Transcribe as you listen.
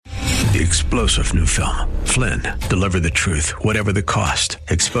The explosive new film, Flynn, deliver the truth, whatever the cost,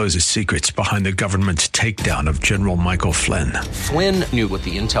 exposes secrets behind the government's takedown of General Michael Flynn. Flynn knew what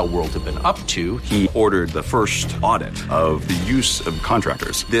the intel world had been up to. He ordered the first audit of the use of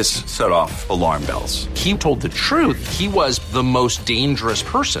contractors. This set off alarm bells. He told the truth. He was the most dangerous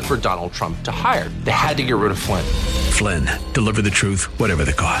person for Donald Trump to hire. They had to get rid of Flynn. Flynn, deliver the truth, whatever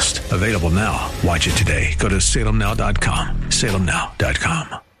the cost. Available now. Watch it today. Go to salemnow.com.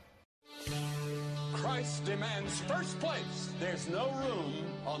 salemnow.com. Christ demands first place. There's no room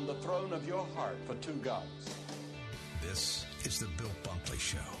on the throne of your heart for two gods. This is the Bill Bunkley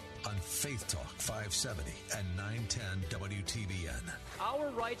Show on Faith Talk 570 and 910 WTBN. Our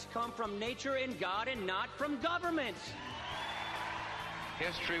rights come from nature and God and not from government.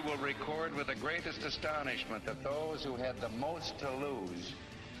 History will record with the greatest astonishment that those who had the most to lose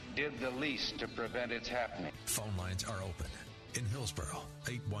did the least to prevent its happening. Phone lines are open. In Hillsborough,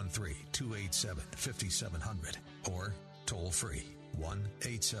 813-287-5700 or toll free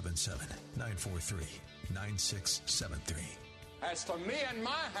 1-877-943-9673. As for me and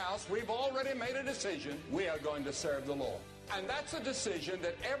my house, we've already made a decision. We are going to serve the Lord. And that's a decision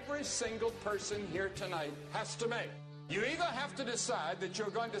that every single person here tonight has to make. You either have to decide that you're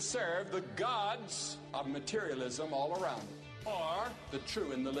going to serve the gods of materialism all around you, or the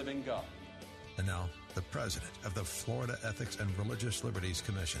true and the living God. And now, the president of the Florida Ethics and Religious Liberties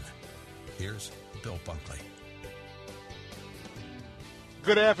Commission. Here's Bill Bunkley.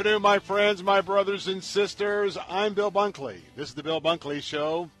 Good afternoon, my friends, my brothers and sisters. I'm Bill Bunkley. This is the Bill Bunkley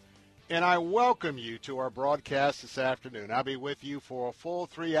Show, and I welcome you to our broadcast this afternoon. I'll be with you for a full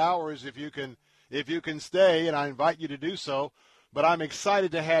 3 hours if you can stay, and I invite you to do so. But I'm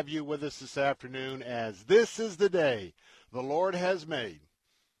excited to have you with us this afternoon, as this is the day the Lord has made.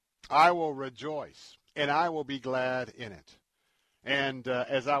 I will rejoice, and I will be glad in it. And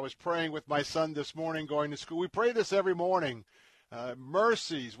as I was praying with my son this morning going to school, we pray this every morning.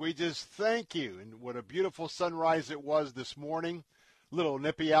 Mercies, we just thank you. And what a beautiful sunrise it was this morning. A little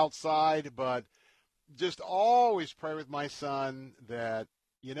nippy outside, but just always pray with my son that,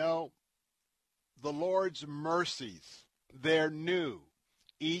 the Lord's mercies, they're new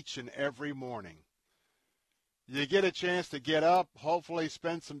each and every morning. You get a chance to get up, hopefully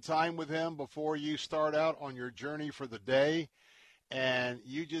spend some time with him before you start out on your journey for the day, and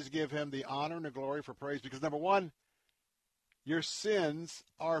you just give him the honor and the glory for praise, because number one, your sins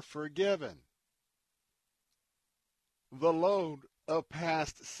are forgiven. The load of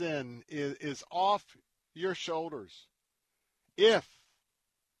past sin is off your shoulders if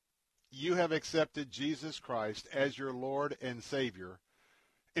you have accepted Jesus Christ as your Lord and Savior.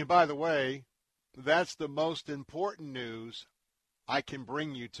 And by the way, that's the most important news I can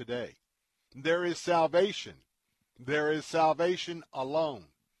bring you today. There is salvation. There is salvation alone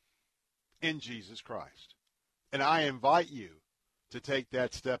in Jesus Christ. And I invite you to take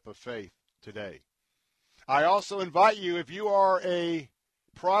that step of faith today. I also invite you, if you are a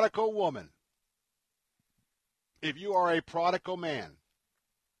prodigal woman, if you are a prodigal man,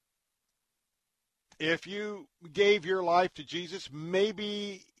 if you gave your life to Jesus,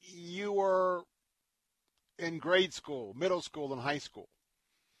 maybe you were in grade school, middle school, and high school.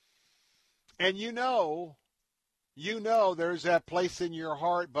 And you know there's that place in your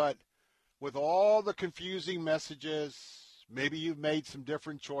heart, but with all the confusing messages, maybe you've made some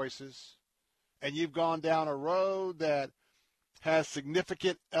different choices, and you've gone down a road that has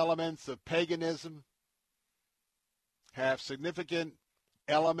significant elements of paganism, have significant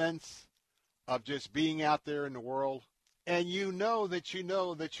elements of just being out there in the world, and you know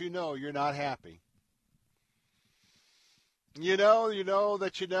you're not happy. You know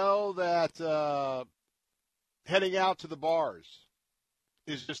that heading out to the bars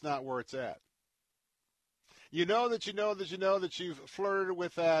is just not where it's at. You know that you've flirted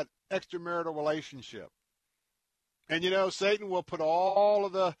with that extramarital relationship. And Satan will put all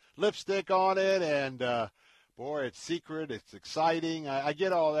of the lipstick on it, and boy, it's secret, it's exciting. I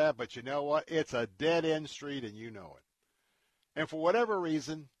get all that, but you know what? It's a dead-end street, and you know it. And for whatever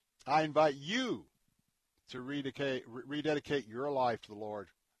reason, I invite you to rededicate your life to the Lord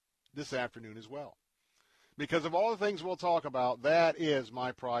this afternoon as well. Because of all the things we'll talk about, that is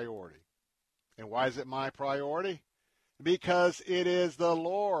my priority. And why is it my priority? Because it is the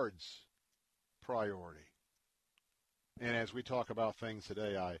Lord's priority. And as we talk about things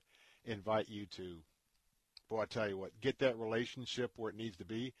today, I invite you to, I tell you what, get that relationship where it needs to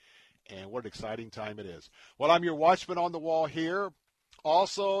be. And what an exciting time it is. Well, I'm your watchman on the wall here.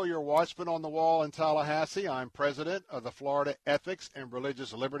 Also, your watchman on the wall in Tallahassee. I'm president of the Florida Ethics and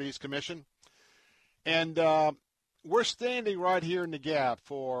Religious Liberties Commission. And we're standing right here in the gap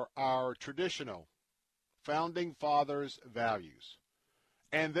for our traditional Founding Fathers' values.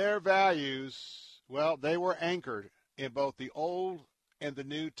 And their values, well, they were anchored in both the Old and the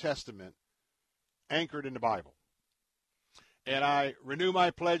New Testament, anchored in the Bible. And I renew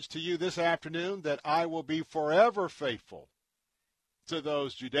my pledge to you this afternoon that I will be forever faithful to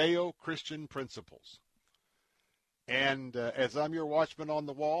those Judeo-Christian principles. And as I'm your watchman on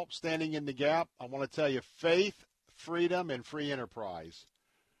the wall, standing in the gap, I want to tell you faith, freedom, and free enterprise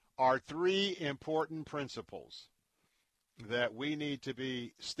are three important principles that we need to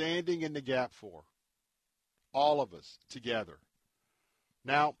be standing in the gap for, all of us together.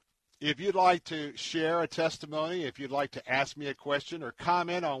 Now, if you'd like to share a testimony, if you'd like to ask me a question or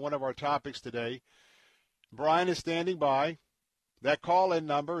comment on one of our topics today, Brian is standing by. That call-in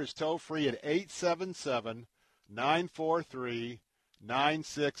number is toll-free at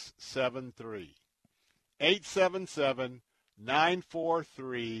 877-943-9673.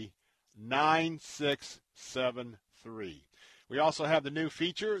 877-943-9673. We also have the new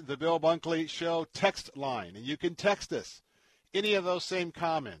feature, the Bill Bunkley Show text line, and you can text us any of those same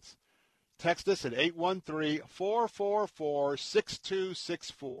comments. Text us at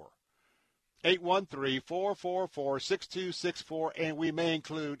 813-444-6264. 813-444-6264, and we may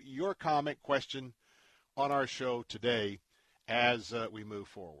include your comment question on our show today as we move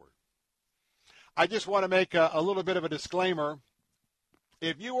forward. I just want to make a little bit of a disclaimer.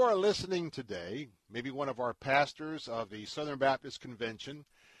 If you are listening today, maybe one of our pastors of the Southern Baptist Convention,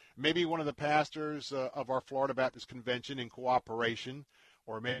 maybe one of the pastors of our Florida Baptist Convention in cooperation,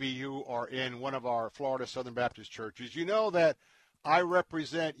 or maybe you are in one of our Florida Southern Baptist churches, you know that I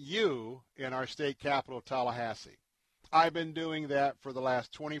represent you in our state capital, Tallahassee. I've been doing that for the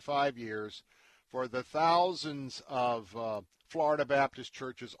last 25 years for the thousands of Florida Baptist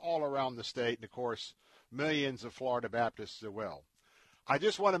churches all around the state, and, of course, millions of Florida Baptists as well. I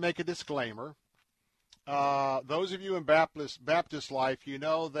just want to make a disclaimer. Those of you in Baptist life, you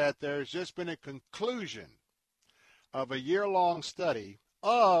know that there's just been a conclusion of a year-long study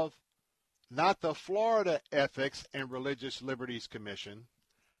of not the Florida Ethics and Religious Liberties Commission,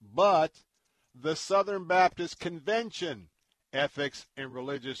 but the Southern Baptist Convention Ethics and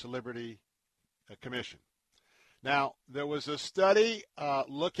Religious Liberty Commission. Now, there was a study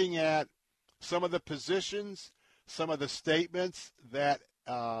looking at some of the positions, some of the statements that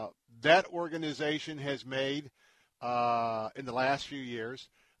that organization has made in the last few years.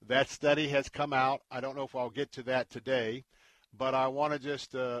 That study has come out. I don't know if I'll get to that today, but I want to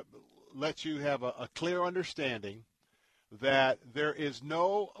just let you have a clear understanding that there is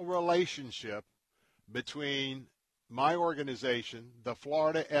no relationship between my organization, the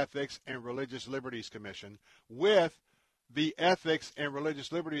Florida Ethics and Religious Liberties Commission, with the Ethics and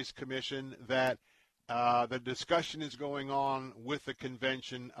Religious Liberties Commission that the discussion is going on with the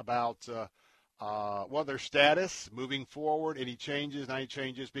convention about their status moving forward, any changes,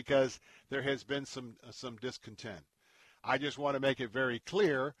 because there has been some discontent. I just want to make it very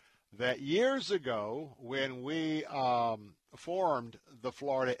clear that years ago, when we formed the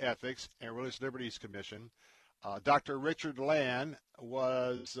Florida Ethics and Religious Liberties Commission, Dr. Richard Land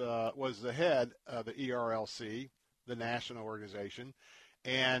was the head of the ERLC, the national organization,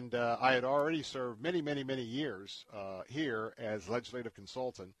 and I had already served many, many, many years here as legislative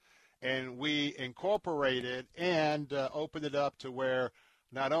consultant, and we incorporated and opened it up to where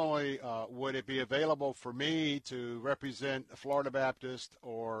not only would it be available for me to represent Florida Baptist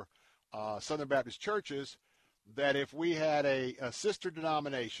or Southern Baptist churches, that if we had a sister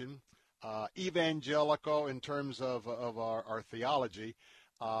denomination, evangelical in terms of our theology,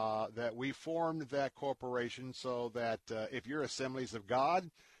 that we formed that corporation so that if you're Assemblies of God,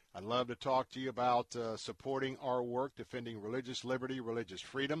 I'd love to talk to you about supporting our work, defending religious liberty, religious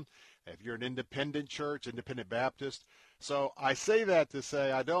freedom. If you're an independent church, independent Baptist. So I say that to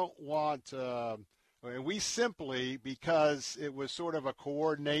say I don't want, we simply, because it was sort of a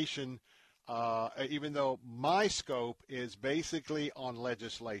coordination, even though my scope is basically on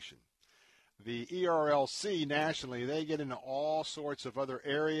legislation. The ERLC nationally, they get into all sorts of other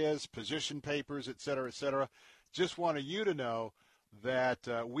areas, position papers, et cetera, et cetera. Just wanted you to know that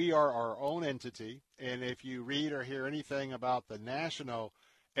we are our own entity, and if you read or hear anything about the National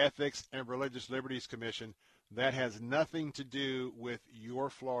Ethics and Religious Liberties Commission, that has nothing to do with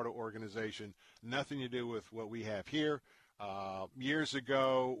your Florida organization, nothing to do with what we have here. Years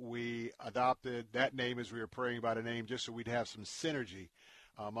ago, we adopted that name as we were praying about a name just so we'd have some synergy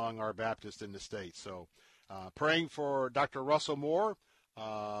among our Baptists in the state. So praying for Dr. Russell Moore,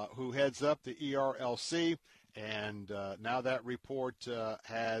 who heads up the ERLC, And now that report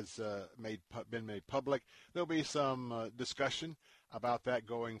has been made public. There'll be some discussion about that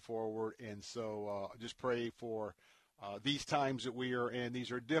going forward. And so just pray for these times that we are in.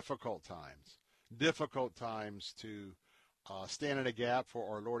 These are difficult times to stand in a gap for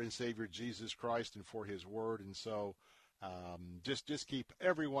our Lord and Savior Jesus Christ and for his word. And so just keep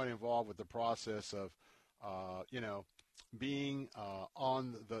everyone involved with the process of, being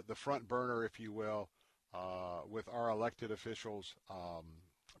on the front burner, if you will, with our elected officials,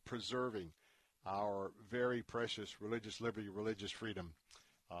 preserving our very precious religious liberty, religious freedom.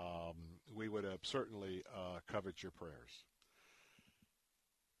 We would certainly covet your prayers.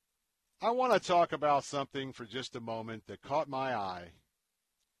 I want to talk about something for just a moment that caught my eye.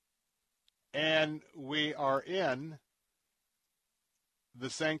 And we are in the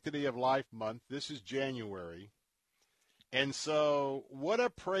Sanctity of Life month. This is January. And so what a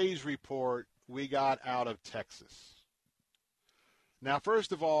praise report we got out of Texas. Now,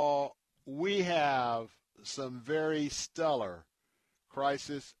 first of all, we have some very stellar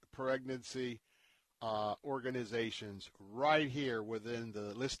crisis pregnancy organizations right here within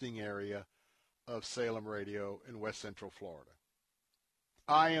the listening area of Salem Radio in West Central Florida.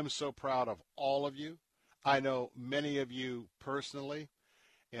 I am so proud of all of you. I know many of you personally,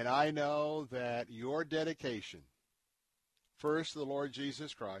 and I know that your dedication, first to the Lord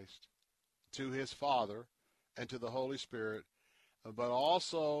Jesus Christ, to his Father, and to the Holy Spirit, but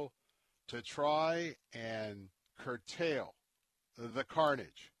also to try and curtail the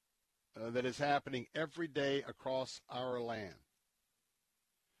carnage that is happening every day across our land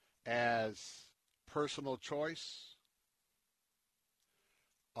as personal choice,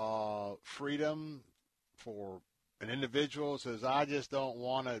 freedom for an individual says, I just don't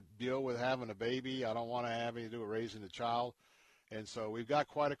want to deal with having a baby. I don't want to have anything to do with raising a child. And so we've got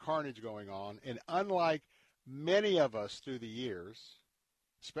quite a carnage going on. And unlike many of us through the years,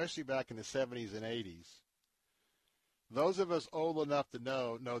 especially back in the 70s and 80s, those of us old enough to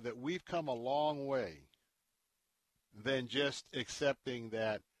know that we've come a long way than just accepting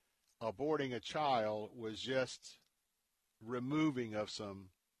that aborting a child was just removing of some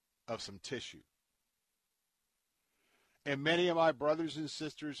tissue. And many of my brothers and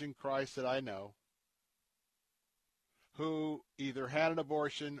sisters in Christ that I know who either had an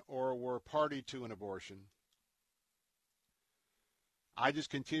abortion or were party to an abortion, I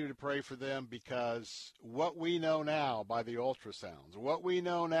just continue to pray for them, because what we know now by the ultrasounds, what we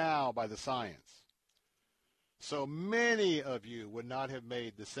know now by the science, so many of you would not have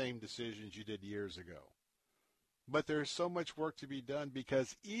made the same decisions you did years ago. But there's so much work to be done,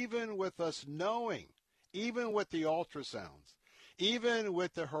 because even with us knowing, even with the ultrasounds, even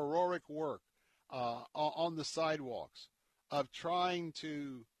with the heroic work on the sidewalks of trying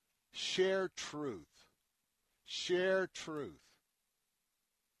to share truth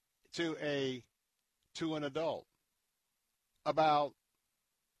to an adult about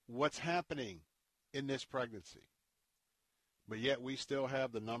what's happening in this pregnancy. But yet we still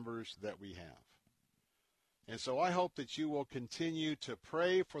have the numbers that we have. And so I hope that you will continue to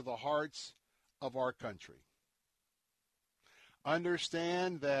pray for the hearts of our country.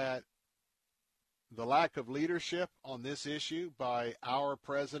 Understand that the lack of leadership on this issue by our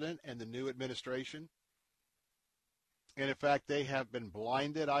president and the new administration, and in fact, they have been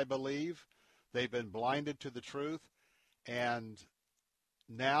blinded, I believe. They've been blinded to the truth. And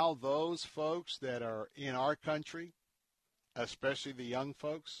now those folks that are in our country, especially the young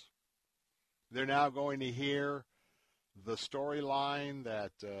folks, they're now going to hear the storyline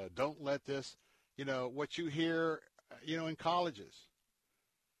that don't let this, what you hear, in colleges.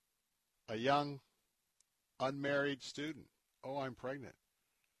 A young unmarried student, oh, I'm pregnant.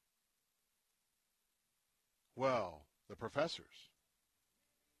 Well, the professors,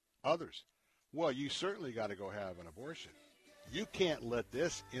 others, well, you certainly got to go have an abortion. You can't let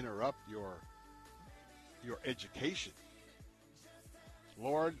this interrupt your education.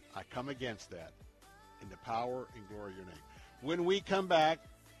 Lord, I come against that in the power and glory of your name. When we come back,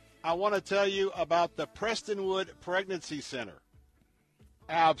 I want to tell you about the Prestonwood Pregnancy Center.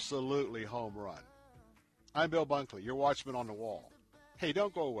 Absolutely home run. I'm Bill Bunkley, your watchman on the wall. Hey,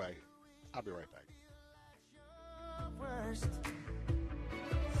 don't go away. I'll be right back.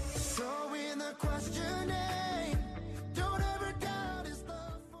 So in the questioning, don't ever doubt his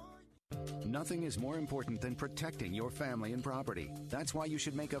love for you. Nothing is more important than protecting your family and property. That's why you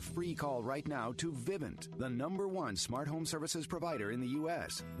should make a free call right now to Vivint, the #1 smart home services provider in the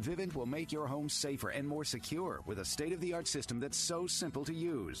U.S. Vivint will make your home safer and more secure with a state-of-the-art system that's so simple to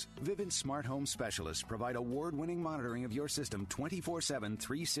use. Vivint smart home specialists provide award-winning monitoring of your system 24/7,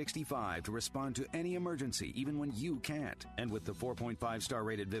 365 to respond to any emergency, even when you can't. And with the 4.5-star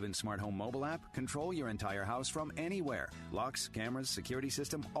rated Vivint smart home mobile app, control your entire house from anywhere. Locks, cameras, security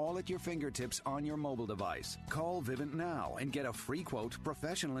system, all at your fingertips on your mobile device. Call Vivint now and get a free quote,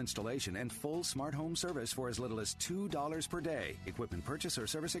 professional installation, and full smart home service for as little as $2 per day. Equipment purchase or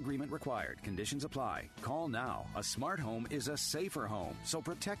service agreement required. Conditions apply. Call now. A smart home is a safer home. So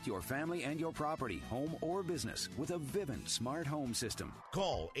protect your family and your property, home or business, with a Vivint smart home system.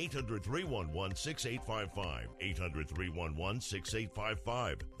 Call 800-311-6855.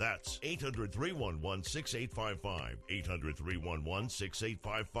 800-311-6855. That's 800-311-6855.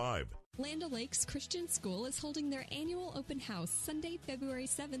 800-311-6855. Land O'Lakes Christian School is holding their annual open house Sunday, February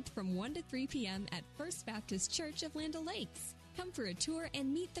 7th from 1 to 3 p.m. at First Baptist Church of Land O'Lakes. Come for a tour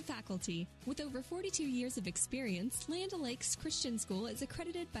and meet the faculty. With over 42 years of experience, Land O'Lakes Christian School is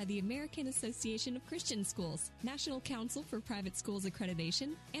accredited by the American Association of Christian Schools, National Council for Private Schools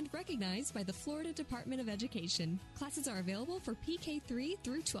Accreditation, and recognized by the Florida Department of Education. Classes are available for PK3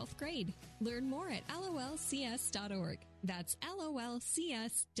 through 12th grade. Learn more at lolcs.org. That's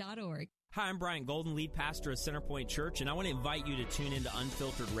lolcs.org. Hi, I'm Brian Golden, lead pastor of Centerpoint Church, and I want to invite you to tune into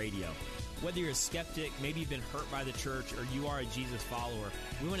Unfiltered Radio. Whether you're a skeptic, maybe you've been hurt by the church, or you are a Jesus follower,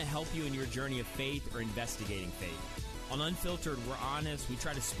 we want to help you in your journey of faith or investigating faith. On Unfiltered, we're honest. We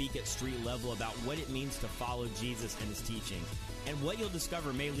try to speak at street level about what it means to follow Jesus and his teaching. And what you'll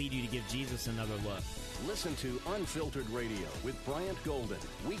discover may lead you to give Jesus another look. Listen to Unfiltered Radio with Bryant Golden,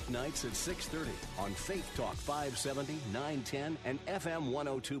 weeknights at 6:30 on Faith Talk 570, 910, and FM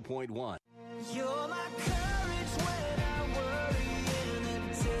 102.1. You're my courage when I worry in the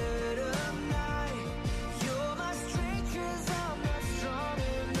dead of night. You're my strength 'cause I'm not strong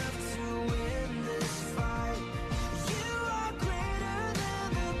enough to win this fight. You are greater than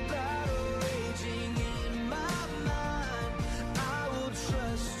the battle raging in my mind. I will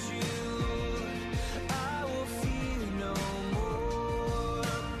trust you, I will fear no more.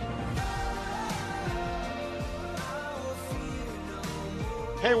 I will fear no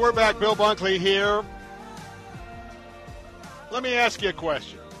more. Hey, we're back. Bill Bunkley here. Let me ask you a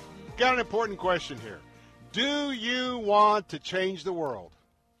question. Got an important question here. Do you want to change the world?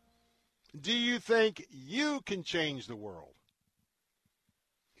 Do you think you can change the world?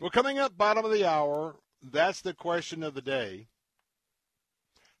 Well, coming up bottom of the hour, that's the question of the day.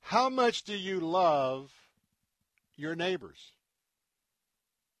 How much do you love your neighbors?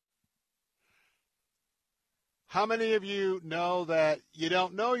 How many of you know that you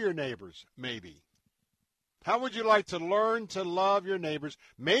don't know your neighbors, maybe? How would you like to learn to love your neighbors,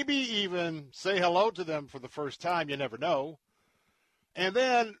 maybe even say hello to them for the first time, you never know, and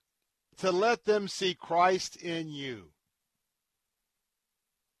then to let them see Christ in you?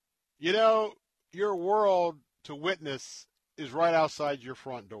 You know, your world to witness is right outside your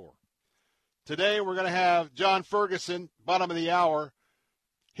front door. Today we're going to have John Ferguson, bottom of the hour.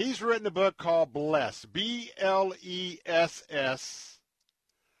 He's written a book called Bless, B-L-E-S-S,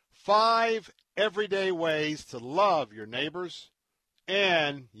 5 Everyday Ways to Love Your Neighbors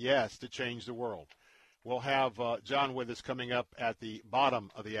and, yes, to change the world. We'll have John with us coming up at the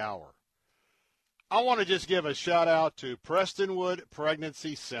bottom of the hour. I want to just give a shout-out to Prestonwood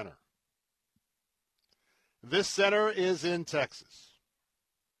Pregnancy Center. This center is in Texas.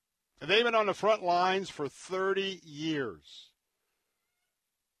 They've been on the front lines for 30 years,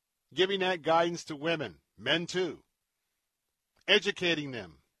 giving that guidance to women, men too, educating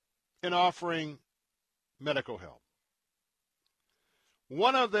them, and offering medical help.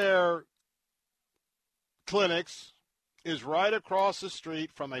 One of their clinics is right across the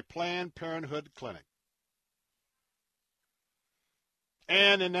street from a Planned Parenthood clinic.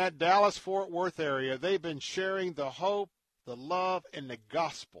 And in that Dallas-Fort Worth area, they've been sharing the hope, the love, and the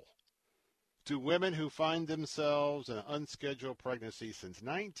gospel to women who find themselves in an unscheduled pregnancy since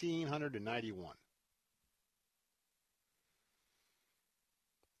 1991.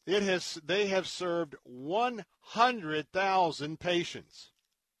 They have served 100,000 patients.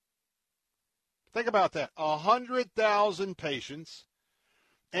 Think about that, 100,000 patients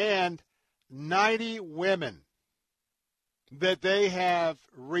and 90 women that they have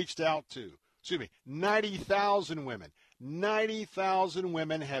reached out to. 90,000 women. 90,000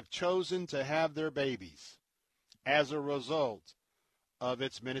 women have chosen to have their babies as a result of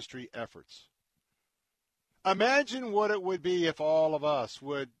its ministry efforts. Imagine what it would be if all of us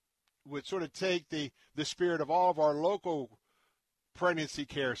would would sort of take the spirit of all of our local pregnancy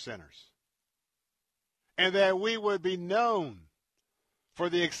care centers, and that we would be known for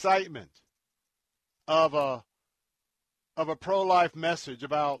the excitement of a pro-life message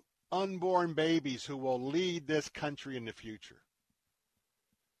about unborn babies who will lead this country in the future.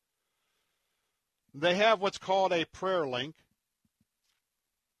 They have what's called a prayer link,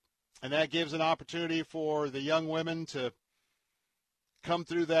 and that gives an opportunity for the young women to come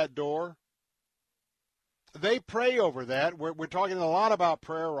through that door. They pray over that. We're talking a lot about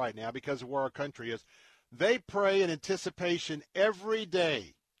prayer right now because of where our country is. They pray in anticipation every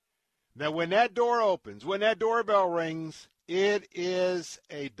day that when that door opens, when that doorbell rings, it is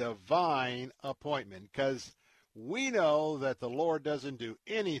a divine appointment, because we know that the Lord doesn't do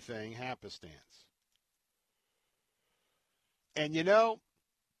anything happenstance. And you know,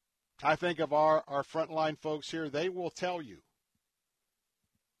 I think of our frontline folks here, they will tell you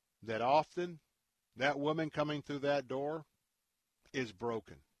that often that woman coming through that door is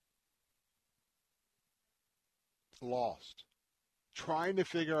broken, lost, trying to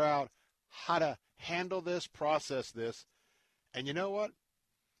figure out how to handle this, process this. And you know what?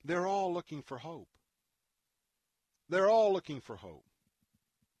 They're all looking for hope. They're all looking for hope.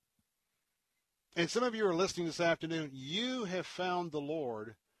 And some of you are listening this afternoon, you have found the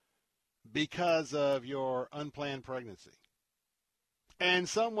Lord because of your unplanned pregnancy. And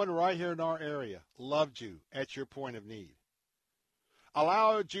someone right here in our area loved you at your point of need,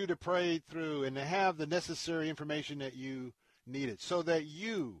 allowed you to pray through and to have the necessary information that you needed so that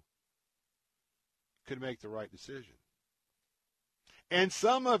you could make the right decision. And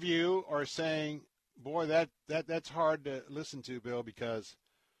some of you are saying, boy, that's hard to listen to, Bill, because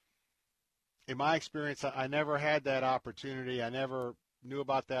in my experience, I never had that opportunity. I never knew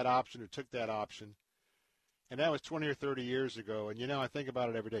about that option or took that option. And that was 20 or 30 years ago. And, you know, I think about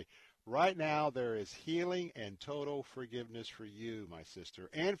it every day. Right now, there is healing and total forgiveness for you, my sister,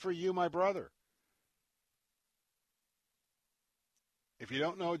 and for you, my brother. If you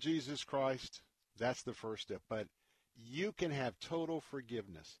don't know Jesus Christ, that's the first step. But you can have total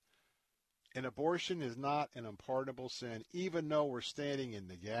forgiveness. An abortion is not an unpardonable sin, even though we're standing in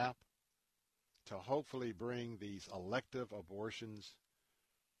the gap to hopefully bring these elective abortions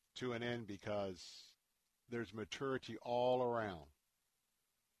to an end, because there's maturity all around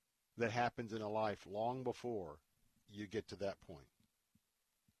that happens in a life long before you get to that point.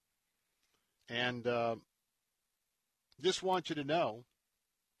 And just want you to know,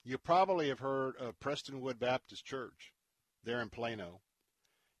 you probably have heard of Prestonwood Baptist Church there in Plano.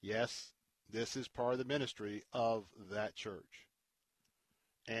 Yes, this is part of the ministry of that church.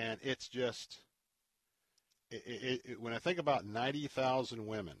 And it's just, when I think about 90,000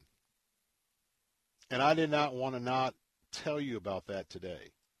 women, and I did not want to not tell you about that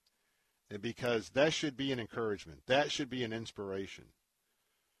today, because that should be an encouragement. That should be an inspiration.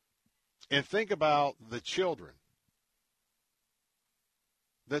 And think about the children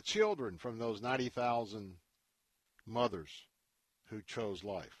from those 90,000 mothers who chose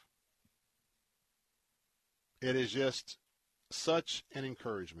life. It is just such an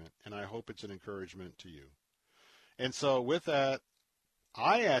encouragement, and I hope it's an encouragement to you. And so with that,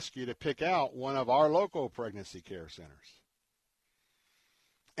 I ask you to pick out one of our local pregnancy care centers.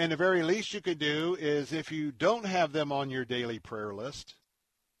 And the very least you could do is, if you don't have them on your daily prayer list,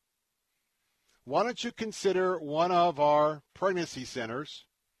 why don't you consider one of our pregnancy centers?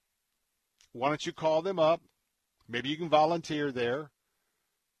 Why don't you call them up? Maybe you can volunteer there.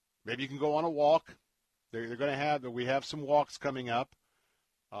 Maybe you can go on a walk. They're going to have, we have some walks coming up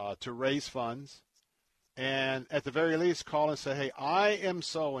to raise funds. And at the very least, call and say, hey, I am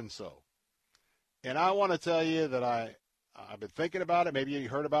so-and-so. And I want to tell you that I've been thinking about it. Maybe you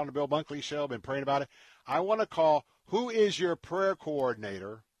heard about it on the Bill Bunkley Show, been praying about it. I want to call, who is your prayer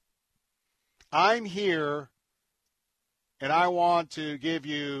coordinator? I'm here, and I want to give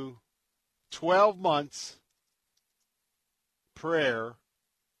you 12 months prayer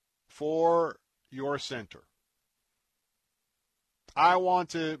for your center. I want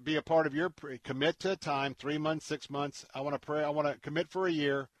to be a part of your commit to a time, 3 months, 6 months. I want to pray. I want to commit for a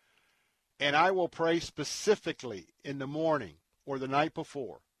year, and I will pray specifically in the morning or the night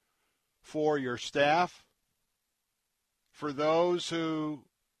before for your staff, for those who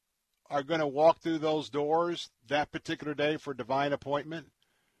are going to walk through those doors that particular day for divine appointment,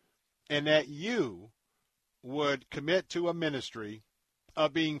 and that you would commit to a ministry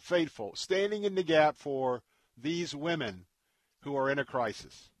of being faithful, standing in the gap for these women who are in a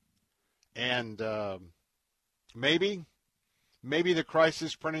crisis. And maybe the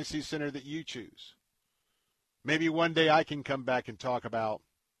crisis pregnancy center that you choose. Maybe one day I can come back and talk about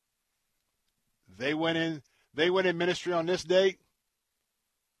They went in ministry on this date.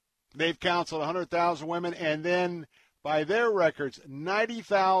 They've counseled 100,000 women, and then by their records,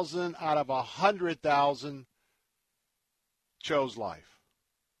 90,000 out of 100,000 chose life.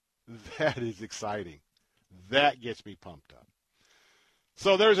 That is exciting. That gets me pumped up.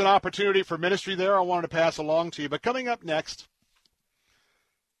 So there's an opportunity for ministry there I wanted to pass along to you. But coming up next,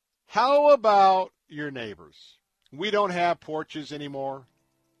 how about your neighbors? We don't have porches anymore.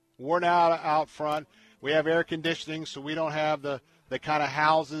 We're now out front. We have air conditioning, so we don't have the kind of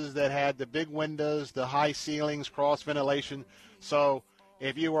houses that had the big windows, the high ceilings, cross ventilation. So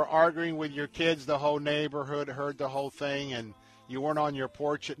if you were arguing with your kids, the whole neighborhood heard the whole thing, and you weren't on your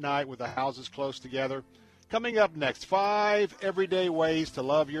porch at night with the houses close together. Coming up next, 5 everyday ways to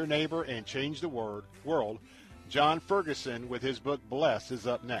love your neighbor and change the world. John Ferguson with his book, Bless, is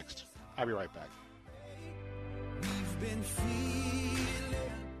up next. I'll be right back.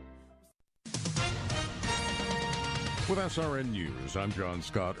 With SRN News, I'm John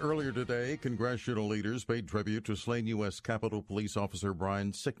Scott. Earlier today, congressional leaders paid tribute to slain U.S. Capitol Police Officer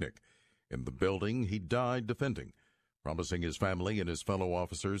Brian Sicknick in the building he died defending, promising his family and his fellow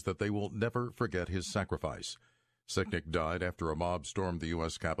officers that they will never forget his sacrifice. Sicknick died after a mob stormed the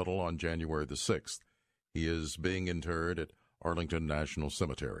U.S. Capitol on January the 6th. He is being interred at Arlington National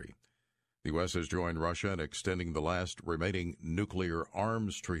Cemetery. The U.S. has joined Russia in extending the last remaining nuclear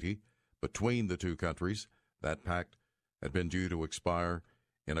arms treaty between the two countries. That pact had been due to expire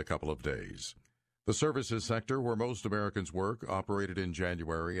in a couple of days. The services sector, where most Americans work, operated in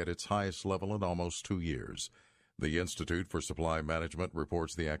January at its highest level in almost 2 years. The Institute for Supply Management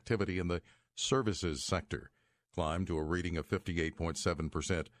reports the activity in the services sector climbed to a reading of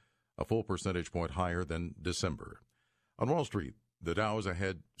 58.7%, a full percentage point higher than December. On Wall Street, the Dow is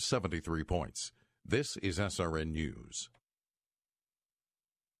ahead 73 points. This is SRN News.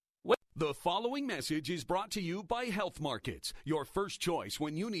 The following message is brought to you by Health Markets, your first choice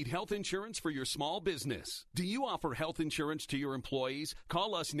when you need health insurance for your small business. Do you offer health insurance to your employees?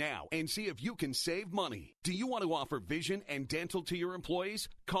 Call us now and see if you can save money. Do you want to offer vision and dental to your employees?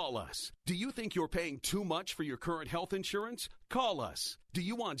 Call us. Do you think you're paying too much for your current health insurance? Call us. Do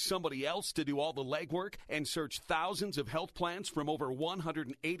you want somebody else to do all the legwork and search thousands of health plans from over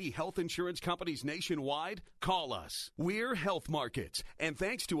 180 health insurance companies nationwide? Call us. We're Health Markets, and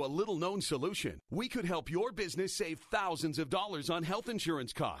thanks to a little-known solution, we could help your business save thousands of dollars on health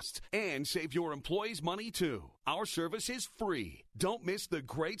insurance costs and save your employees money, too. Our service is free. Don't miss the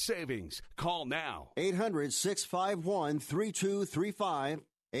great savings. Call now. 800-651-3235.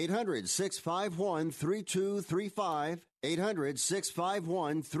 800-651-3235.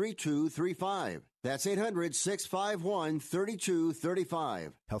 800-651-3235. That's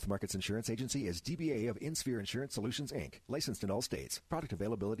 800-651-3235. Health Markets Insurance Agency is DBA of InSphere Insurance Solutions, Inc., licensed in all states. Product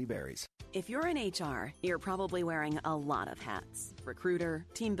availability varies. If you're in HR, you're probably wearing a lot of hats. Recruiter,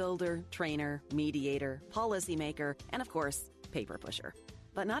 team builder, trainer, mediator, policymaker, and of course, paper pusher.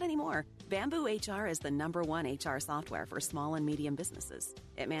 But not anymore. Bamboo HR is the #1 HR software for small and medium businesses.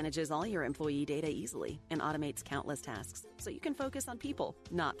 It manages all your employee data easily and automates countless tasks, so you can focus on people,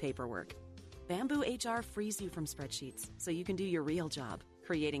 not paperwork. Bamboo HR frees you from spreadsheets, so you can do your real job,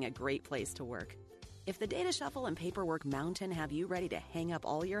 creating a great place to work. If the data shuffle and paperwork mountain have you ready to hang up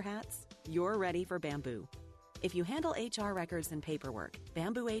all your hats, you're ready for Bamboo. If you handle HR records and paperwork,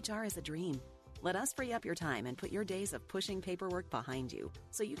 Bamboo HR is a dream. Let us free up your time and put your days of pushing paperwork behind you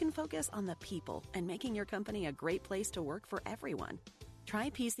so you can focus on the people and making your company a great place to work for everyone. Try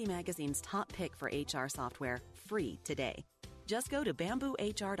PC Magazine's top pick for HR software free today. Just go to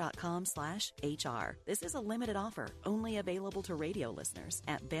bamboohr.com/HR. This is a limited offer, only available to radio listeners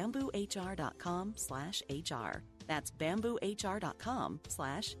at bamboohr.com/HR. That's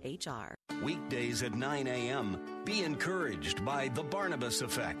bamboohr.com/HR. Weekdays at 9 a.m. Be encouraged by The Barnabas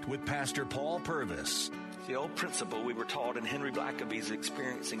Effect with Pastor Paul Purvis. It's the old principle we were taught in Henry Blackaby's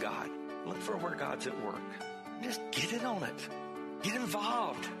Experiencing God. Look for where God's at work. Just get in on it. Get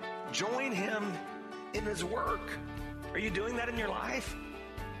involved. Join Him in His work. Are you doing that in your life?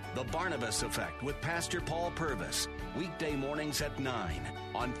 The Barnabas Effect with Pastor Paul Purvis. Weekday mornings at 9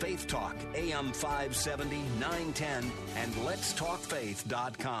 on Faith Talk, AM 570, 910, and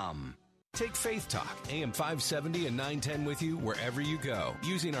letstalkfaith.com. Take Faith Talk, AM 570 and 910 with you wherever you go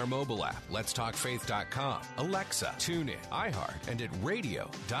using our mobile app, letstalkfaith.com, Alexa, TuneIn, iHeart, and at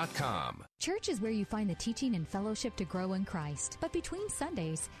radio.com. Church is where you find the teaching and fellowship to grow in Christ. But between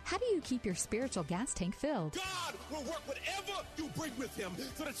Sundays, how do you keep your spiritual gas tank filled? God will work whatever you bring with Him.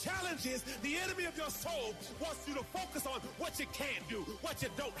 So the challenge is the enemy of your soul wants you to focus on what you can't do, what you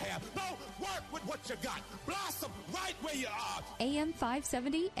don't have. No, work with what you got. Blossom right where you are. AM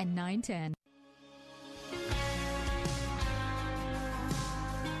 570 and 910.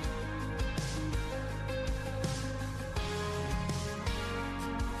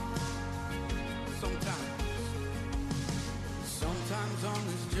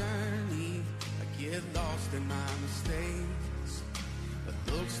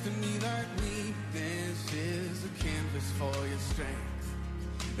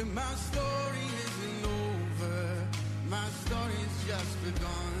 strength. And my story isn't over, my story's just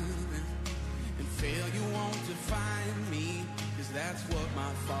begun. And failure won't define me, 'cause that's what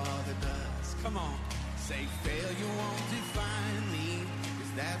my Father does. Come on, say failure won't define me,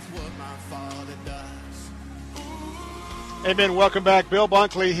 'cause that's what my Father does. Amen. Welcome back. Bill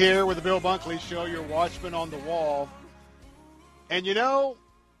Bunkley here with the Bill Bunkley Show, your watchman on the wall. And you know,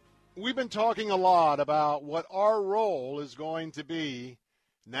 we've been talking a lot about what our role is going to be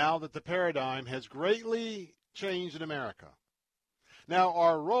now that the paradigm has greatly changed in America. Now,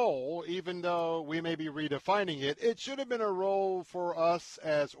 our role, even though we may be redefining it, it should have been a role for us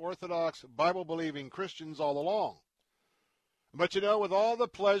as Orthodox, Bible-believing Christians all along. But, you know, with all the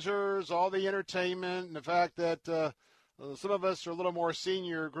pleasures, all the entertainment, and the fact that some of us are a little more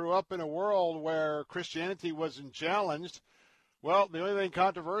senior, grew up in a world where Christianity wasn't challenged, well, the only thing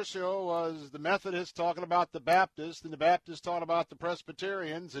controversial was the Methodists talking about the Baptists, and the Baptists talking about the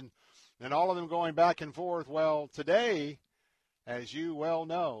Presbyterians, and all of them going back and forth. Well, today, as you well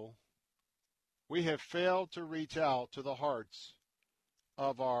know, we have failed to reach out to the hearts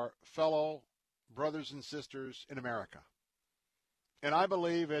of our fellow brothers and sisters in America. And I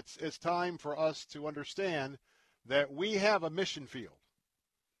believe it's time for us to understand that we have a mission field.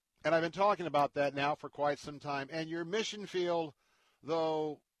 And I've been talking about that now for quite some time. And your mission field,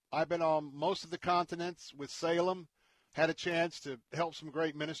 though I've been on most of the continents with Salem, had a chance to help some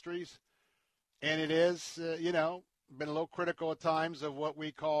great ministries. And it is, been a little critical at times of what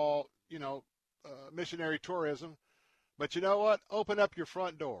we call, missionary tourism. But you know what? Open up your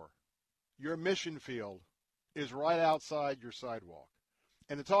front door. Your mission field is right outside your sidewalk.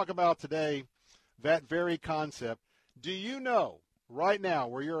 And to talk about today, that very concept, do you know right now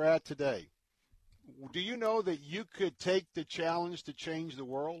where you're at today, do you know that you could take the challenge to change the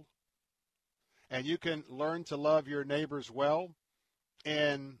world? And you can learn to love your neighbors well?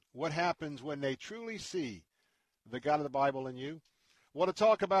 And what happens when they truly see the God of the Bible in you? Well, to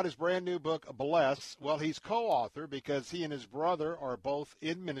talk about his brand new book, Bless, well, he's co-author because he and his brother are both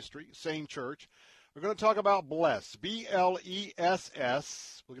in ministry, same church. We're going to talk about Bless, B-L-E-S-S.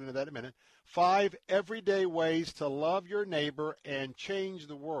 We'll get into that in a minute. 5 everyday ways to love your neighbor and change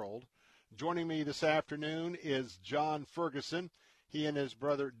the world. Joining me this afternoon is John Ferguson. He and his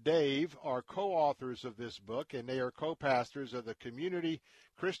brother Dave are co-authors of this book, and they are co-pastors of the Community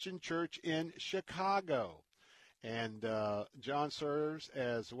Christian Church in Chicago. And John serves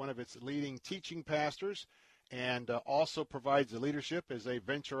as one of its leading teaching pastors and also provides the leadership as they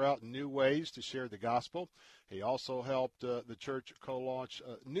venture out in new ways to share the gospel. He also helped the church co-launch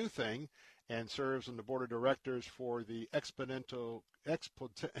a new thing and serves on the board of directors for the Exponential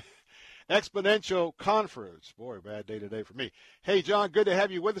Conference. Boy, bad day today for me. Hey, John, good to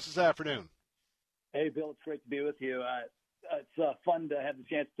have you with us this afternoon. Hey, Bill, it's great to be with you. It's fun to have the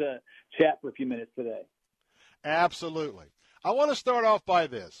chance to chat for a few minutes today. Absolutely. I want to start off by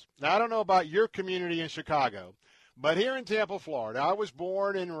this. Now, I don't know about your community in Chicago, but here in Tampa, Florida, I was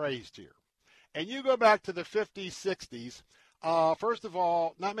born and raised here. And you go back to the 50s, 60s, first of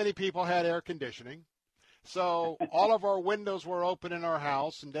all, not many people had air conditioning. So all of our windows were open in our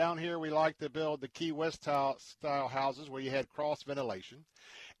house. And down here, we like to build the Key West style houses where you had cross ventilation.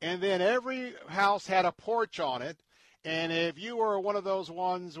 And then every house had a porch on it. And if you were one of those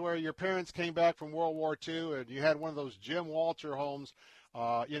ones where your parents came back from World War II and you had one of those Jim Walter homes,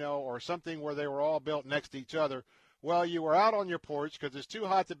 or something where they were all built next to each other, well, you were out on your porch because it's too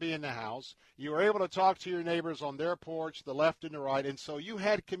hot to be in the house. You were able to talk to your neighbors on their porch, the left and the right, and so you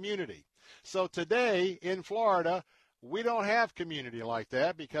had community. So today in Florida, we don't have community like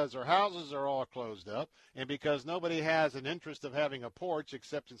that because our houses are all closed up and because nobody has an interest of having a porch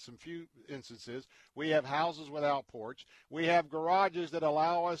except in some few instances. We have houses without porch. We have garages that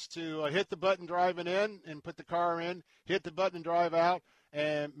allow us to hit the button driving in and put the car in, hit the button and drive out,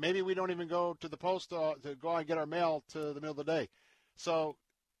 and maybe we don't even go to the post to go and get our mail to the middle of the day. So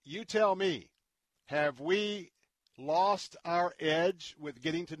you tell me, have we lost our edge with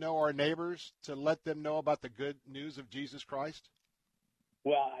getting to know our neighbors to let them know about the good news of Jesus Christ?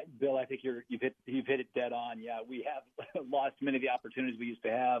 Well, Bill, I think you've hit it dead on. Yeah, we have lost many of the opportunities we used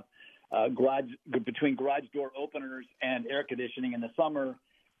to have. Between garage door openers and air conditioning in the summer,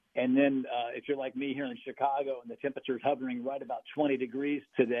 and then if you're like me here in Chicago and the temperature is hovering right about 20 degrees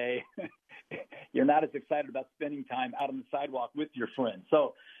today, you're not as excited about spending time out on the sidewalk with your friends.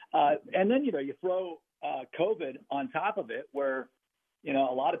 So, and then you throw COVID on top of it, where a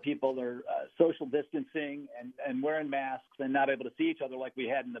lot of people are social distancing and wearing masks and not able to see each other like we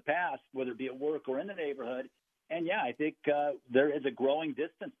had in the past, whether it be at work or in the neighborhood. And yeah, I think there is a growing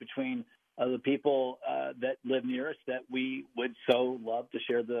distance between the people that live near us that we would so love to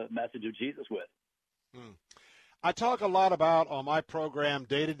share the message of Jesus with. I talk a lot about on my program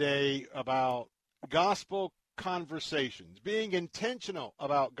day to day about gospel conversations, being intentional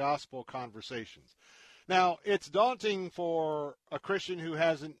about gospel conversations. Now, it's daunting for a Christian who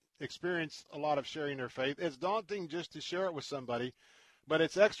hasn't experienced a lot of sharing their faith. It's daunting just to share it with somebody, but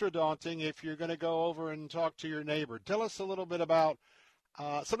it's extra daunting if you're going to go over and talk to your neighbor. Tell us a little bit about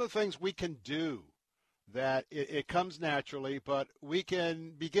some of the things we can do that it comes naturally, but we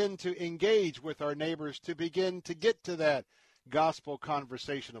can begin to engage with our neighbors to begin to get to that gospel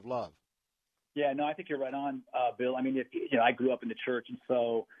conversation of love. Yeah, no, I think you're right on, Bill. I mean, I grew up in the church, and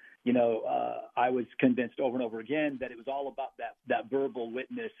so, I was convinced over and over again that it was all about that verbal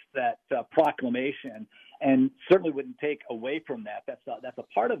witness, that proclamation, and certainly wouldn't take away from that. That's a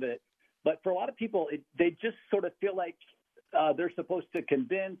part of it. But for a lot of people, they just sort of feel like they're supposed to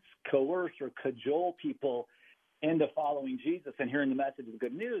convince, coerce, or cajole people into following Jesus and hearing the message of the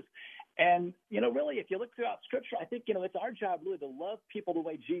good news. And, really, if you look throughout Scripture, I think, it's our job really to love people the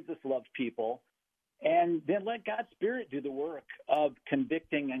way Jesus loved people, and then let God's Spirit do the work of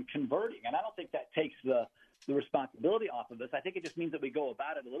convicting and converting. And I don't think that takes the responsibility off of us. I think it just means that we go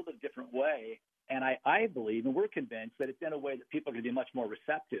about it a little bit different way. And I believe, and we're convinced, that it's in a way that people are going to be much more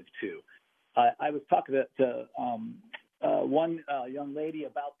receptive to. I was talking to one young lady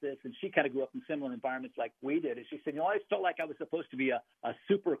about this, and she kind of grew up in similar environments like we did. And she said, I always felt like I was supposed to be a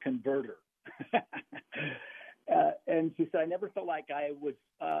super converter. And she said, I never felt like I was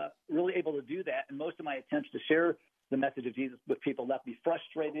really able to do that. And most of my attempts to share the message of Jesus with people left me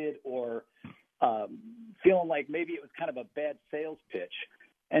frustrated or feeling like maybe it was kind of a bad sales pitch.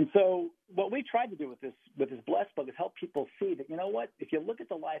 And so what we tried to do with this Blessed book is help people see that, if you look at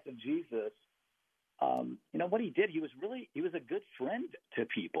the life of Jesus, what he did, he was a good friend to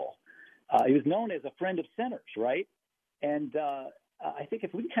people. He was known as a friend of sinners, right? And I think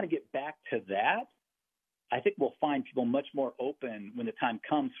if we can kind of get back to that, I think we'll find people much more open when the time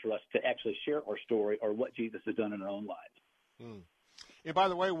comes for us to actually share our story or what Jesus has done in our own lives. And by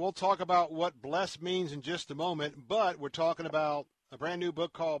the way, we'll talk about what bless means in just a moment, but we're talking about a brand new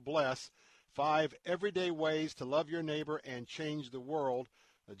book called Bless, 5 Everyday Ways to Love Your Neighbor and Change the World.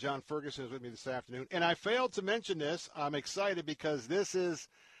 John Ferguson is with me this afternoon. And I failed to mention this. I'm excited because this is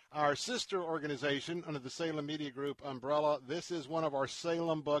our sister organization under the Salem Media Group umbrella. This is one of our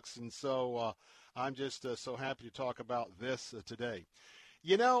Salem books, and so I'm just so happy to talk about this today.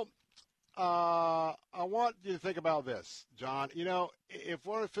 I want you to think about this, John.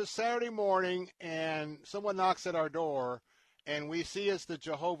 If it's Saturday morning and someone knocks at our door and we see it's the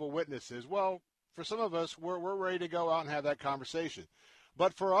Jehovah's Witnesses, well, for some of us, we're ready to go out and have that conversation.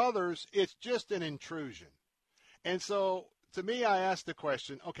 But for others, it's just an intrusion. And so, to me, I ask the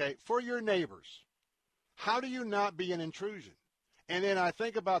question, okay, for your neighbors, how do you not be an intrusion? And then I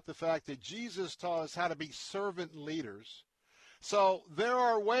think about the fact that Jesus taught us how to be servant leaders. So there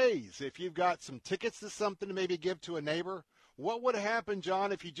are ways. If you've got some tickets to something to maybe give to a neighbor, what would happen,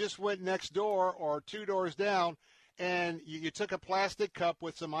 John, if you just went next door or 2 doors down and you took a plastic cup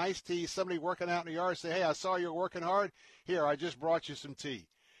with some iced tea, somebody working out in the yard, say, hey, I saw you're working hard. Here, I just brought you some tea.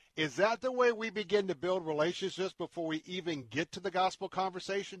 Is that the way we begin to build relationships before we even get to the gospel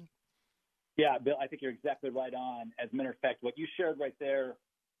conversation? Yeah, Bill, I think you're exactly right on. As a matter of fact, what you shared right there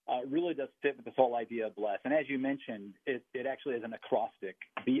really does fit with this whole idea of bless. And as you mentioned, it actually is an acrostic,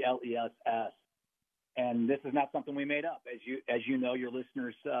 BLESS. And this is not something we made up. As you know, your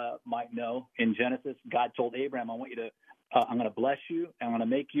listeners might know, in Genesis, God told Abraham, I'm going to bless you, and I'm going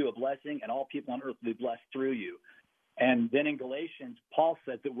to make you a blessing, and all people on earth will be blessed through you. And then in Galatians, Paul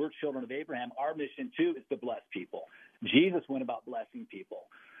says that we're children of Abraham. Our mission, too, is to bless people. Jesus went about blessing people.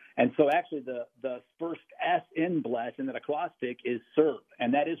 And so actually the first S in bless in that acrostic is serve.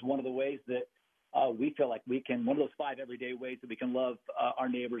 And that is one of the ways that we feel like we can, one of those 5 everyday ways that we can love our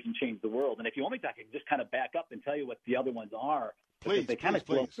neighbors and change the world. And if you want me to, I can just kind of back up and tell you what the other ones are. Please, they kind of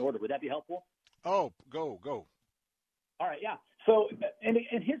flow in order. Would that be helpful? Oh, go. All right, yeah. So, and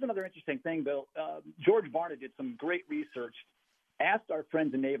here's another interesting thing, Bill. George Barna did some great research, asked our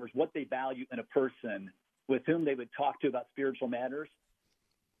friends and neighbors what they value in a person with whom they would talk to about spiritual matters.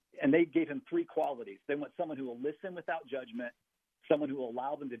 And they gave him 3 qualities. They want someone who will listen without judgment, someone who will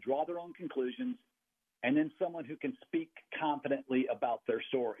allow them to draw their own conclusions, and then someone who can speak confidently about their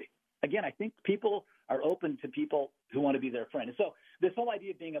story. Again, I think people are open to people who want to be their friend. And so this whole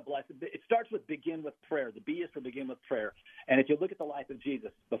idea of being a blessed, it starts with begin with prayer. The B is for begin with prayer. And if you look at the life of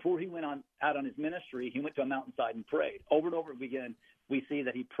Jesus, before he went out on his ministry, he went to a mountainside and prayed. Over and over again, we see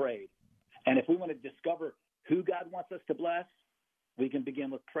that he prayed. And if we want to discover who God wants us to bless, we can begin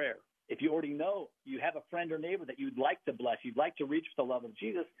with prayer. if you already know you have a friend or neighbor that you'd like to bless, you'd like to reach for the love of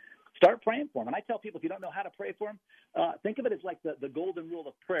Jesus, start praying for them. And I tell people, if you don't know how to pray for them, think of it as like the golden rule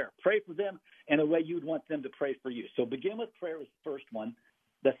of prayer. Pray for them in a way you'd want them to pray for you. So begin with prayer is the first one.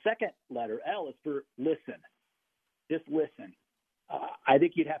 The second letter, L, is for listen. Just listen. I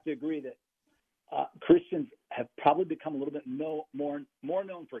think you'd have to agree that Christians have probably become a little bit more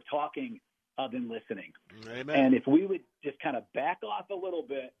known for talking than listening. Amen. And if we would just kind of back off a little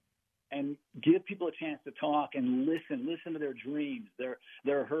bit and give people a chance to talk and listen to their dreams,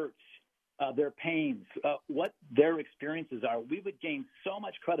 their hurts, their pains, what their experiences are, we would gain so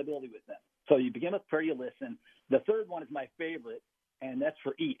much credibility with them. So you begin with prayer, you listen. The third one is my favorite, and that's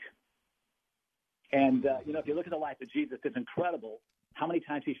for eat. And, if you look at the life of Jesus, it's incredible how many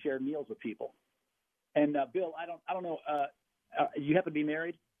times he shared meals with people. And, Bill, I don't know, you happen to be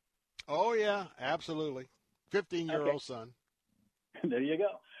married? Oh, yeah, absolutely. 15-year-old son. There you go.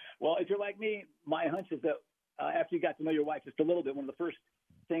 Well, if you're like me, my hunch is that after you got to know your wife just a little bit, one of the first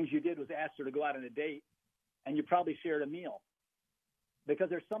things you did was ask her to go out on a date, and you probably shared a meal. Because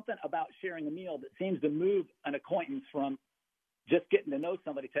there's something about sharing a meal that seems to move an acquaintance from just getting to know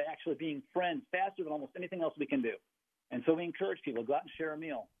somebody to actually being friends faster than almost anything else we can do. And so we encourage people to go out and share a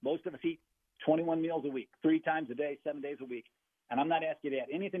meal. Most of us eat 21 meals a week, 3 times a day, 7 days a week. And I'm not asking you to add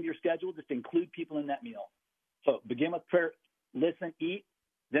anything to your schedule, just include people in that meal. So begin with prayer, listen, eat.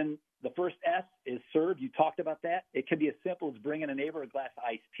 Then the first S is serve. You talked about that. It can be as simple as bringing a neighbor a glass of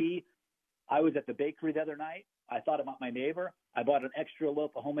iced tea. I was at the bakery the other night. I thought about my neighbor. I bought an extra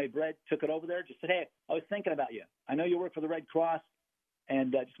loaf of homemade bread, took it over there, just said, hey, I was thinking about you. I know you work for the Red Cross,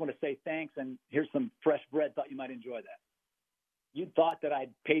 and I just want to say thanks, and here's some fresh bread. Thought you might enjoy that. You thought that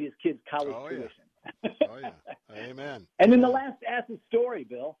I'd paid his kids' college tuition. Oh, yeah. Amen. And then the last S is story,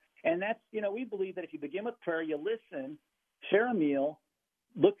 Bill. And that's, we believe that if you begin with prayer, you listen, share a meal,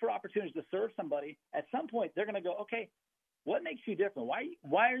 look for opportunities to serve somebody, at some point they're going to go, okay, what makes you different?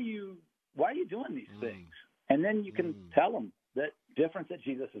 Why are you doing these things? And then you can tell them that difference that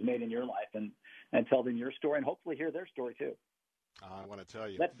Jesus has made in your life and tell them your story and hopefully hear their story too. I want to tell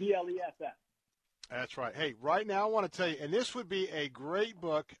you. That's BLESS. That's right. Hey, right now I want to tell you, and this would be a great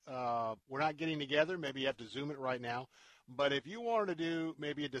book. We're not getting together. Maybe you have to Zoom it right now. But if you wanted to do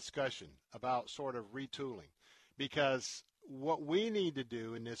maybe a discussion about sort of retooling, because what we need to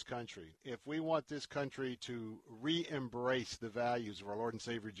do in this country, if we want this country to re-embrace the values of our Lord and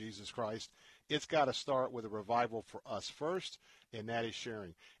Savior Jesus Christ, it's got to start with a revival for us first, and that is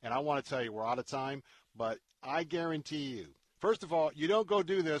sharing. And I want to tell you, we're out of time, but I guarantee you, first of all, you don't go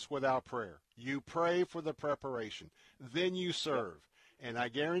do this without prayer. You pray for the preparation. Then you serve. And I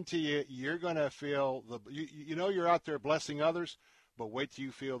guarantee you, you're going to feel, you're out there blessing others, but wait till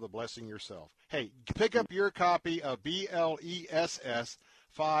you feel the blessing yourself. Hey, pick up your copy of BLESS,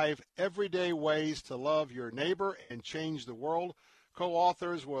 5 Everyday Ways to Love Your Neighbor and Change the World.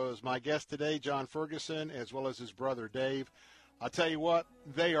 Co-authors was my guest today, John Ferguson, as well as his brother Dave. I'll tell you what,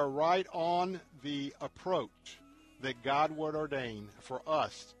 they are right on the approach that God would ordain for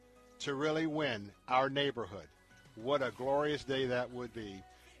us to really win our neighborhood. What a glorious day that would be.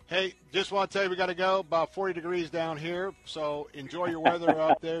 Hey, just want to tell you we got to go. About 40 degrees down here, so enjoy your weather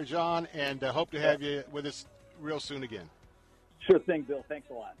out there, John, and hope to have you with us real soon again. Sure thing, Bill. Thanks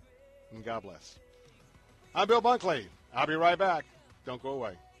a lot. And God bless. I'm Bill Bunkley. I'll be right back. Don't go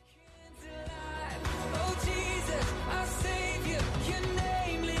away.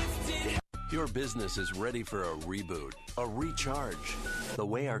 Your business is ready for a reboot, a recharge. The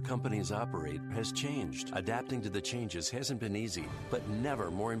way our companies operate has changed. Adapting to the changes hasn't been easy, but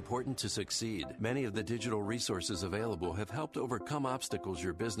never more important to succeed. Many of the digital resources available have helped overcome obstacles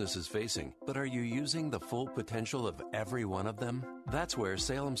your business is facing. But are you using the full potential of every one of them? That's where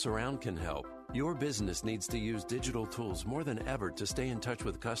Salem Surround can help. Your business needs to use digital tools more than ever to stay in touch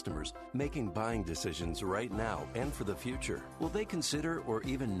with customers, making buying decisions right now and for the future. Will they consider or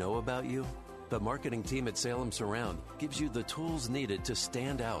even know about you? The marketing team at Salem Surround gives you the tools needed to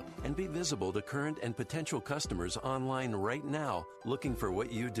stand out and be visible to current and potential customers online right now looking for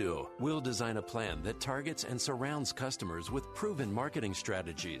what you do. We'll design a plan that targets and surrounds customers with proven marketing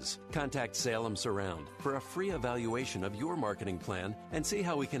strategies. Contact Salem Surround for a free evaluation of your marketing plan and see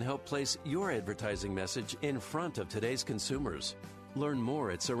how we can help place your advertising message in front of today's consumers. Learn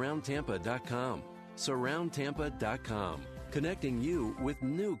more at surroundtampa.com. Surroundtampa.com. Connecting you with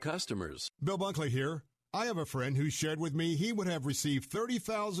new customers. Bill Bunkley here. I have a friend who shared with me he would have received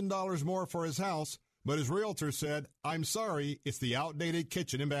 $30,000 more for his house, but his realtor said, I'm sorry, it's the outdated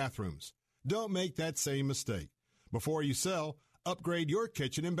kitchen and bathrooms. Don't make that same mistake. Before you sell, upgrade your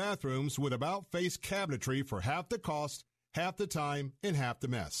kitchen and bathrooms with about-face cabinetry for half the cost, half the time, and half the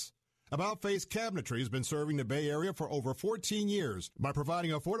mess. About Face Cabinetry has been serving the Bay Area for over 14 years by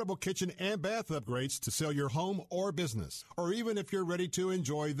providing affordable kitchen and bath upgrades to sell your home or business, or even if you're ready to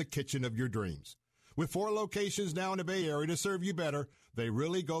enjoy the kitchen of your dreams. With 4 locations now in the Bay Area to serve you better, they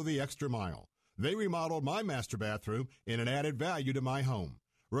really go the extra mile. They remodeled my master bathroom and added value to my home.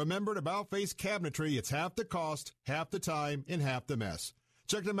 Remember, at About Face Cabinetry, it's half the cost, half the time, and half the mess.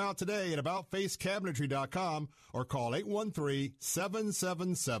 Check them out today at AboutFaceCabinetry.com or call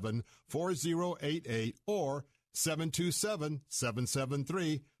 813-777-4088 or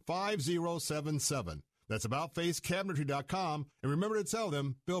 727-773-5077. That's AboutFaceCabinetry.com. And remember to tell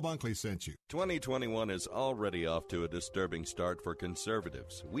them Bill Bunkley sent you. 2021 is already off to a disturbing start for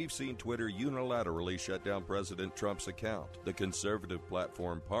conservatives. We've seen Twitter unilaterally shut down President Trump's account. The conservative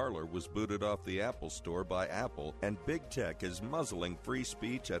platform Parler was booted off the Apple Store by Apple, and big tech is muzzling free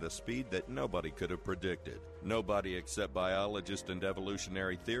speech at a speed that nobody could have predicted. Nobody except biologist and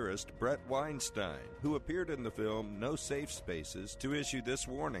evolutionary theorist Brett Weinstein, who appeared in the film No Safe Spaces to issue this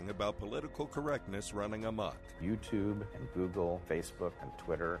warning about political correctness running amok. YouTube and Google, Facebook and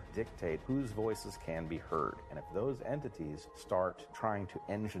Twitter dictate whose voices can be heard. And if those entities start trying to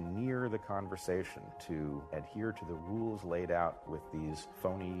engineer the conversation to adhere to the rules laid out with these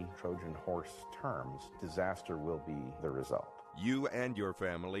phony Trojan horse terms, disaster will be the result. You and your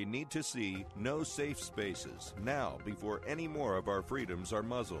family need to see No Safe Spaces now before any more of our freedoms are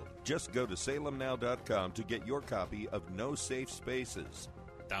muzzled. Just go to salemnow.com to get your copy of No Safe Spaces.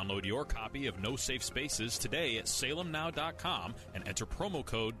 Download your copy of No Safe Spaces today at salemnow.com and enter promo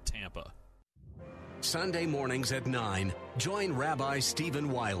code TAMPA. Sunday mornings at 9, join Rabbi Stephen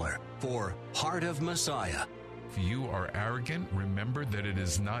Weiler for Heart of Messiah. If you are arrogant, remember that it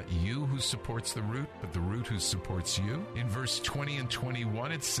is not you who supports the root, but the root who supports you. In verse 20 and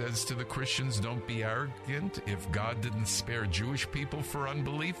 21, it says to the Christians, don't be arrogant. If God didn't spare Jewish people for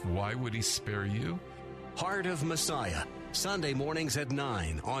unbelief, why would he spare you? Heart of Messiah, Sunday mornings at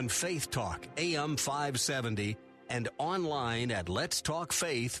 9 on Faith Talk, AM 570, and online at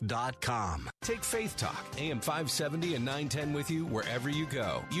letstalkfaith.com. Take Faith Talk, AM 570 and 910 with you wherever you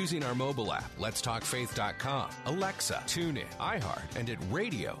go using our mobile app, letstalkfaith.com, Alexa, TuneIn, iHeart, and at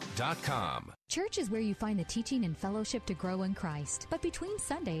radio.com. Church is where you find the teaching and fellowship to grow in Christ. But between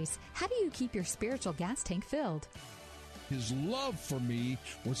Sundays, how do you keep your spiritual gas tank filled? His love for me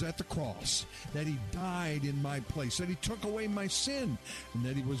was at the cross, that he died in my place, that he took away my sin, and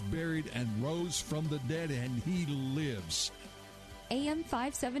that he was buried and rose from the dead, and he lives. AM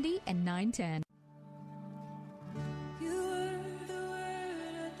 570 and 910.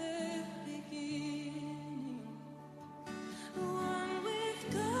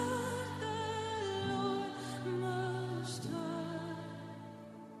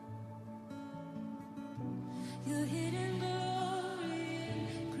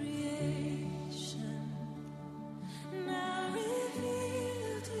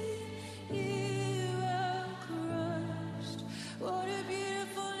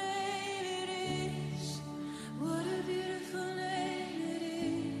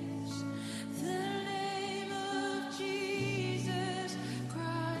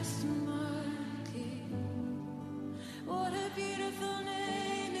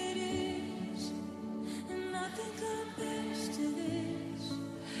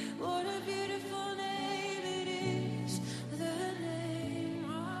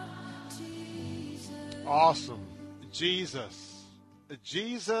 Awesome. Jesus.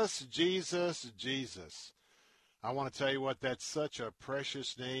 Jesus, Jesus, Jesus. I want to tell you what, that's such a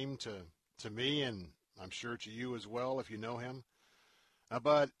precious name to me, and I'm sure to you as well if you know him.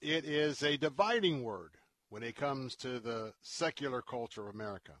 But it is a dividing word when it comes to the secular culture of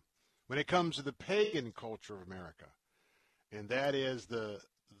America, when it comes to the pagan culture of America. And that is the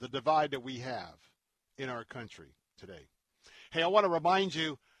divide that we have in our country today. Hey, I want to remind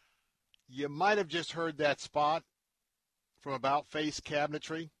you, you might have just heard that spot from About Face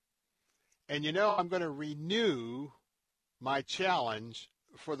Cabinetry. And you know I'm going to renew my challenge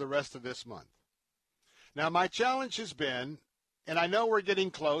for the rest of this month. Now, my challenge has been, and I know we're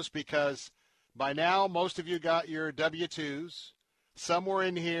getting close because by now most of you got your W-2s. Somewhere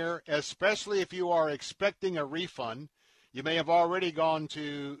in here, especially if you are expecting a refund, you may have already gone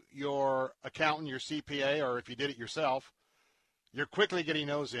to your accountant, your CPA, or if you did it yourself, you're quickly getting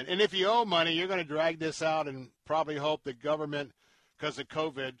those in. And if you owe money, you're going to drag this out and probably hope the government, because of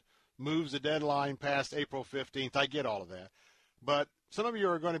COVID, moves the deadline past April 15th. I get all of that. But some of you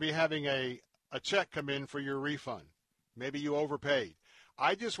are going to be having a check come in for your refund. Maybe you overpaid.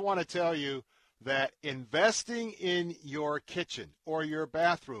 I just want to tell you that investing in your kitchen, or your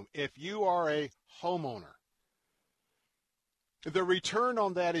bathroom, if you are a homeowner, The return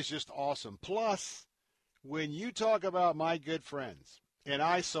on that is just awesome. Plus, when you talk about my good friends, and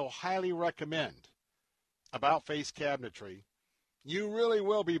I so highly recommend About Face Cabinetry, you really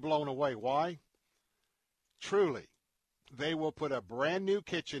will be blown away. Why? Truly, they will put a brand new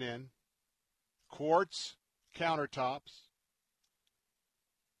kitchen in, quartz countertops,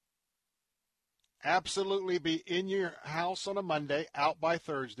 absolutely be in your house on a Monday, out by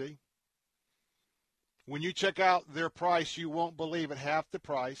Thursday. When you check out their price, you won't believe it, half the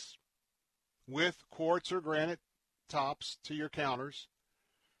price, with quartz or granite tops to your counters,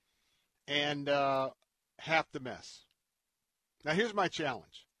 and half the mess. Now, here's my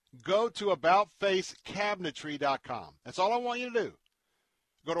challenge. Go to AboutFaceCabinetry.com. That's all I want you to do.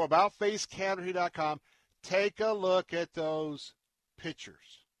 Go to AboutFaceCabinetry.com. Take a look at those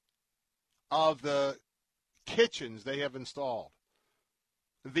pictures of the kitchens they have installed.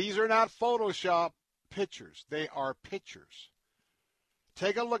 These are not Photoshop pictures. They are pictures.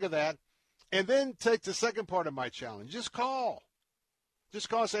 Take a look at that, and then take the second part of my challenge. Just call. Just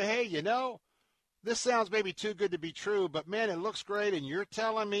call and say, hey, you know, this sounds maybe too good to be true, but, man, it looks great, and you're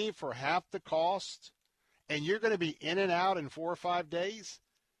telling me for half the cost, and you're going to be in and out in 4 or 5 days?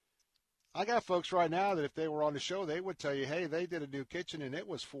 I got folks right now that if they were on the show, they would tell you, hey, they did a new kitchen, and it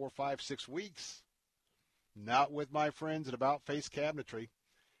was 4, 5, 6 weeks. Not with my friends at About Face Cabinetry.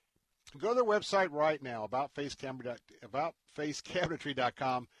 Go to their website right now,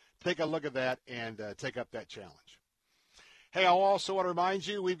 AboutFaceCabinetry.com. Take a look at that and take up that challenge. Hey, I also want to remind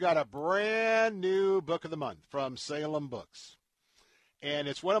you, we've got a brand new book of the month from Salem Books. And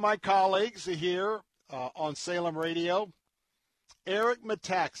it's one of my colleagues here on Salem Radio, Eric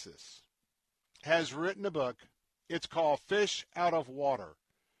Metaxas, has written a book. It's called Fish Out of Water,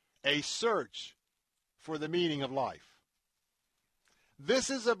 A Search for the Meaning of Life. This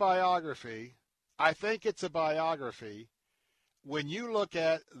is a biography. I think it's a biography when you look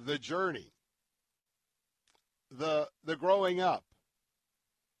at the journey, the growing up,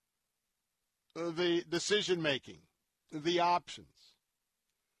 the decision-making, the options.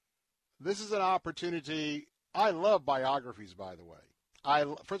 This is an opportunity. I love biographies, by the way.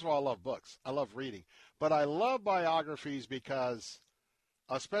 First of all, I love books. I love reading. But I love biographies because,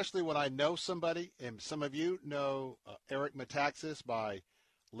 especially when I know somebody, and some of you know Eric Metaxas by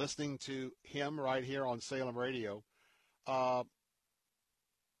listening to him right here on Salem Radio. And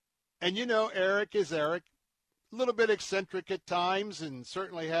you know Eric is Eric, a little bit eccentric at times, and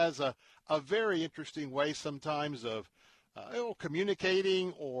certainly has a very interesting way sometimes of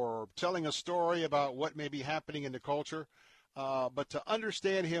communicating or telling a story about what may be happening in the culture. But to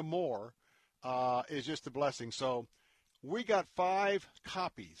understand him more is just a blessing. So we got 5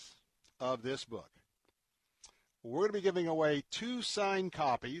 copies of this book. We're going to be giving away 2 signed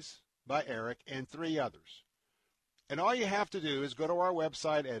copies by Eric and 3 others. And all you have to do is go to our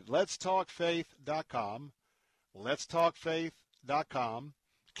website at letstalkfaith.com, letstalkfaith.com,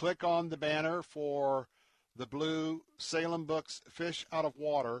 click on the banner for the blue Salem Books Fish Out of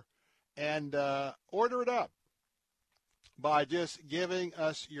Water, and order it up by just giving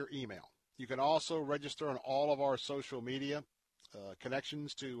us your email. You can also register on all of our social media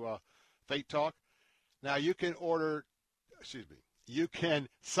connections to Faith Talk. Now, you can you can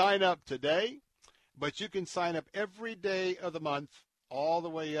sign up today, but you can sign up every day of the month all the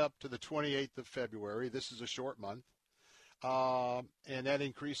way up to the 28th of February. This is a short month, and that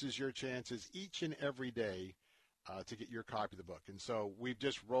increases your chances each and every day to get your copy of the book. And so we've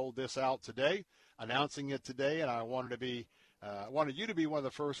just rolled this out today, announcing it today, and I wanted you to be one of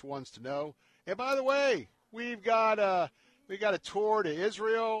the first ones to know. And by the way, we've got a tour to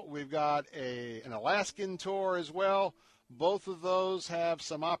Israel. We've got an Alaskan tour as well. Both of those have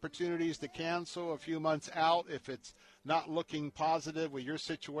some opportunities to cancel a few months out if it's not looking positive with your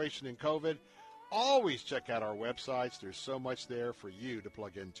situation in COVID. Always check out our websites. There's so much there for you to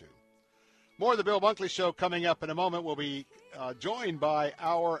plug into. More of the Bill Bunkley Show coming up in a moment. We'll be joined by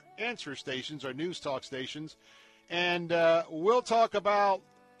our answer stations, our news talk stations, and we'll talk about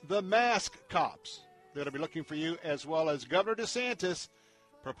the mask cops that'll be looking for you, as well as Governor DeSantis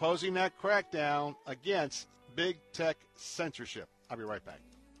proposing that crackdown against big tech censorship. I'll be right back.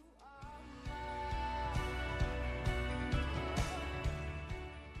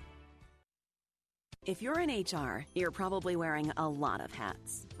 If you're in HR, you're probably wearing a lot of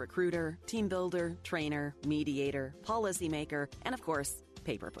hats. Recruiter, team builder, trainer, mediator, policymaker, and of course,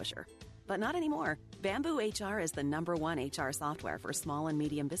 paper pusher. But not anymore. Bamboo HR is the #1 HR software for small and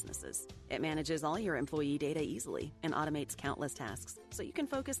medium businesses. It manages all your employee data easily and automates countless tasks, so you can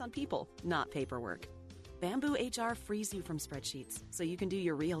focus on people, not paperwork. Bamboo HR frees you from spreadsheets, so you can do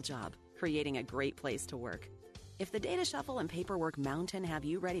your real job, creating a great place to work. If the data shuffle and paperwork mountain have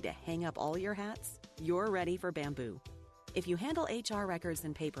you ready to hang up all your hats, you're ready for Bamboo. If you handle HR records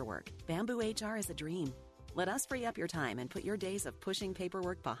and paperwork, Bamboo HR is a dream. Let us free up your time and put your days of pushing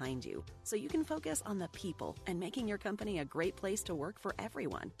paperwork behind you so you can focus on the people and making your company a great place to work for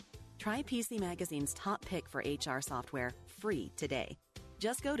everyone. Try PC Magazine's top pick for HR software free today.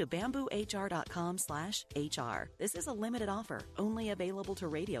 Just go to bamboohr.com/HR. This is a limited offer, only available to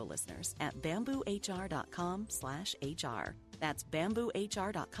radio listeners at bamboohr.com/HR. That's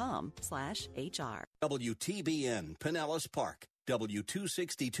bamboohr.com/HR. WTBN Pinellas Park,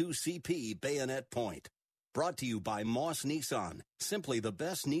 W262CP Bayonet Point. Brought to you by Moss Nissan, simply the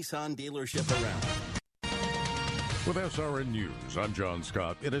best Nissan dealership around. With SRN News, I'm John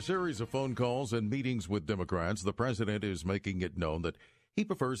Scott. In a series of phone calls and meetings with Democrats, the president is making it known that he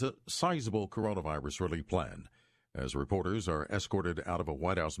prefers a sizable coronavirus relief plan. As reporters are escorted out of a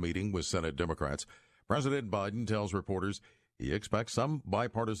White House meeting with Senate Democrats, President Biden tells reporters he expects some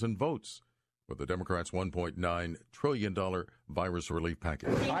bipartisan votes for the Democrats' $1.9 trillion virus relief package.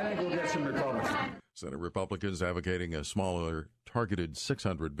 I think we'll get some Republicans. Senate Republicans advocating a smaller, targeted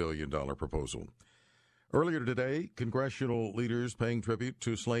 $600 billion proposal. Earlier today, congressional leaders paying tribute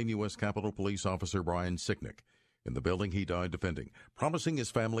to slain U.S. Capitol Police Officer Brian Sicknick in the building he died defending, promising his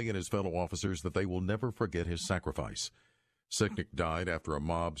family and his fellow officers that they will never forget his sacrifice. Sicknick died after a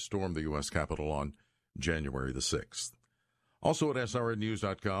mob stormed the U.S. Capitol on January the 6th. Also at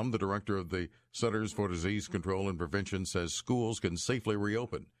SRNnews.com, the director of the Centers for Disease Control and Prevention says schools can safely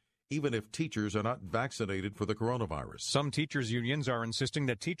reopen, even if teachers are not vaccinated for the coronavirus. Some teachers' unions are insisting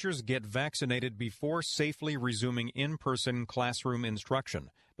that teachers get vaccinated before safely resuming in-person classroom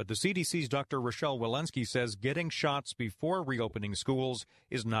instruction. But the CDC's Dr. Rochelle Walensky says getting shots before reopening schools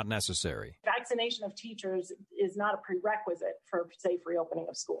is not necessary. Vaccination of teachers is not a prerequisite for safe reopening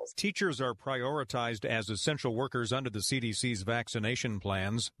of schools. Teachers are prioritized as essential workers under the CDC's vaccination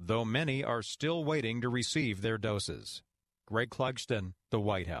plans, though many are still waiting to receive their doses. Greg Clugston, the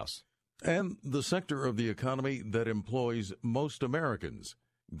White House. And the sector of the economy that employs most Americans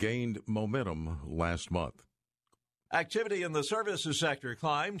gained momentum last month. Activity in the services sector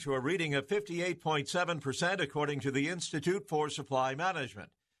climbed to a reading of 58.7%, according to the Institute for Supply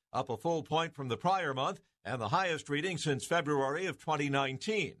Management, up a full point from the prior month and the highest reading since February of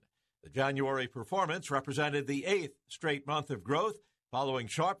 2019. The January performance represented the 8th straight month of growth, following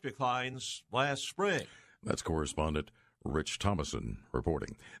sharp declines last spring. That's correspondent Rich Thomason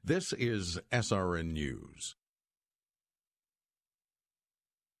reporting. This is SRN News.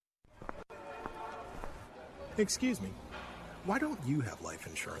 Excuse me, why don't you have life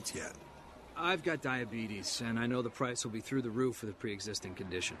insurance yet? I've got diabetes, and I know the price will be through the roof for the pre-existing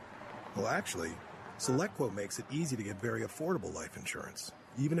condition. Well, actually, SelectQuote makes it easy to get very affordable life insurance,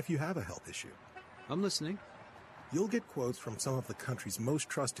 even if you have a health issue. I'm listening. You'll get quotes from some of the country's most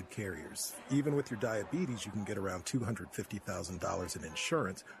trusted carriers. Even with your diabetes, you can get around $250,000 in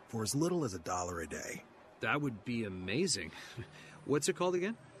insurance for as little as $1 a day. That would be amazing. What's it called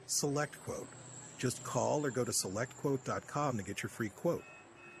again? SelectQuote. Just call or go to SelectQuote.com to get your free quote.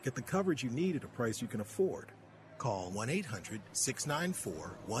 Get the coverage you need at a price you can afford. Call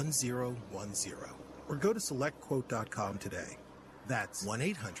 1-800-694-1010 or go to SelectQuote.com today. That's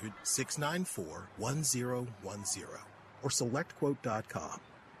 1-800-694-1010 or SelectQuote.com.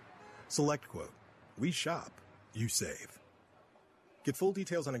 SelectQuote. We shop. You save. Get full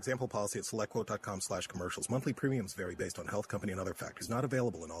details on example policy at SelectQuote.com/commercials. Monthly premiums vary based on health, company, and other factors. Not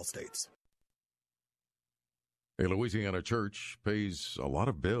available in all states. A Louisiana church pays a lot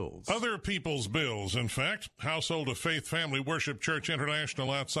of bills. Other people's bills, in fact. Household of Faith Family Worship Church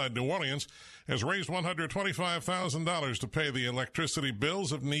International outside New Orleans has raised $125,000 to pay the electricity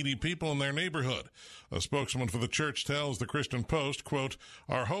bills of needy people in their neighborhood. A spokesman for the church tells the Christian Post, quote,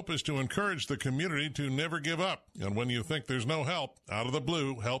 "Our hope is to encourage the community to never give up. And when you think there's no help, out of the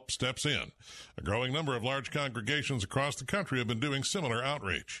blue, help steps in." A growing number of large congregations across the country have been doing similar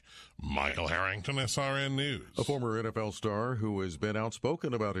outreach. Michael Harrington, SRN News. A former NFL star who has been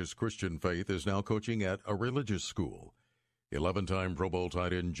outspoken about his Christian faith is now coaching at a religious school. 11-time Pro Bowl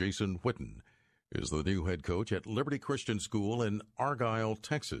tight end Jason Witten is the new head coach at Liberty Christian School in Argyle,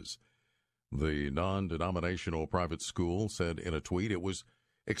 Texas. The non-denominational private school said in a tweet it was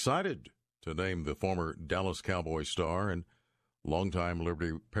excited to name the former Dallas Cowboy star and longtime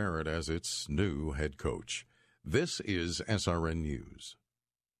Liberty parent as its new head coach. This is SRN News.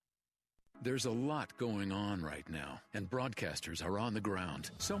 There's a lot going on right now, and broadcasters are on the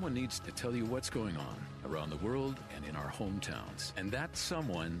ground. Someone needs to tell you what's going on around the world and in our hometowns. And that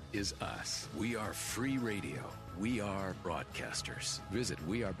someone is us. We are free radio. We are broadcasters. Visit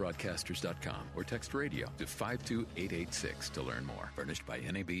wearebroadcasters.com or text radio to 52886 to learn more. Furnished by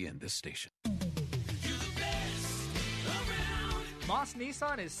NAB and this station. Moss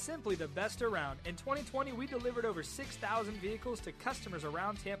Nissan is simply the best around. In 2020, we delivered over 6,000 vehicles to customers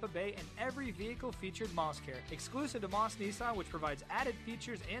around Tampa Bay, and every vehicle featured Moss Care, exclusive to Moss Nissan, which provides added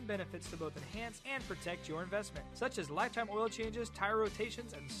features and benefits to both enhance and protect your investment, such as lifetime oil changes, tire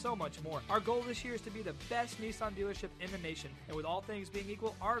rotations, and so much more. Our goal this year is to be the best Nissan dealership in the nation, and with all things being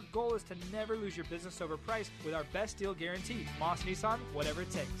equal, our goal is to never lose your business over price with our best deal guaranteed. Moss Nissan, whatever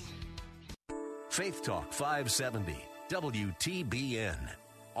it takes. Faith Talk 570. WTBN.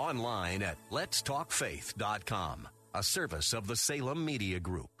 Online at letstalkfaith.com, a service of the Salem Media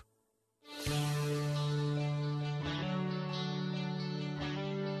Group.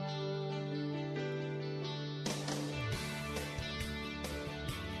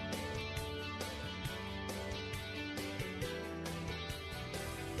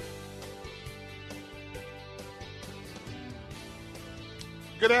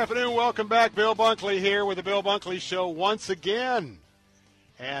 Good afternoon. Welcome back. Bill Bunkley here with the Bill Bunkley Show once again.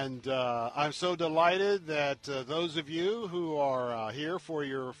 And I'm so delighted that those of you who are here for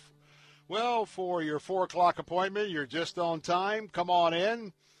your 4 o'clock appointment, you're just on time. Come on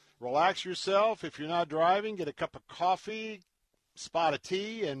in. Relax yourself. If you're not driving, get a cup of coffee, spot of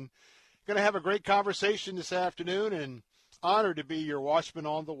tea, and going to have a great conversation this afternoon, and honored to be your watchman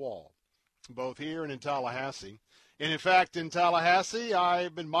on the wall, both here and in Tallahassee. And in fact, in Tallahassee,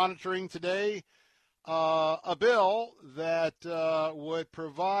 I've been monitoring today a bill that would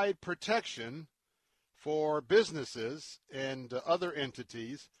provide protection for businesses and other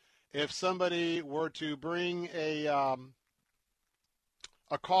entities if somebody were to bring a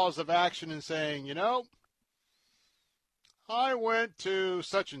cause of action and saying, you know, I went to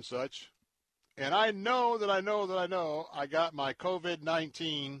such and such, and I know I got my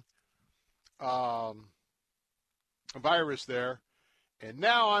COVID-19 virus there, and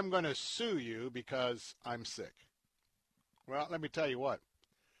now I'm going to sue you because I'm sick. Well, let me tell you what.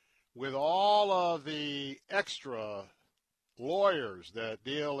 With all of the extra lawyers that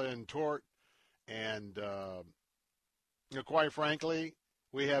deal in tort and, quite frankly,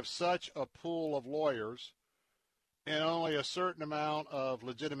 we have such a pool of lawyers and only a certain amount of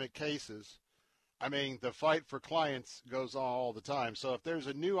legitimate cases. I mean, the fight for clients goes on all the time. So if there's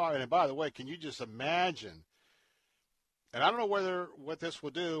a new, and by the way, can you just imagine? And I don't know what this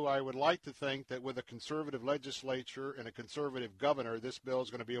will do. I would like to think that with a conservative legislature and a conservative governor, this bill is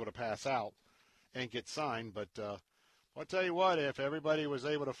going to be able to pass out and get signed. But I'll tell you what, if everybody was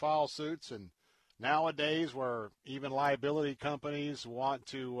able to file suits, and nowadays where even liability companies want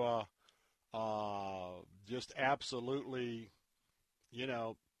to just absolutely,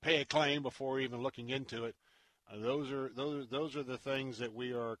 pay a claim before even looking into it, those are the things that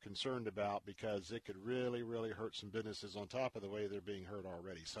we are concerned about, because it could really, really hurt some businesses on top of the way they're being hurt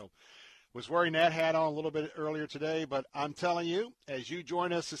already. So was wearing that hat on a little bit earlier today, but I'm telling you, as you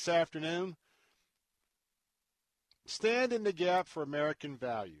join us this afternoon, stand in the gap for American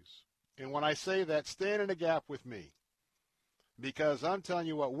values. And when I say that, stand in the gap with me, because I'm telling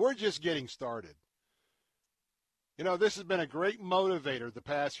you what, we're just getting started. This has been a great motivator the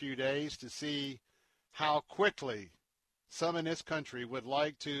past few days to see how quickly some in this country would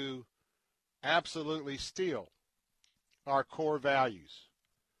like to absolutely steal our core values,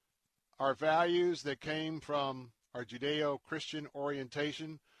 our values that came from our Judeo-Christian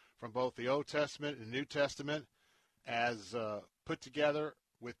orientation from both the Old Testament and New Testament, as put together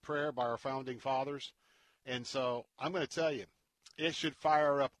with prayer by our founding fathers. And so I'm going to tell you, it should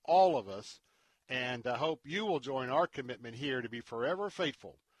fire up all of us, and I hope you will join our commitment here to be forever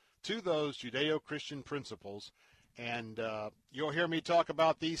faithful to those Judeo-Christian principles. And you'll hear me talk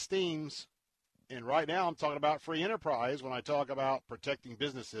about these themes. And right now I'm talking about free enterprise when I talk about protecting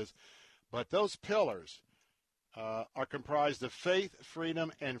businesses. But those pillars are comprised of faith,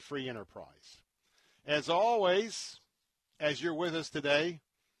 freedom, and free enterprise. As always, as you're with us today,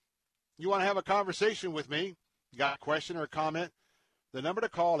 you want to have a conversation with me, you got a question or a comment, the number to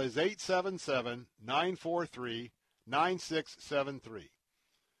call is 877-943-9673.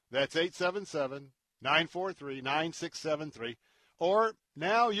 That's 877-943-9673. Or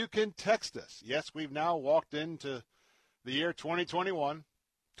now you can text us. Yes, we've now walked into the year 2021,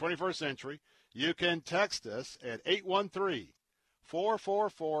 21st century. You can text us at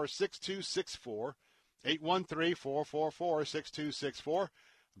 813-444-6264, 813-444-6264.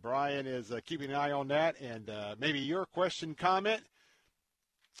 Brian is keeping an eye on that, and maybe your question, comment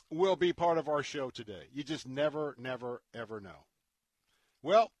will be part of our show today. You just never, never, ever know.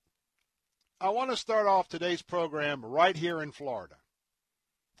 Well, I want to start off today's program right here in Florida.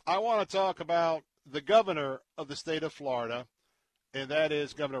 I want to talk about the governor of the state of Florida, and that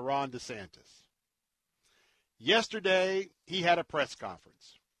is Governor Ron DeSantis. Yesterday, he had a press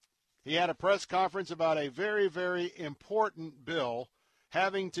conference. He had a press conference about a very, very important bill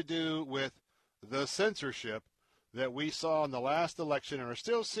having to do with the censorship that we saw in the last election and are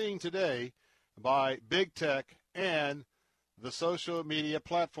still seeing today by big tech and the social media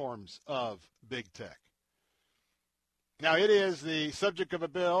platforms of big tech. Now, it is the subject of a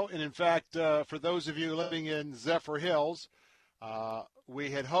bill, and in fact, for those of you living in Zephyr Hills,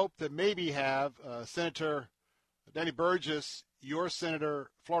 we had hoped to maybe have Senator Danny Burgess, your senator,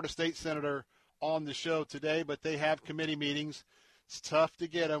 Florida State Senator, on the show today, but they have committee meetings. It's tough to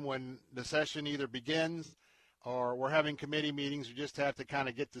get them when the session either begins or we're having committee meetings. We just have to kind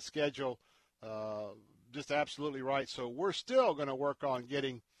of get the schedule just absolutely right. So we're still going to work on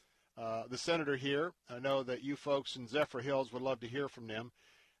getting the senator here. I know that you folks in Zephyr Hills would love to hear from them.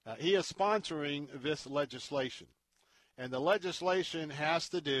 He is sponsoring this legislation, and the legislation has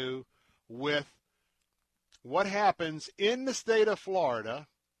to do with what happens in the state of Florida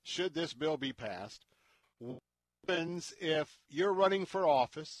should this bill be passed. What happens if you're running for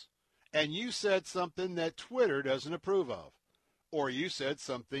office and you said something that Twitter doesn't approve of, or you said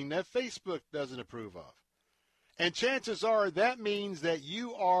something that Facebook doesn't approve of? And chances are that means that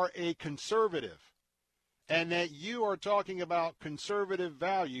you are a conservative and that you are talking about conservative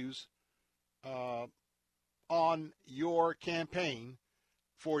values on your campaign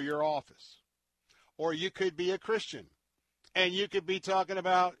for your office. Or you could be a Christian, and you could be talking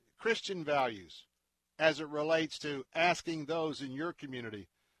about Christian values as it relates to asking those in your community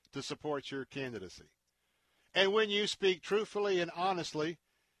to support your candidacy. And when you speak truthfully and honestly,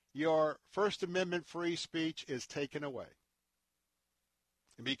 your First Amendment free speech is taken away.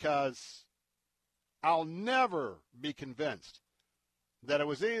 Because I'll never be convinced that it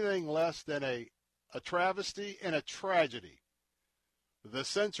was anything less than a travesty and a tragedy, the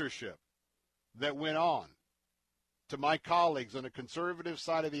censorship that went on to my colleagues on the conservative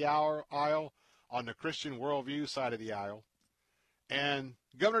side of the aisle, on the Christian worldview side of the aisle. And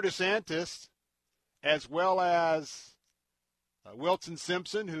Governor DeSantis, as well as Wilson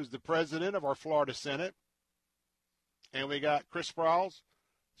Simpson, who's the president of our Florida Senate, and we got Chris Sproul,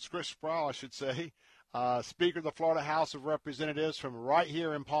 Speaker of the Florida House of Representatives from right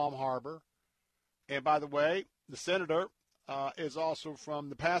here in Palm Harbor. And by the way, the senator is also from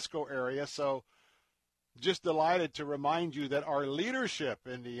the Pasco area, so just delighted to remind you that our leadership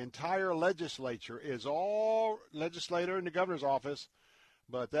in the entire legislature is all legislator in the governor's office,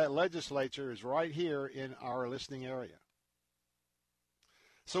 but that legislature is right here in our listening area.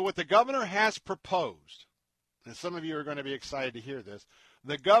 So what the governor has proposed, and some of you are going to be excited to hear this,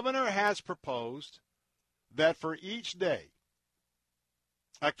 the governor has proposed that for each day,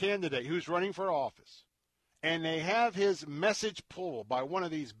 a candidate who's running for office, and they have his message pulled by one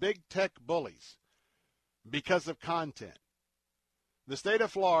of these big tech bullies because of content, the state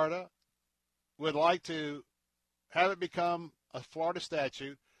of Florida would like to have it become a Florida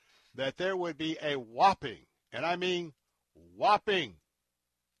statute that there would be a whopping, and I mean whopping,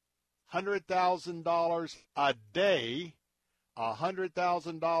 $100,000 a day,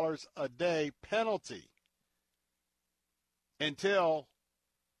 $100,000 a day penalty until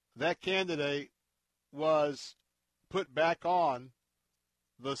that candidate was put back on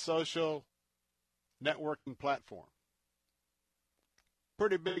the social networking platform.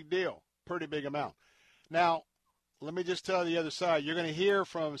 Pretty big deal, pretty big amount. Now, let me just tell you the other side. You're going to hear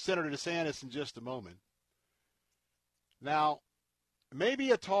from Senator DeSantis in just a moment. Now,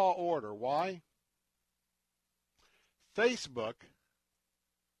 maybe a tall order. Why? Facebook,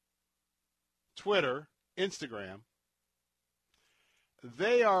 Twitter, Instagram,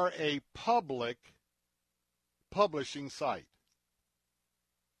 they are a public publishing site.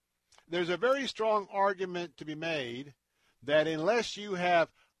 There's a very strong argument to be made that unless you have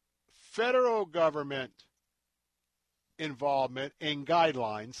federal government involvement in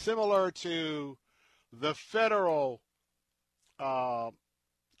guidelines, similar to the Federal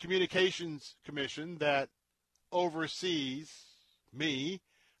Communications Commission that oversees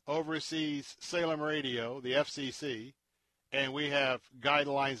Salem Radio, the FCC, and we have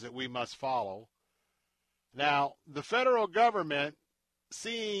guidelines that we must follow. Now, the federal government,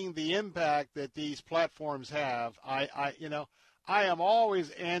 seeing the impact that these platforms have, I am always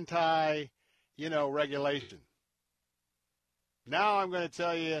anti, regulation. Now I'm going to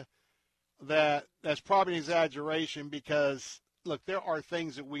tell you that that's probably an exaggeration because, look, there are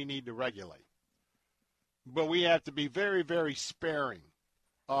things that we need to regulate. But we have to be very, very sparing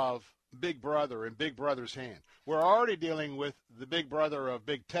of Big Brother in Big Brother's hand. We're already dealing with the Big Brother of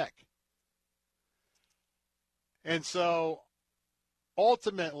big tech. And so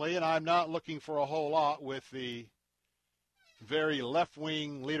ultimately, and I'm not looking for a whole lot with the very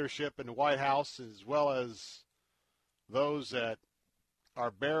left-wing leadership in the White House, as well as those that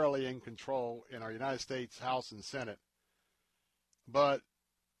are barely in control in our United States House and Senate. But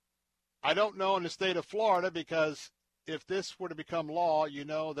I don't know in the state of Florida, because if this were to become law, you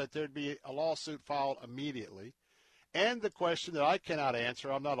know that there'd be a lawsuit filed immediately. And the question that I cannot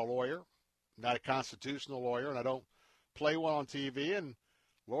answer, I'm not a lawyer, not a constitutional lawyer, and I don't play one on TV. And,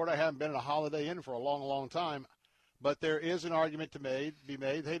 Lord, I haven't been in a Holiday Inn for a long, long time. But there is an argument to be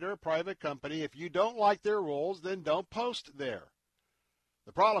made. Hey, they're a private company. If you don't like their rules, then don't post there.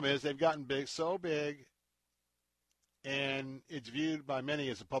 The problem is they've gotten big, so big, and it's viewed by many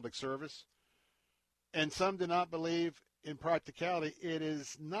as a public service. And some do not believe in practicality. It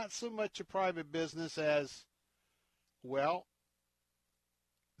is not so much a private business as, well,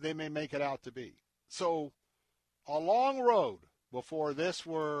 they may make it out to be. So a long road before this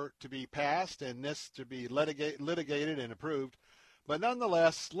were to be passed and this to be litigated and approved. But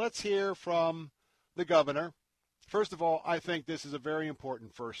nonetheless, let's hear from the governor. First of all, I think this is a very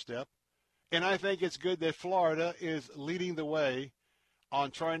important first step. And I think it's good that Florida is leading the way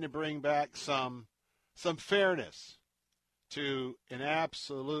on trying to bring back some fairness to an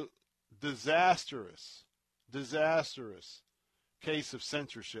absolute disastrous case of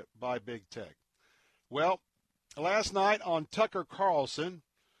censorship by big tech. Well, last night on Tucker Carlson,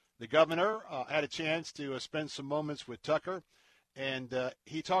 the governor had a chance to spend some moments with Tucker, and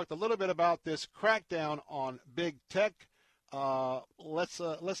he talked a little bit about this crackdown on big tech. Let's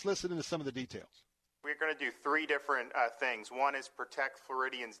listen into some of the details. We're going to do three different things. One is protect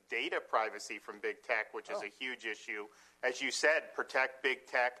Floridians' data privacy from big tech, which is a huge issue. As you said, protect big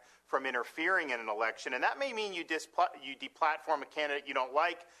tech from interfering in an election. And that may mean you deplatform a candidate you don't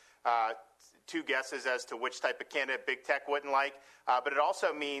like. Two guesses as to which type of candidate big tech wouldn't like. But it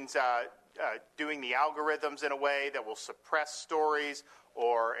also means doing the algorithms in a way that will suppress stories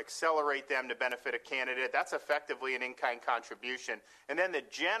or accelerate them to benefit a candidate. That's effectively an in-kind contribution. And then the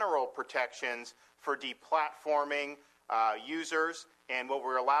general protections for deplatforming users. And what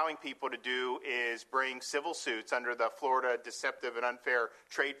we're allowing people to do is bring civil suits under the Florida Deceptive and Unfair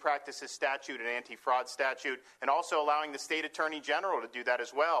Trade Practices Statute and Anti-Fraud Statute, and also allowing the state attorney general to do that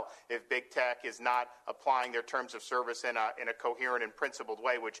as well if big tech is not applying their terms of service in a coherent and principled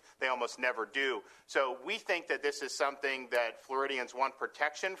way, which they almost never do. So we think that this is something that Floridians want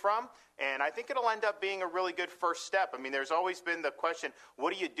protection from, and I think it'll end up being a really good first step. I mean, there's always been the question,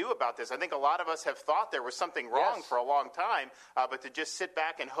 what do you do about this? I think a lot of us have thought there was something wrong for a long time, but to just sit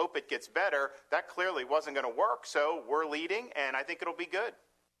back and hope it gets better, that clearly wasn't going to work. So we're leading, and I think it'll be good.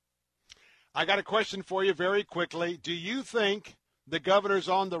 I got a question for you very quickly. Do you think the governor's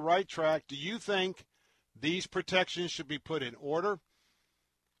on the right track? Do you think these protections should be put in order?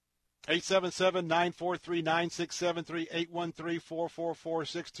 877-943-9673,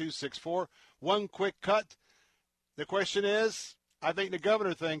 813-444-6264. One quick cut. The question is, I think the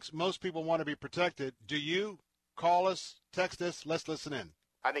governor thinks most people want to be protected. Do you? Call us, text us, let's listen in.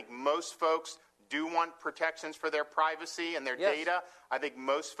 I think most folks do want protections for their privacy and their data. I think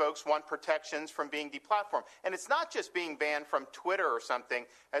most folks want protections from being deplatformed. And it's not just being banned from Twitter or something.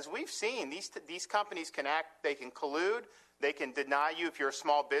 As we've seen, these companies can act, they can collude. They can deny you, if you're a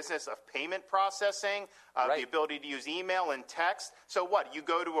small business, of payment processing, the ability to use email and text. So what? You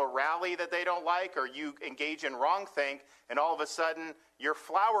go to a rally that they don't like, or you engage in wrongthink, and all of a sudden your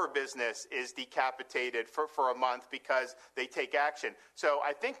flower business is decapitated for a month because they take action. So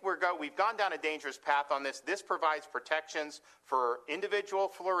I think we've gone down a dangerous path on this. This provides protections for individual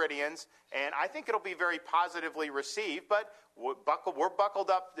Floridians, and I think it'll be very positively received. But we're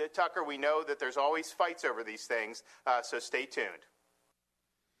buckled up, Tucker. We know that there's always fights over these things, so stay tuned.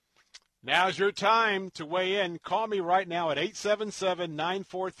 Now's your time to weigh in. Call me right now at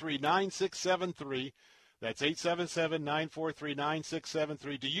 877-943-9673. That's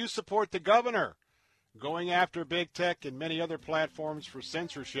 877-943-9673. Do you support the governor going after big tech and many other platforms for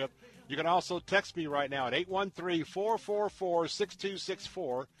censorship? You can also text me right now at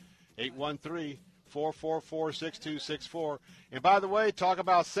 813-444-6264, 813-444-6264. And by the way, talk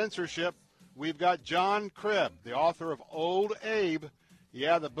about censorship. We've got John Cribb, the author of Old Abe.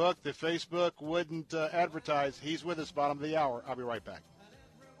 Yeah, the book that Facebook wouldn't advertise. He's with us bottom of the hour. I'll be right back.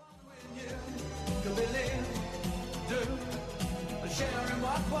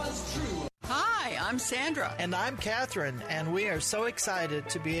 Hi, I'm Sandra. And I'm Catherine, and we are so excited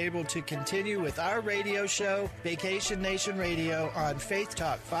to be able to continue with our radio show, Vacation Nation Radio, on Faith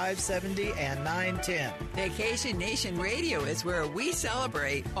Talk 570 and 910. Vacation Nation Radio is where we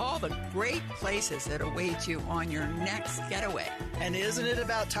celebrate all the great places that await you on your next getaway. And isn't it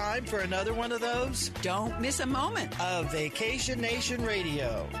about time for another one of those? Don't miss a moment of Vacation Nation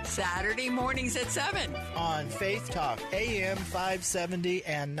Radio. Saturday mornings at 7 on Faith Talk, AM 570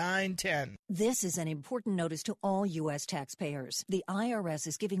 and 910. This is an important notice to all U.S. taxpayers. The IRS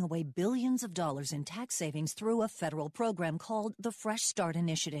is giving away billions of dollars in tax savings through a federal program called the Fresh Start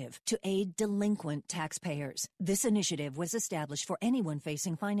Initiative to aid delinquent taxpayers. This initiative was established for anyone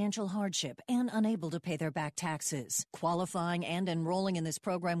facing financial hardship and unable to pay their back taxes. Qualifying and enrolling in this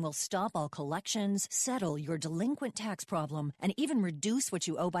program will stop all collections, settle your delinquent tax problem, and even reduce what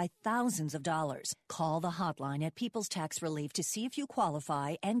you owe by thousands of dollars. Call the hotline at People's Tax Relief to see if you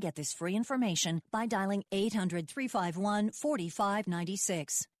qualify and get this free information by dialing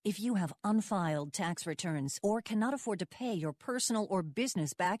 800-351-4596. If you have unfiled tax returns or cannot afford to pay your personal or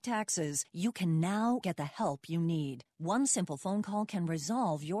business back taxes, you can now get the help you need. One simple phone call can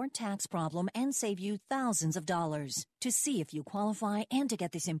resolve your tax problem and save you thousands of dollars. To see if you qualify and to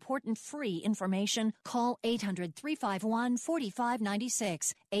get this important free information, call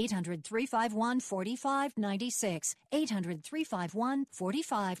 800-351-4596. 800-351-4596.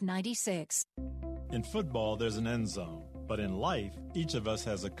 800-351-4596. In football, there's an end zone. But in life, each of us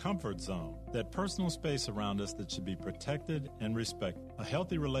has a comfort zone, that personal space around us that should be protected and respected. A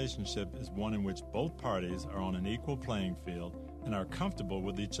healthy relationship is one in which both parties are on an equal playing field and are comfortable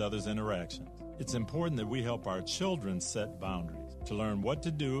with each other's interactions. It's important that we help our children set boundaries, to learn what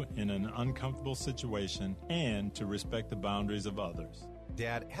to do in an uncomfortable situation and to respect the boundaries of others.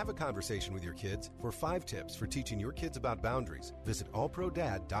 Dad, have a conversation with your kids. For 5 tips for teaching your kids about boundaries, visit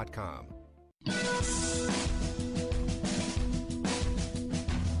allprodad.com.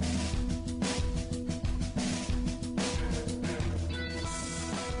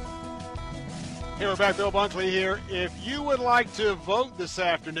 Hey, we're back. Bill Bunkley here. If you would like to vote this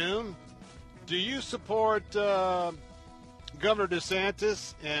afternoon, do you support Governor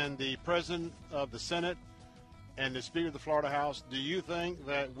DeSantis and the President of the Senate and the Speaker of the Florida House? Do you think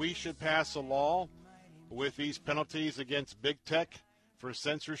that we should pass a law with these penalties against big tech for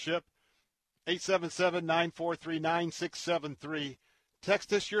censorship? 877-943-9673.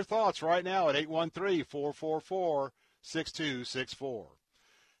 Text us your thoughts right now at 813-444-6264.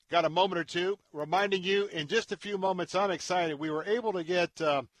 Got a moment or two. Reminding you, in just a few moments, I'm excited. We were able to get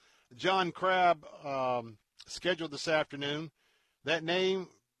John Crabb scheduled this afternoon. That name,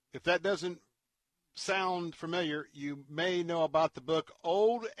 if that doesn't sound familiar, you may know about the book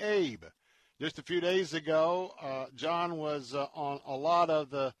Old Abe. Just a few days ago, John was on a lot of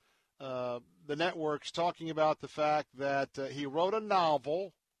the networks talking about the fact that he wrote a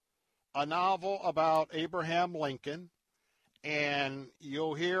novel about Abraham Lincoln. And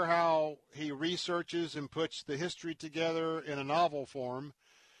you'll hear how he researches and puts the history together in a novel form.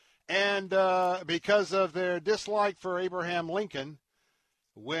 And because of their dislike for Abraham Lincoln,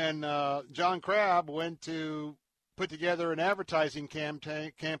 when John Crabb went to put together an advertising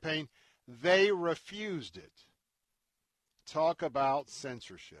campaign, they refused it. Talk about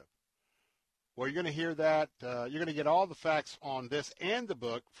censorship. Well, you're going to hear that. You're going to get all the facts on this and the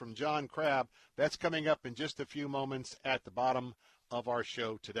book from John Crabb. That's coming up in just a few moments at the bottom of our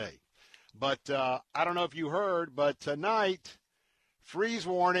show today. But I don't know if you heard, but tonight, freeze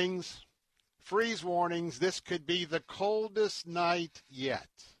warnings. This could be the coldest night yet.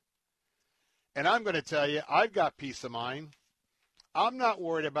 And I'm going to tell you, I've got peace of mind. I'm not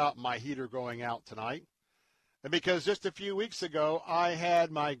worried about my heater going out tonight. And because just a few weeks ago, I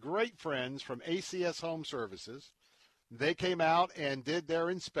had my great friends from ACS Home Services. They came out and did their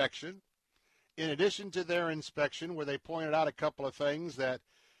inspection. In addition to their inspection, where they pointed out a couple of things that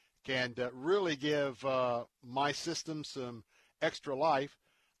can really give my system some extra life,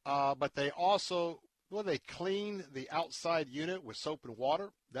 but they also, they cleaned the outside unit with soap and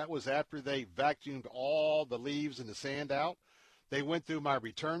water. That was after they vacuumed all the leaves and the sand out. They went through my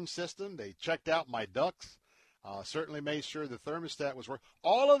return system. They checked out my ducts. Certainly made sure the thermostat was working.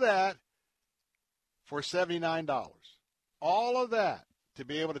 All of that for $79. All of that to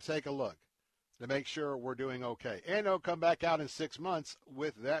be able to take a look to make sure we're doing okay. And they'll come back out in 6 months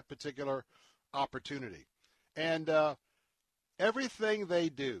with that particular opportunity. And everything they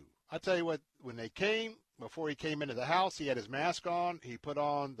do, I tell you what, when they came, before he came into the house, he had his mask on. He put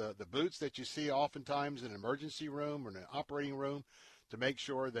on the boots that you see oftentimes in an emergency room or in an operating room, to make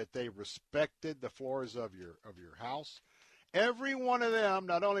sure that they respected the floors of your house. Every one of them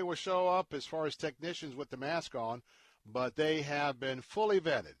not only will show up as far as technicians with the mask on, but they have been fully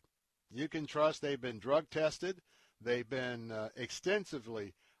vetted. You can trust they've been drug tested. They've been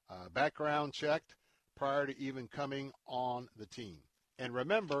extensively background checked prior to even coming on the team. And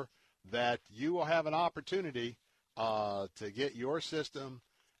remember that you will have an opportunity to get your system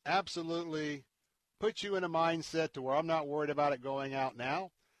absolutely put you in a mindset to where I'm not worried about it going out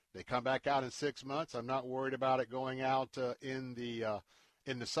now. They come back out in 6 months. I'm not worried about it going out in the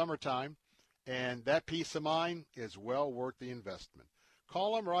summertime. And that peace of mind is well worth the investment.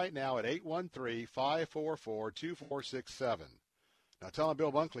 Call them right now at 813-544-2467. Now tell them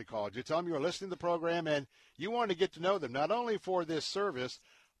Bill Bunkley called you. Tell them you were listening to the program and you want to get to know them, not only for this service,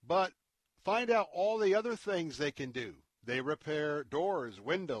 but find out all the other things they can do. They repair doors,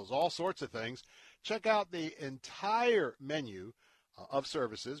 windows, all sorts of things. Check out the entire menu of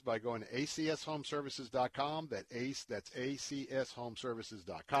services by going to acshomeservices.com. That's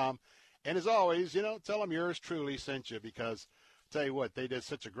acshomeservices.com. And as always, tell them yours truly sent you, because tell you what, they did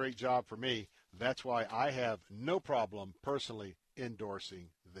such a great job for me. That's why I have no problem personally endorsing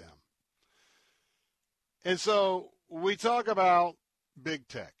them. And so we talk about big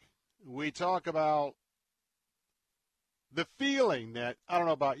tech. We talk about the feeling that, I don't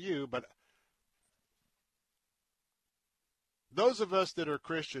know about you, but those of us that are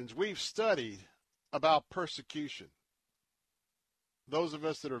Christians, we've studied about persecution. Those of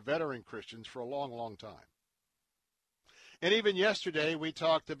us that are veteran Christians for a long, long time. And even yesterday we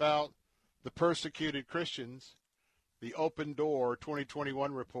talked about the persecuted Christians, the Open Door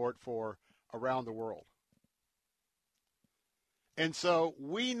 2021 report for around the world. And so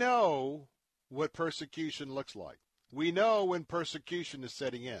we know what persecution looks like. We know when persecution is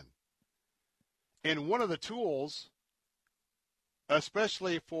setting in. And one of the tools,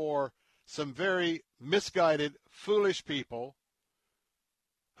 especially for some very misguided, foolish people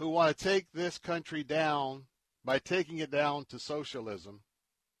who want to take this country down by taking it down to socialism,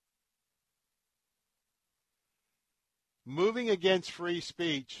 moving against free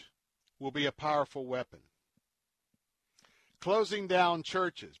speech will be a powerful weapon. Closing down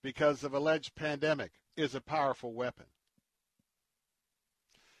churches because of alleged pandemic is a powerful weapon.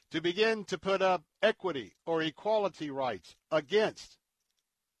 To begin to put up equity or equality rights against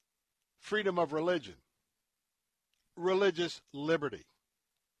freedom of religion, religious liberty,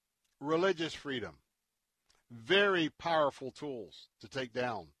 religious freedom, very powerful tools to take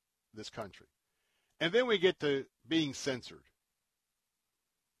down this country. And then we get to being censored.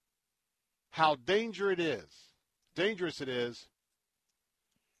 How dangerous it is,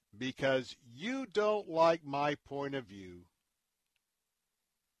 because you don't like my point of view.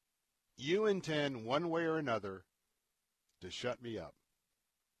 You intend one way or another to shut me up.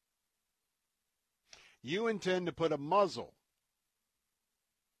 You intend to put a muzzle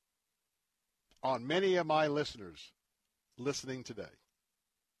on many of my listeners listening today.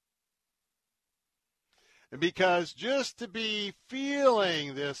 And because just to be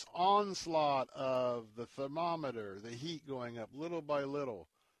feeling this onslaught of the thermometer, the heat going up little by little,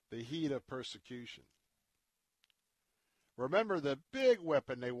 the heat of persecution. Remember, the big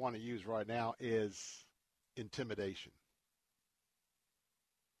weapon they want to use right now is intimidation.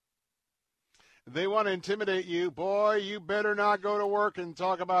 They want to intimidate you. Boy, you better not go to work and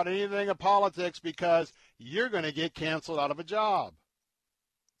talk about anything of politics, because you're going to get canceled out of a job.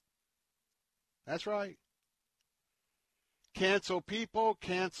 That's right. Cancel people,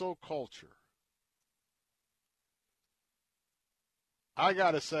 cancel culture. I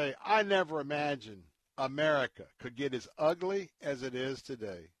got to say, I never imagined America could get as ugly as it is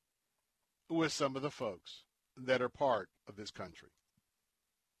today with some of the folks that are part of this country.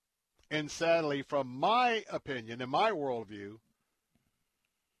 And sadly, from my opinion and my worldview,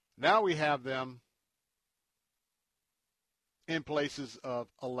 now we have them in places of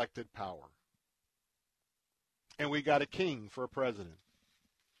elected power. And we got a king for a president.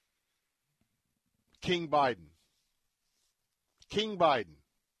 King Biden. King Biden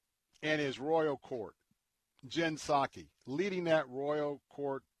and his royal court. Jen Psaki leading that royal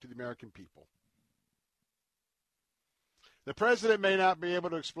court to the American people. The president may not be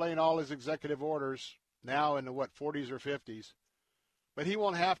able to explain all his executive orders now in the, 40s or 50s, but he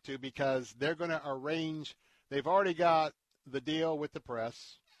won't have to, because they're going to arrange. They've already got the deal with the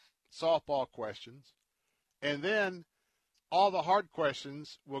press, softball questions, and then all the hard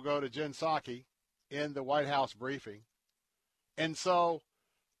questions will go to Jen Psaki in the White House briefing. And so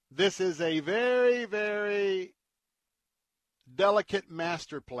this is a very, very delicate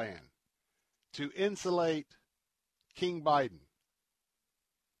master plan to insulate King Biden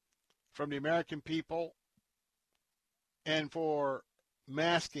from the American people and for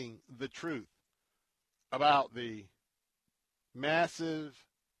masking the truth about the massive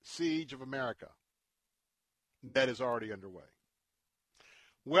siege of America that is already underway.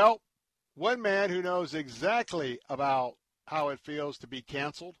 Well, one man who knows exactly about how it feels to be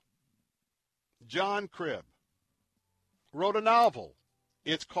canceled, John Cribb, wrote a novel.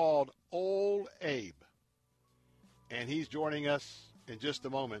 It's called Old Abe. And he's joining us in just a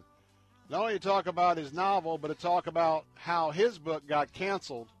moment. Not only to talk about his novel, but to talk about how his book got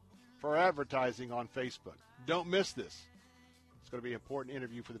canceled for advertising on Facebook. Don't miss this. It's going to be an important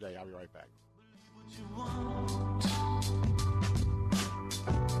interview for the day. I'll be right back.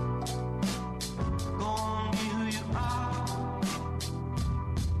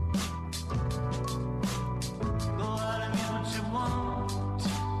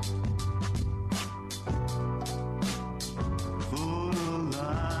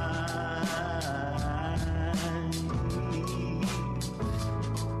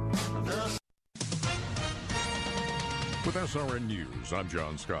 With SRN News, I'm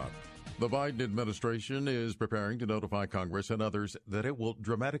John Scott. The Biden administration is preparing to notify Congress and others that it will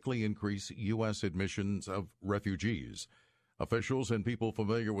dramatically increase U.S. admissions of refugees. Officials and people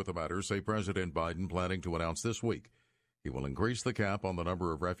familiar with the matter say President Biden planning to announce this week he will increase the cap on the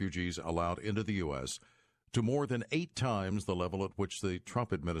number of refugees allowed into the U.S. to more than 8 times the level at which the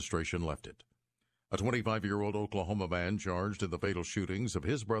Trump administration left it. A 25-year-old Oklahoma man charged in the fatal shootings of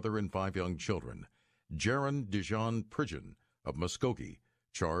his brother and 5 young children, Jaron Dijon Pridgen of Muskogee,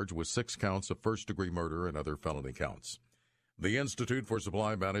 charged with 6 counts of first-degree murder and other felony counts. The Institute for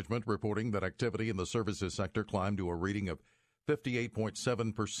Supply Management reporting that activity in the services sector climbed to a reading of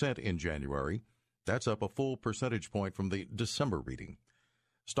 58.7% in January. That's up a full percentage point from the December reading.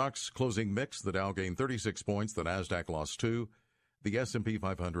 Stocks closing mixed. The Dow gained 36 points. The Nasdaq lost 2. The S&P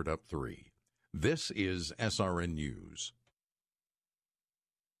 500 up 3. This is SRN News.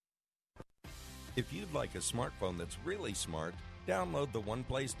 If you'd like a smartphone that's really smart, download the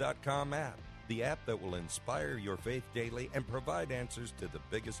OnePlace.com app, the app that will inspire your faith daily and provide answers to the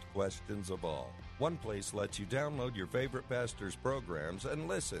biggest questions of all. OnePlace lets you download your favorite pastor's programs and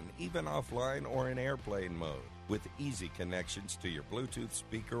listen, even offline or in airplane mode, with easy connections to your Bluetooth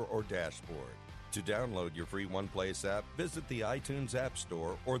speaker or dashboard. To download your free OnePlace app, visit the iTunes App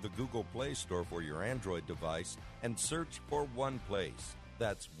Store or the Google Play Store for your Android device and search for OnePlace.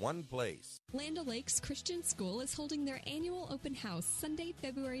 That's One Place. Land O'Lakes Christian School is holding their annual open house Sunday,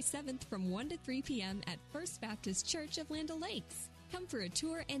 February 7th from 1 to 3 p.m. at First Baptist Church of Land O'Lakes. Come for a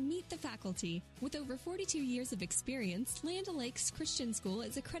tour and meet the faculty. With over 42 years of experience, Land O'Lakes Christian School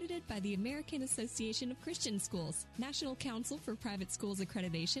is accredited by the American Association of Christian Schools, National Council for Private Schools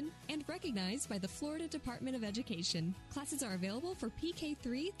Accreditation, and recognized by the Florida Department of Education. Classes are available for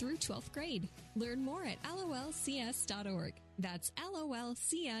PK3 through 12th grade. Learn more at lolcs.org. That's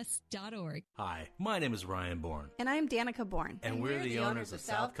lolcs.org. Hi, my name is Ryan Bourne. And I'm Danica Bourne. And we're the owners of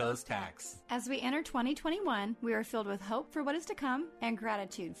South Coast Tax. As we enter 2021, we are filled with hope for what is to come and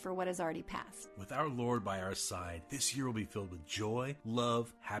gratitude for what has already passed. With our Lord by our side, this year will be filled with joy,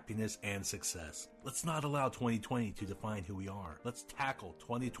 love, happiness, and success. Let's not allow 2020 to define who we are. Let's tackle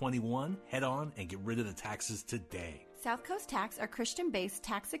 2021 head on and get rid of the taxes today. South Coast Tax are Christian-based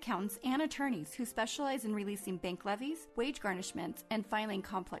tax accountants and attorneys who specialize in releasing bank levies, wage garnishments, and filing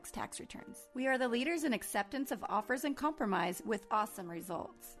complex tax returns. We are the leaders in acceptance of offers and compromise with awesome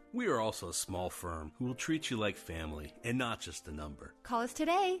results. We are also a small firm who will treat you like family and not just a number. Call us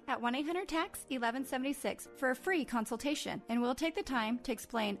today at 1-800-TAX-1176 for a free consultation, and we'll take the time to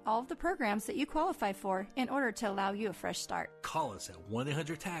explain all of the programs that you qualify for in order to allow you a fresh start. Call us at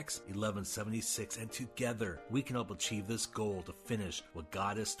 1-800-TAX-1176, and together we can help achieve this goal to finish what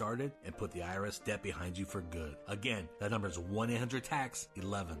God has started and put the IRS debt behind you for good. Again, that number is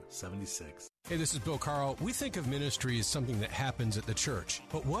 1-800-TAX-1176. Hey, this is Bill Carl. We think of ministry as something that happens at the church.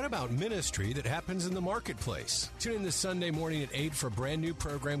 But what about ministry that happens in the marketplace? Tune in this Sunday morning at 8 for a brand new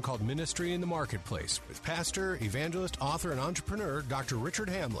program called Ministry in the Marketplace with pastor, evangelist, author, and entrepreneur Dr. Richard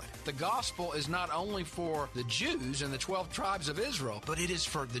Hamlet. The gospel is not only for the Jews and the 12 tribes of Israel, but it is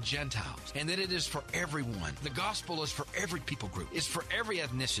for the Gentiles, and that it is for everyone. The gospel is for every people group. It's for every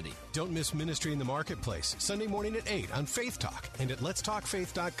ethnicity. Don't miss Ministry in the Marketplace, Sunday morning at 8 on Faith Talk and at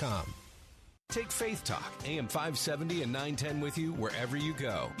letstalkfaith.com. Take Faith Talk, AM 570 and 910 with you wherever you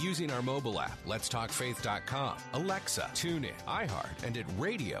go using our mobile app, letstalkfaith.com, Alexa, TuneIn, iHeart, and at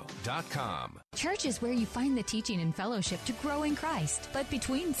radio.com. Church is where you find the teaching and fellowship to grow in Christ. But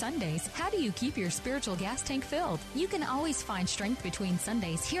between Sundays, how do you keep your spiritual gas tank filled? You can always find strength between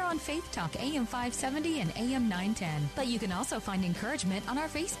Sundays here on Faith Talk, AM 570 and AM 910. But you can also find encouragement on our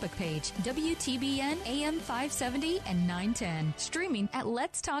Facebook page, WTBN AM 570 and 910. Streaming at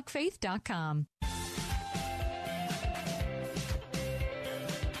letstalkfaith.com.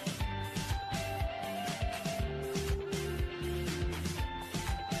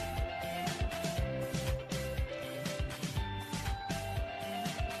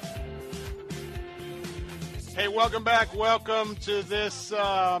 Hey, welcome back. Welcome to this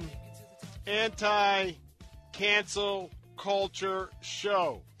anti-cancel culture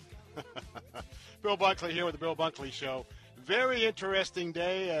show. Bill Bunkley here with the Bill Bunkley Show. Very interesting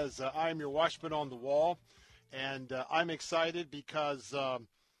day as I'm your watchman on the wall. And I'm excited because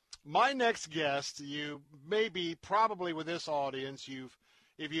my next guest, you maybe probably with this audience,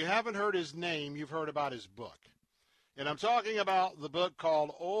 if you haven't heard his name, you've heard about his book. And I'm talking about the book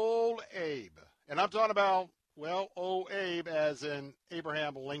called Old Abe. And I'm talking about, well, Old Abe as in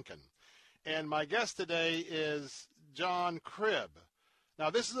Abraham Lincoln. And my guest today is John Cribb. Now,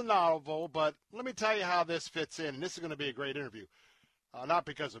 this is a novel, but let me tell you how this fits in. And this is going to be a great interview. Not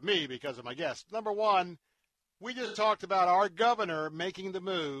because of me, because of my guest. Number one, we just talked about our governor making the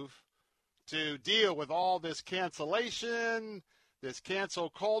move to deal with all this cancellation, this cancel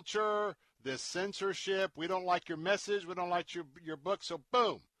culture, this censorship. We don't like your message. We don't like your book. So,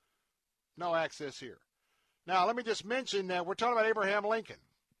 boom, no access here. Now, let me just mention that we're talking about Abraham Lincoln.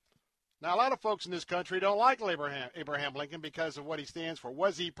 Now, a lot of folks in this country don't like Abraham Lincoln because of what he stands for.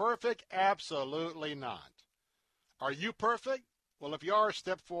 Was he perfect? Absolutely not. Are you perfect? Well, if you are,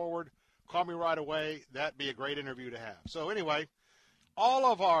 step forward. Call me right away. That'd be a great interview to have. So anyway, all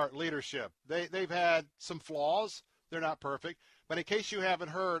of our leadership, they've had some flaws. They're not perfect. But in case you haven't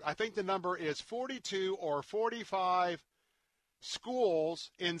heard, I think the number is 42 or 45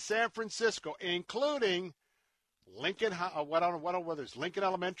 schools in San Francisco, including Lincoln, whether it's Lincoln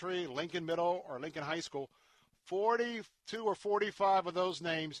Elementary, Lincoln Middle, or Lincoln High School, 42 or 45 of those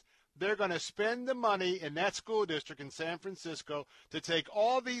names, they're going to spend the money in that school district in San Francisco to take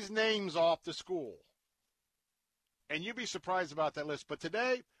all these names off the school. And you'd be surprised about that list. But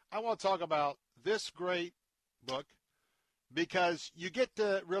today, I want to talk about this great book because you get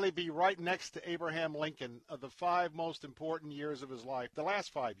to really be right next to Abraham Lincoln of the 5 most important years of his life, the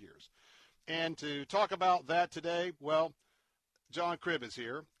last 5 years. And to talk about that today, well, John Cribb is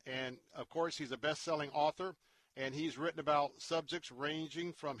here. And, of course, he's a best-selling author, and he's written about subjects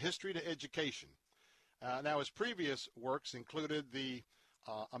ranging from history to education. Now, his previous works included the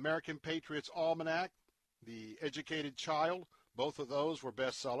American Patriots Almanac, The Educated Child. Both of those were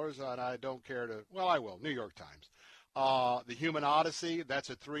bestsellers, and I don't care to, well, I will, New York Times. The Human Odyssey,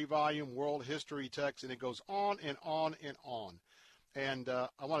 that's a 3-volume world history text, and it goes on and on and on. And I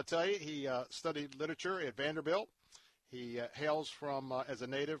want to tell you, he studied literature at Vanderbilt. He hails from, as a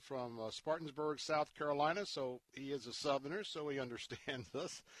native from Spartanburg, South Carolina, so he is a Southerner, so he understands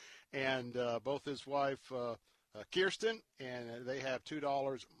us. And both his wife, Kirsten, and they have 2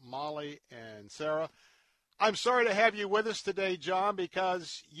 daughters, Molly and Sarah. I'm sorry to have you with us today, John,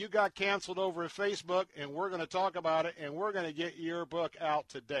 because you got canceled over at Facebook, and we're going to talk about it, and we're going to get your book out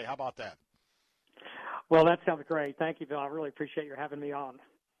today. How about that? Well, that sounds great. Thank you, Bill. I really appreciate you having me on.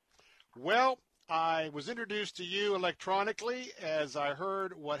 Well, I was introduced to you electronically as I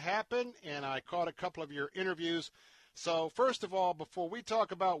heard what happened, and I caught a couple of your interviews. So first of all, before we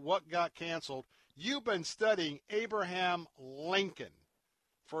talk about what got canceled, you've been studying Abraham Lincoln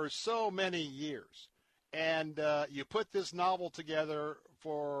for so many years. And you put this novel together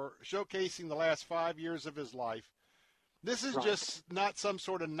for showcasing the last 5 years of his life. This is just not some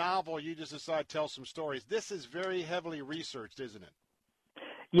sort of novel you just decide to tell some stories. This is very heavily researched, isn't it?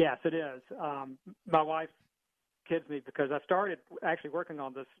 Yes, it is. My wife kids me because I started actually working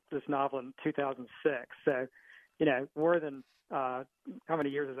on this novel in 2006. So, more than how many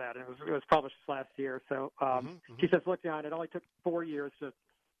years is that? It was published last year. So she says, look, John, it only took 4 years to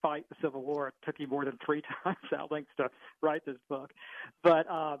fight the Civil War. It took you more than 3 times that length to write this book. But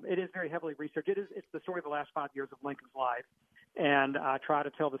it is very heavily researched. It's the story of the last 5 years of Lincoln's life. And I try to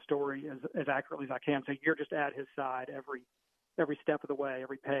tell the story as accurately as I can. So you're just at his side every step of the way,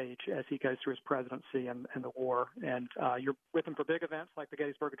 every page as he goes through his presidency and the war. And you're with him for big events like the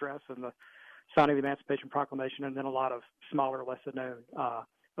Gettysburg Address and the signing of the Emancipation Proclamation, and then a lot of smaller, lesser-known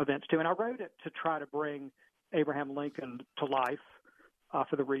events too. And I wrote it to try to bring Abraham Lincoln to life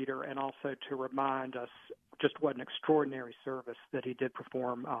for the reader, and also to remind us just what an extraordinary service that he did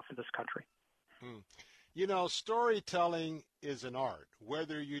perform for this country. You know, storytelling is an art,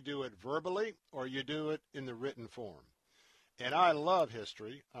 whether you do it verbally or you do it in the written form. And I love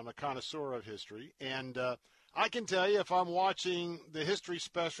history. I'm a connoisseur of history. And I can tell you, if I'm watching the history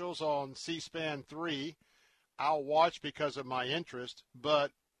specials on C-SPAN 3, I'll watch because of my interest.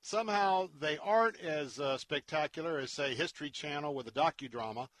 But somehow they aren't as spectacular as, say, History Channel with a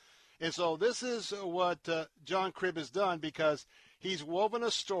docudrama. And so this is what John Cribb has done, because he's woven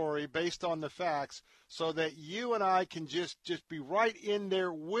a story based on the facts so that you and I can just be right in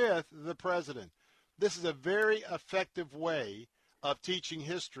there with the president. This is a very effective way of teaching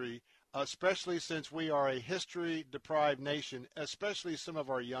history, especially since we are a history-deprived nation, especially some of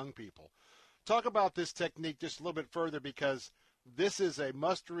our young people. Talk about this technique just a little bit further, because this is a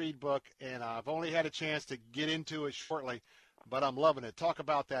must-read book, and I've only had a chance to get into it shortly, but I'm loving it. Talk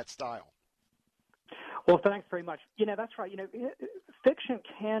about that style. Well, thanks very much. You know, that's right. You know, fiction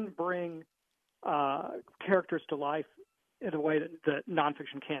can bring characters to life in a way that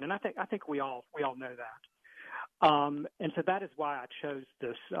nonfiction can, and I think we all know that. And so that is why I chose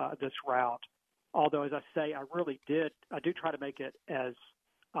this route. Although, as I say, I do try to make it as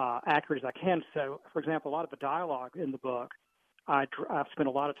accurate as I can. So, for example, a lot of the dialogue in the book, I've spent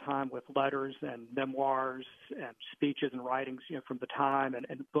a lot of time with letters and memoirs and speeches and writings, you know, from the time,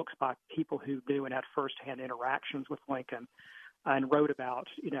 and books by people who knew and had firsthand interactions with Lincoln, and wrote about,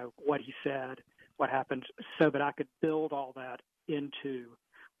 you know, what he said, what happened, so that I could build all that into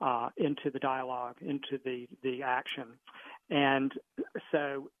the dialogue, into the action. And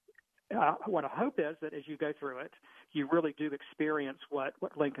so what I hope is that as you go through it, you really do experience what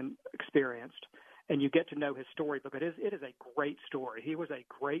Lincoln experienced, and you get to know his story, because it is a great story. He was a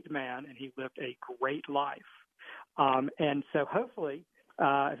great man, and he lived a great life. And so hopefully,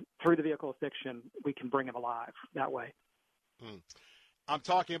 through the vehicle of fiction, we can bring him alive that way. I'm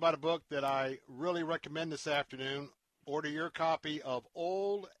talking about a book that I really recommend this afternoon. Order your copy of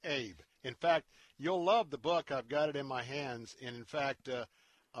Old Abe. In fact, you'll love the book. I've got it in my hands. And, in fact,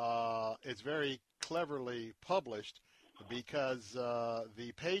 it's very cleverly published, because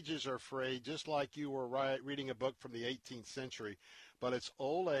the pages are frayed, just like you were reading a book from the 18th century. But it's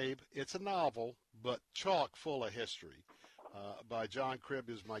Old Abe. It's a novel, but chock full of history. By John Cribb,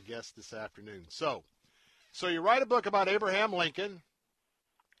 who's my guest this afternoon. So you write a book about Abraham Lincoln,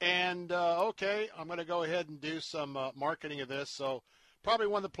 and, okay, I'm going to go ahead and do some marketing of this. So probably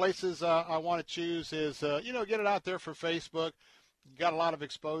one of the places I want to choose is, get it out there for Facebook. Got a lot of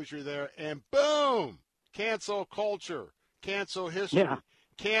exposure there, and boom! Cancel culture, cancel history,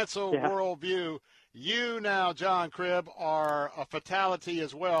 cancel worldview. You now, John Cribb, are a fatality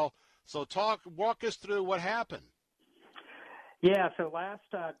as well. So walk us through what happened. Yeah, so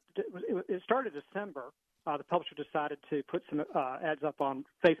it started December. The publisher decided to put some ads up on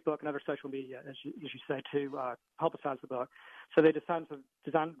Facebook and other social media, as you say, to publicize the book. So they decided to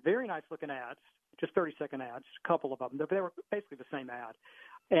design very nice-looking ads, just 30-second ads, a couple of them. They were basically the same ad.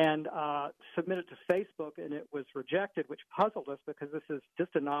 And submitted to Facebook, and it was rejected, which puzzled us, because this is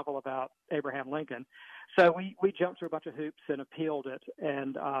just a novel about Abraham Lincoln. So we jumped through a bunch of hoops and appealed it,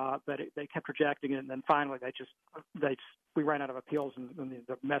 and but they kept rejecting it. And then finally, we ran out of appeals, and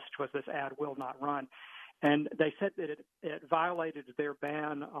the message was, this ad will not run. And they said that it violated their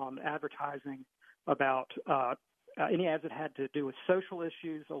ban on advertising about any ads that had to do with social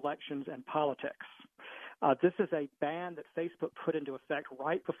issues, elections, and politics. This is a ban that Facebook put into effect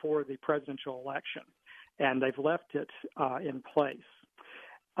right before the presidential election, and they've left it in place.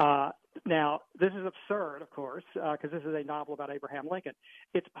 Now, this is absurd, of course, because this is a novel about Abraham Lincoln.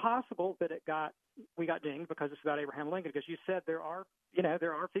 It's possible that we got dinged because it's about Abraham Lincoln, because you said there are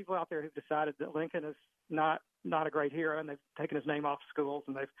people out there who've decided that Lincoln is not a great hero, and they've taken his name off schools,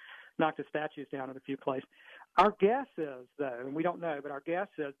 and they've knocked his statues down in a few places. Our guess is, though, and we don't know, but our guess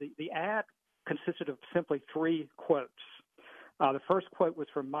is the ad consisted of simply 3 quotes. The first quote was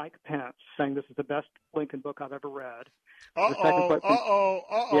from Mike Pence, saying this is the best Lincoln book I've ever read.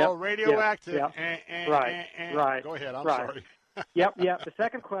 Radioactive. Yep. Right. Go ahead, I'm sorry. Yep. The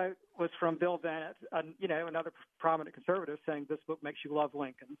second quote was from Bill Bennett, another prominent conservative, saying this book makes you love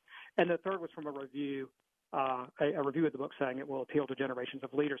Lincoln. And the third was from a review of the book, saying it will appeal to generations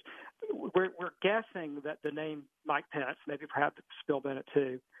of leaders. We're guessing that the name Mike Pence, maybe perhaps Bill Bennett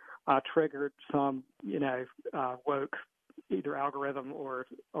too, triggered some, woke either algorithm or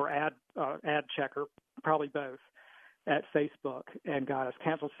ad checker, probably both, at Facebook, and got us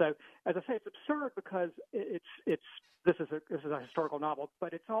canceled. So, as I say, it's absurd because this is a historical novel,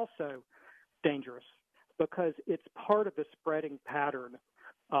 but it's also dangerous because it's part of the spreading pattern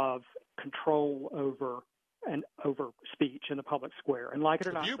of control over speech in the public square. And like it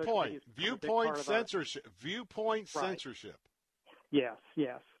or not, viewpoint censorship. Censorship. Yes.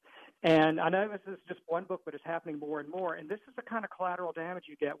 And I know this is just one book, but it's happening more and more. And this is the kind of collateral damage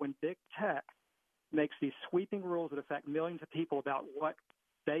you get when big tech makes these sweeping rules that affect millions of people about what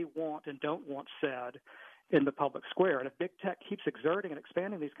they want and don't want said in the public square. And if big tech keeps exerting and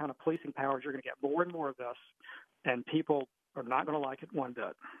expanding these kind of policing powers, you're going to get more and more of this, and people are not going to like it one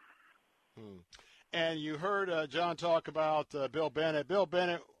bit. And you heard John talk about Bill Bennett. Bill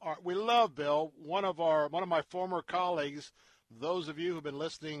Bennett, we love Bill. One of my former colleagues. Those of you who've been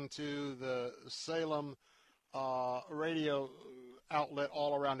listening to the Salem radio outlet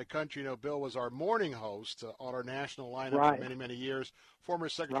all around the country, Bill was our morning host on our national lineup for many, many years, former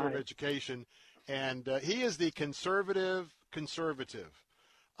Secretary of Education. And he is the conservative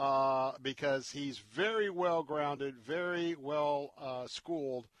because he's very well grounded, very well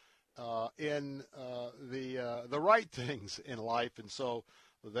schooled in the right things in life. And so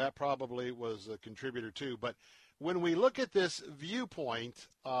that probably was a contributor too. But when we look at this viewpoint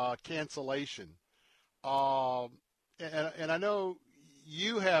cancellation, and I know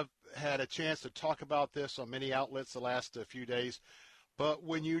you have had a chance to talk about this on many outlets the last few days, but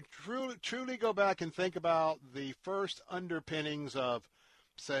when you truly go back and think about the first underpinnings of,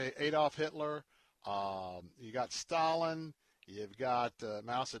 say, Adolf Hitler, you got Stalin, you've got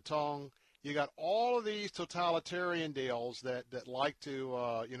Mao Zedong, you got all of these totalitarian deals that like to,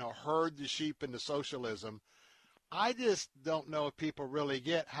 herd the sheep into socialism. I just don't know if people really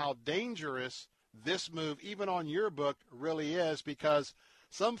get how dangerous this move, even on your book, really is, because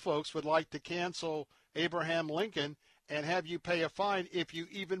some folks would like to cancel Abraham Lincoln and have you pay a fine if you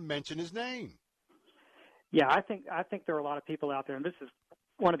even mention his name. Yeah, I think there are a lot of people out there, and this is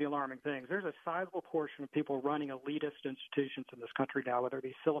one of the alarming things. There's a sizable portion of people running elitist institutions in this country now, whether it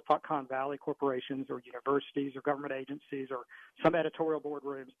be Silicon Valley corporations or universities or government agencies or some editorial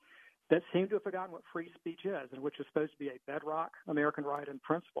boardrooms, that seem to have forgotten what free speech is, and which is supposed to be a bedrock American right and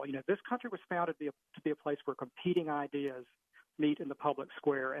principle. This country was founded to be a place where competing ideas meet in the public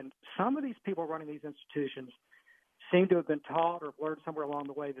square, and some of these people running these institutions seem to have been taught or learned somewhere along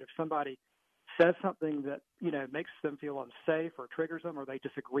the way that if somebody says something that makes them feel unsafe or triggers them or they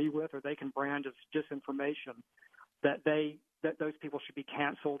disagree with or they can brand as disinformation, that those people should be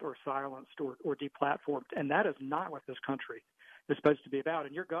canceled or silenced or deplatformed, and that is not what this country is supposed to be about.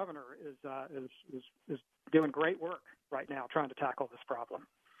 And your governor is doing great work right now trying to tackle this problem.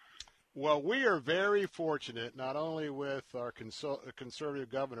 Well, we are very fortunate, not only with our conservative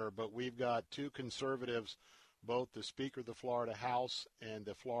governor, but we've got two conservatives, both the Speaker of the Florida House and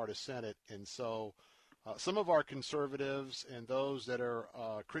the Florida Senate. And so some of our conservatives and those that are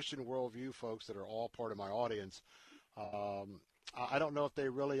Christian worldview folks that are all part of my audience, I don't know if they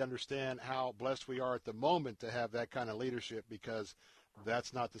really understand how blessed we are at the moment to have that kind of leadership, because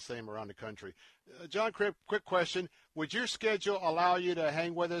that's not the same around the country. John Cribb, quick question. Would your schedule allow you to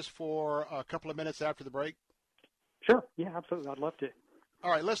hang with us for a couple of minutes after the break? Sure. Yeah, absolutely. I'd love to.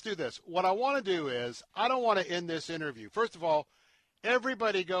 All right, let's do this. What I want to do is I don't want to end this interview. First of all,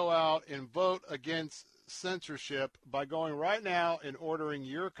 everybody go out and vote against censorship by going right now and ordering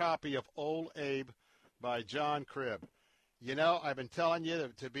your copy of Old Abe by John Cribb. I've been telling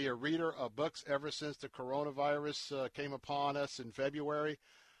you to be a reader of books ever since the coronavirus came upon us in February.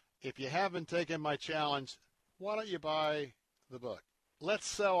 If you haven't taken my challenge, why don't you buy the book? Let's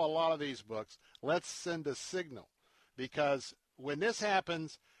sell a lot of these books. Let's send a signal, because when this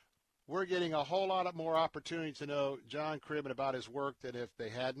happens, we're getting a whole lot more opportunity to know John Cribb and about his work than if they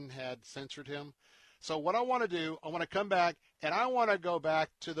hadn't had censored him. So what I want to do, I want to come back, and I want to go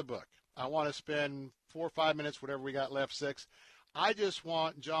back to the book. I want to spend 4 or 5 minutes, whatever we got left, 6. I just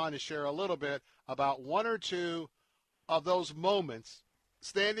want John to share a little bit about one or two of those moments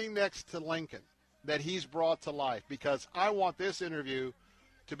standing next to Lincoln that he's brought to life, because I want this interview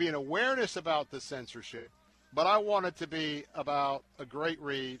to be an awareness about the censorship, but I want it to be about a great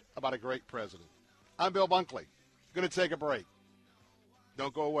read, about a great president. I'm Bill Bunkley. Going to take a break.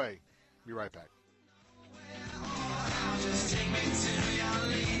 Don't go away. Be right back.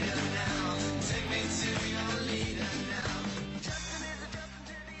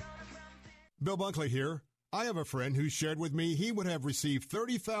 Bill Bunkley here. I have a friend who shared with me he would have received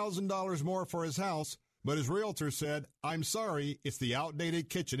 $30,000 more for his house, but his realtor said, "I'm sorry, it's the outdated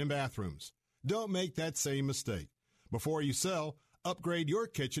kitchen and bathrooms." Don't make that same mistake. Before you sell, upgrade your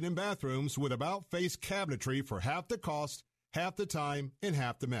kitchen and bathrooms with about-face cabinetry for half the cost, half the time, and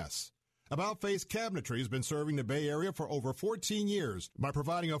half the mess. About Face Cabinetry has been serving the Bay Area for over 14 years by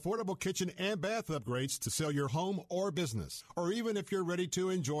providing affordable kitchen and bath upgrades to sell your home or business, or even if you're ready to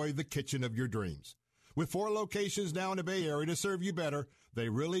enjoy the kitchen of your dreams. With 4 locations now in the Bay Area to serve you better, they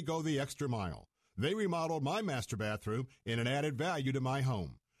really go the extra mile. They remodeled my master bathroom and an added value to my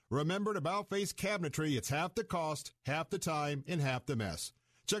home. Remember, at About Face Cabinetry, it's half the cost, half the time, and half the mess.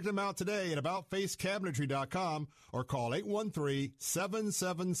 Check them out today at AboutFaceCabinetry.com or call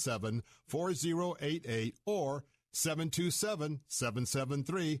 813-777-4088 or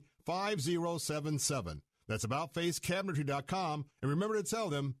 727-773-5077. That's AboutFaceCabinetry.com, and remember to tell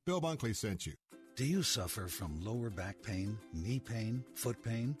them Bill Bunkley sent you. Do you suffer from lower back pain, knee pain, foot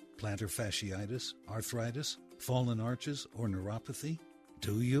pain, plantar fasciitis, arthritis, fallen arches, or neuropathy?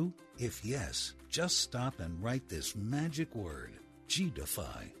 Do you? If yes, just stop and write this magic word,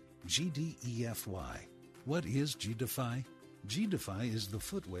 G-Defy, G-D-E-F-Y. What is G-Defy? G-Defy is the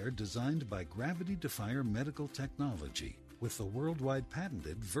footwear designed by Gravity Defier Medical Technology with the worldwide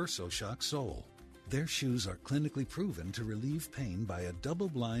patented VersoShock sole. Their shoes are clinically proven to relieve pain by a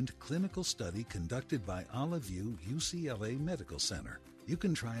double-blind clinical study conducted by Olive View UCLA Medical Center. You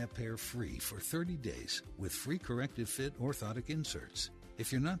can try a pair free for 30 days with free corrective fit orthotic inserts.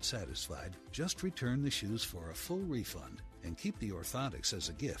 If you're not satisfied, just return the shoes for a full refund and keep the orthotics as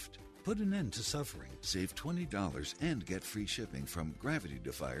a gift. Put an end to suffering. Save $20 and get free shipping from Gravity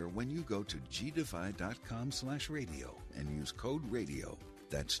Defier when you go to gdefy.com/radio and use code RADIO.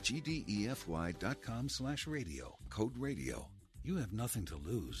 That's gdefy.com/radio. Code RADIO. You have nothing to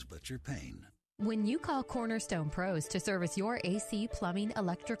lose but your pain. When you call Cornerstone Pros to service your AC, plumbing,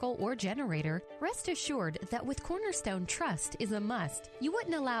 electrical, or generator, rest assured that with Cornerstone, trust is a must. You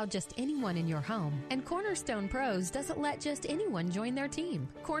wouldn't allow just anyone in your home, and Cornerstone Pros doesn't let just anyone join their team.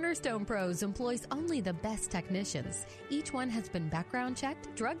 Cornerstone Pros employs only the best technicians. Each one has been background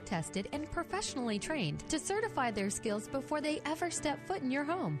checked, drug tested, and professionally trained to certify their skills before they ever step foot in your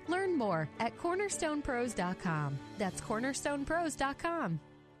home. Learn more at cornerstonepros.com. That's cornerstonepros.com.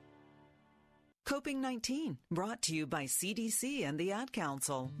 Coping-19, brought to you by CDC and the Ad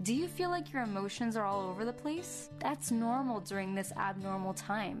Council. Do you feel like your emotions are all over the place? That's normal during this abnormal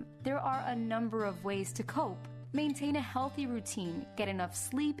time. There are a number of ways to cope. Maintain a healthy routine, get enough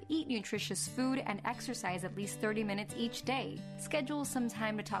sleep, eat nutritious food, and exercise at least 30 minutes each day. Schedule some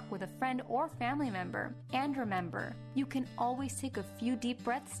time to talk with a friend or family member. And remember, you can always take a few deep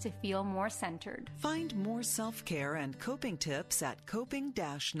breaths to feel more centered. Find more self-care and coping tips at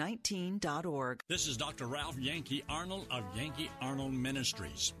coping-19.org. This is Dr. Ralph Yankee Arnold of Yankee Arnold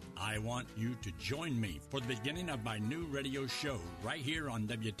Ministries. I want you to join me for the beginning of my new radio show right here on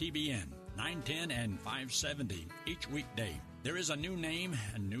WTBN. 910 and 570 each weekday. There is a new name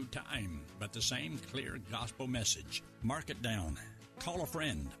and new time, but the same clear gospel message. Mark it down. Call a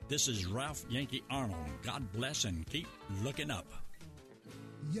friend. This is Ralph Yankee Arnold. God bless and keep looking up.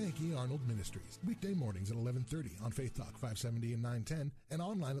 Yankee Arnold Ministries, weekday mornings at 11:30 on Faith Talk 570 and 910 and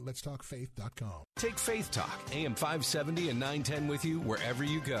online at letstalkfaith.com. Take Faith Talk, AM 570 and 910 with you wherever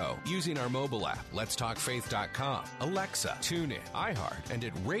you go using our mobile app, letstalkfaith.com, Alexa, TuneIn, iHeart, and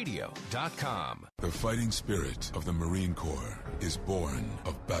at radio.com. The fighting spirit of the Marine Corps is born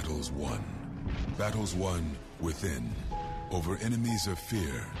of battles won. Battles won within, over enemies of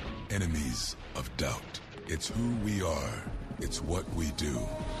fear, enemies of doubt. It's who we are. It's what we do.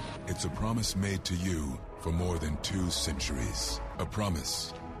 It's a promise made to you for more than 2 centuries. A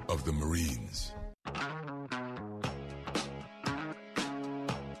promise of the Marines.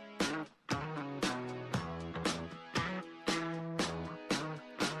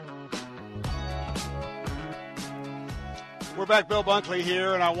 We're back, Bill Bunkley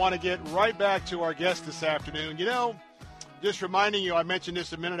here, and I want to get right back to our guest this afternoon. You know, just reminding you, I mentioned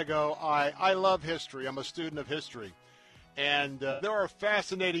this a minute ago, I love history. I'm a student of history. And there are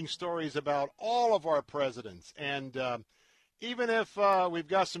fascinating stories about all of our presidents. And even if we've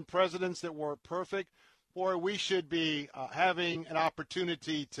got some presidents that weren't perfect, boy, we should be having an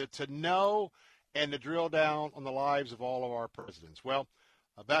opportunity to know and to drill down on the lives of all of our presidents. Well,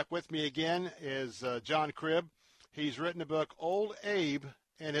 back with me again is John Cribb. He's written a book, Old Abe,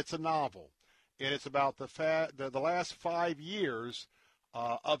 and it's a novel. And it's about the last 5 years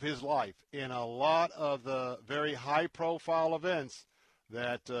of his life in a lot of the very high-profile events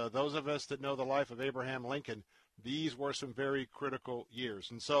that those of us that know the life of Abraham Lincoln, these were some very critical years.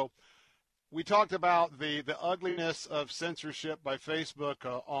 And so we talked about the ugliness of censorship by Facebook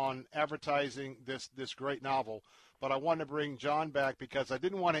on advertising this great novel, but I wanted to bring John back because I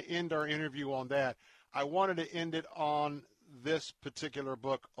didn't want to end our interview on that. I wanted to end it on this particular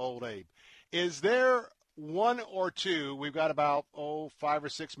book, Old Abe. Is there one or two, we've got about, 5 or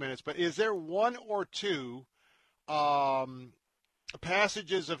 6 minutes, but is there one or two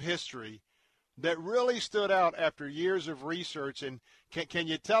passages of history that really stood out after years of research? And can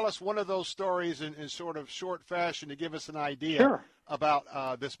you tell us one of those stories in sort of short fashion to give us an idea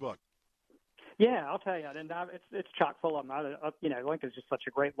about this book? Yeah, I'll tell you, and it's chock full of them. Lincoln's just such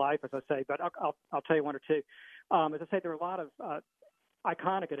a great life, as I say. But I'll tell you one or two. As I say, there are a lot of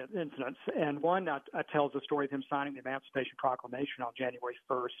iconic incidents, and one tells the story of him signing the Emancipation Proclamation on January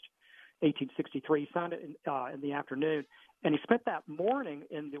 1st, 1863. He signed it in the afternoon, and he spent that morning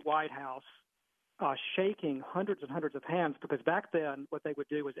in the White House shaking hundreds and hundreds of hands, because back then what they would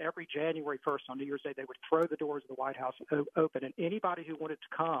do was every January 1st on New Year's Day, they would throw the doors of the White House open, and anybody who wanted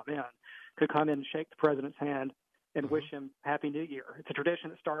to come in could come in and shake the president's hand and wish him Happy New Year. It's a tradition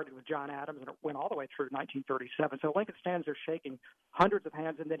that started with John Adams, and it went all the way through 1937. So Lincoln stands there shaking hundreds of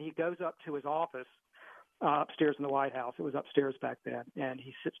hands, and then he goes up to his office upstairs in the White House. It was upstairs back then, and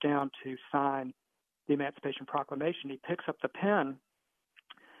he sits down to sign the Emancipation Proclamation. He picks up the pen,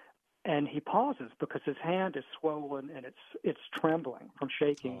 and he pauses because his hand is swollen and it's trembling from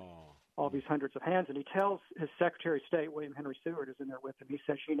shaking all these hundreds of hands. And he tells his Secretary of State, William Henry Seward, is in there with him. He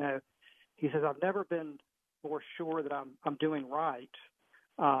says, I've never been more sure that I'm doing right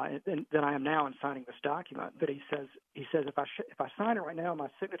than I am now in signing this document. But he says if I sign it right now, my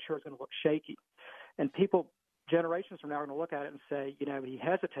signature is going to look shaky, and people generations from now are going to look at it and say, he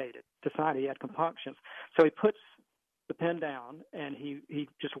hesitated to sign it. He had compunctions. So he puts the pen down, and he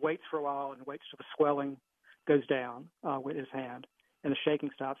just waits for a while and waits till the swelling goes down with his hand, and the shaking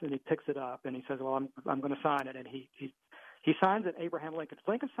stops, and he picks it up, and he says, well, I'm going to sign it. And he signs it Abraham Lincoln.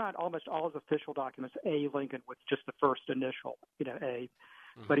 Lincoln signed almost all his official documents A. Lincoln with just the first initial, A.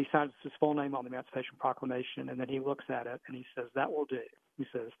 But he signs his full name on the Emancipation Proclamation, and then he looks at it, and he says, that will do. He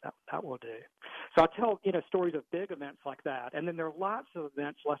says, that will do. So I tell, stories of big events like that. And then there are lots of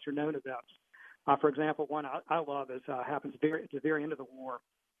events, lesser-known events. For example, one I love happens at the very end of the war.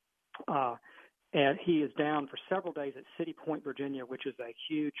 And he is down for several days at City Point, Virginia, which is a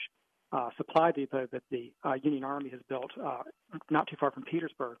huge supply depot that the Union Army has built not too far from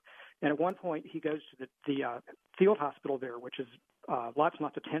Petersburg. And at one point, he goes to the field hospital there, which is lots and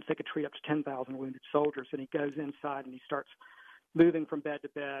lots of tents. They could treat up to 10,000 wounded soldiers. And he goes inside and he starts moving from bed to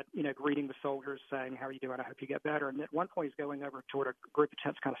bed, greeting the soldiers, saying, how are you doing? I hope you get better. And at one point, he's going over toward a group of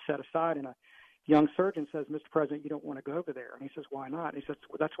tents kind of set aside, and a young surgeon says, Mr. President, you don't want to go over there. And he says, why not? And he says,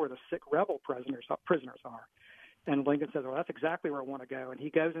 well, that's where the sick rebel prisoners are. And Lincoln says, well, that's exactly where I want to go. And he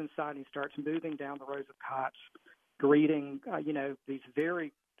goes inside and he starts moving down the rows of cots, greeting, these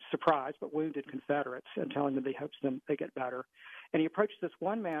very surprised but wounded Confederates and telling them he hopes they get better. And he approaches this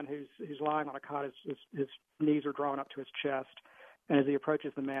one man who's lying on a cot. His knees are drawn up to his chest. And as he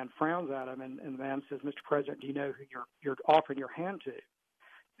approaches, the man frowns at him, and the man says, Mr. President, do you know who you're offering your hand to?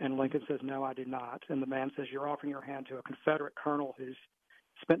 And Lincoln says, no, I do not. And the man says, you're offering your hand to a Confederate colonel who's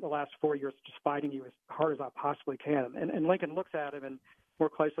spent the last 4 years just fighting you as hard as I possibly can. And Lincoln looks at him, and more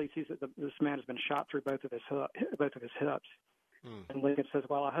closely sees that this man has been shot through both of his hips. And Lincoln says,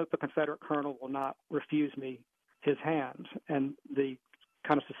 well, I hope the Confederate colonel will not refuse me his hand. And the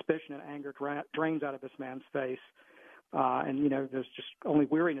kind of suspicion and anger drains out of this man's face. And there's just only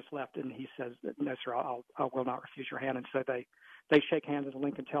weariness left. And he says, no, sir, I will not refuse your hand. And so they shake hands, and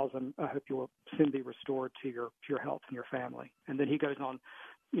Lincoln tells him, I hope you will soon be restored to your health and your family. And then he goes on,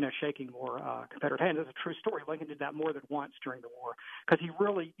 shaking more Confederate hands. It's a true story. Lincoln did that more than once during the war, because he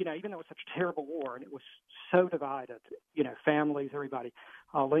really, even though it was such a terrible war and it was so divided, families, everybody,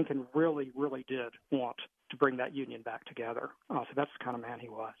 Lincoln really, really did want to bring that Union back together. So that's the kind of man he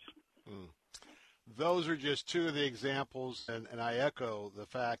was. Those are just two of the examples, and I echo the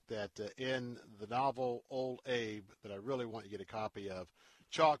fact that in the novel Old Abe, that I really want you to get a copy of,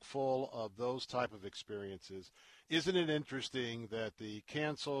 chock full of those type of experiences. Isn't it interesting that the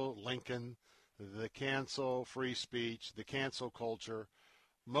cancel Lincoln, the cancel free speech, the cancel culture,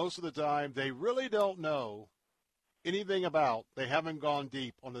 most of the time they really don't know anything about, they haven't gone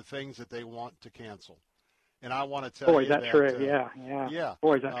deep on the things that they want to cancel. And I want to tell you that. Boy, is that true. Yeah.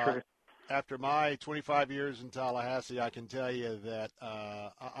 Boy, is that true. After my 25 years in Tallahassee, I can tell you that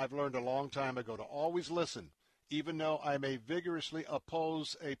I've learned a long time ago to always listen, even though I may vigorously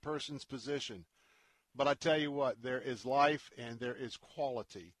oppose a person's position. But I tell you what, there is life and there is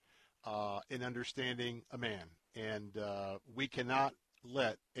quality in understanding a man. And we cannot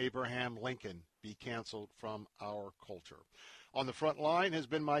let Abraham Lincoln be canceled from our culture. On the front line has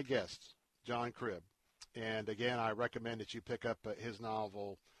been my guest, John Cribb. And, again, I recommend that you pick up his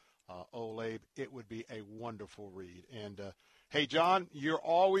novel, Old Abe. It would be a wonderful read. And Hey, John, you're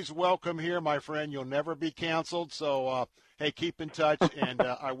always welcome here, my friend. You'll never be canceled. So, hey, keep in touch, and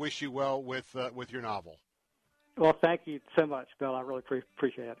I wish you well with your novel. Well, thank you so much, Bill. I really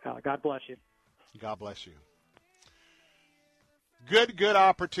appreciate it. God bless you. God bless you. Good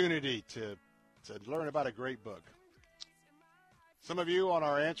opportunity to learn about a great book. Some of you on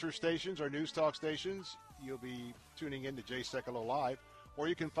our answer stations, our news talk stations, you'll be tuning in to Jay Sekulow Live, or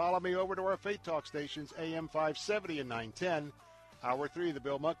you can follow me over to our Faith Talk stations, AM 570 and 910. Hour 3 of the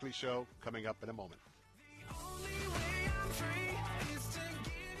Bill Bunkley Show coming up in a moment.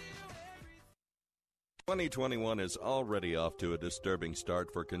 2021 is already off to a disturbing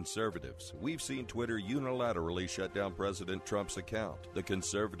start for conservatives. We've seen Twitter unilaterally shut down President Trump's account. The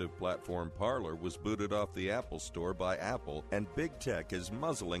conservative platform Parler was booted off the Apple Store by Apple, and big tech is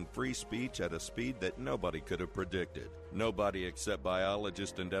muzzling free speech at a speed that nobody could have predicted. Nobody except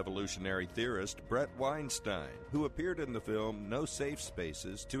biologist and evolutionary theorist Brett Weinstein, who appeared in the film No Safe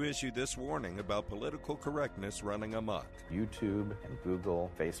Spaces to issue this warning about political correctness running amok. YouTube and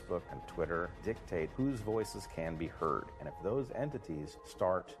Google, Facebook and Twitter dictate whose voices can be heard. And if those entities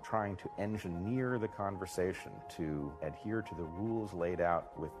start trying to engineer the conversation to adhere to the rules laid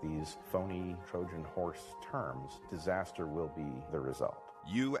out with these phony Trojan horse terms, disaster will be the result.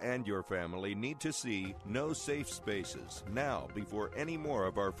 You and your family need to see No Safe Spaces now before any more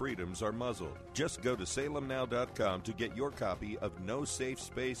of our freedoms are muzzled. Just go to salemnow.com to get your copy of No Safe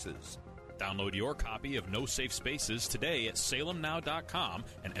Spaces. Download your copy of No Safe Spaces today at salemnow.com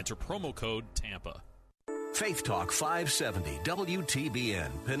and enter promo code TAMPA. Faith Talk 570 WTBN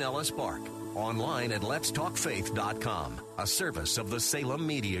Pinellas Park. Online at letstalkfaith.com, a service of the Salem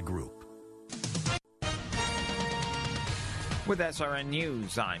Media Group. With SRN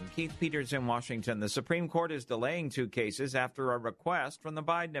News, I'm Keith Peters in Washington. The Supreme Court is delaying 2 cases after a request from the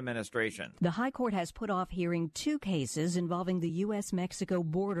Biden administration. The High Court has put off hearing 2 cases involving the U.S.-Mexico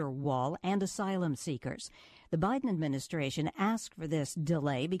border wall and asylum seekers. The Biden administration asked for this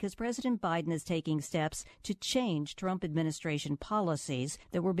delay because President Biden is taking steps to change Trump administration policies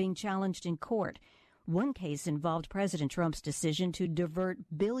that were being challenged in court. One case involved President Trump's decision to divert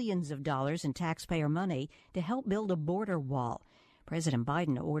billions of dollars in taxpayer money to help build a border wall. President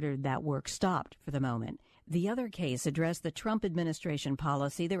Biden ordered that work stopped for the moment. The other case addressed the Trump administration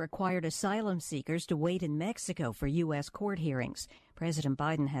policy that required asylum seekers to wait in Mexico for U.S. court hearings. President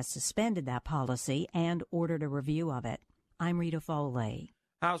Biden has suspended that policy and ordered a review of it. I'm Rita Foley.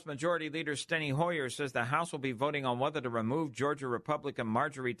 House Majority Leader Steny Hoyer says the House will be voting on whether to remove Georgia Republican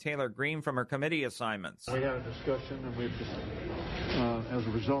Marjorie Taylor Greene from her committee assignments. We had a discussion, and we've just, as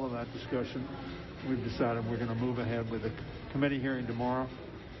a result of that discussion, we've decided we're going to move ahead with the committee hearing tomorrow,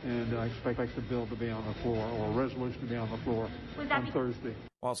 and I expect the bill to be on the floor, or a resolution to be on the floor on Thursday.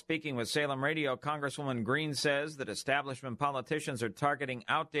 While speaking with Salem Radio, Congresswoman Greene says that establishment politicians are targeting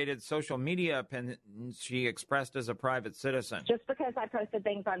outdated social media opinions she expressed as a private citizen. Just because I posted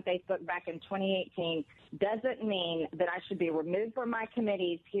things on Facebook back in 2018 doesn't mean that I should be removed from my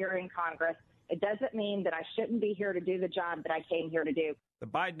committees here in Congress. It doesn't mean that I shouldn't be here to do the job that I came here to do. The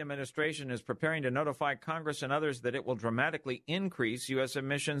Biden administration is preparing to notify Congress and others that it will dramatically increase U.S.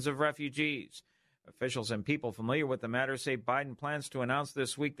 admissions of refugees. Officials and people familiar with the matter say Biden plans to announce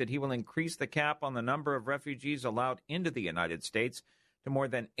this week that he will increase the cap on the number of refugees allowed into the United States to more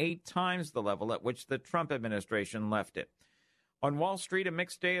than 8 times the level at which the Trump administration left it. On Wall Street, a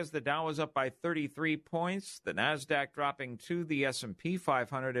mixed day as the Dow was up by 33 points, the Nasdaq dropping 2, the S&P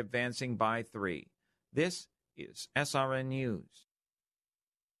 500 advancing by 3. This is SRN News.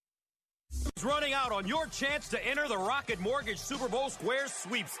 It's running out on your chance to enter the Rocket Mortgage Super Bowl Squares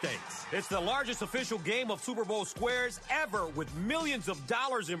sweepstakes. It's the largest official game of Super Bowl Squares ever, with millions of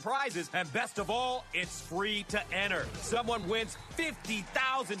dollars in prizes, and best of all, it's free to enter. Someone wins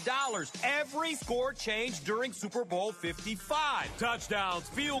 $50,000 every score change during Super Bowl 55. Touchdowns,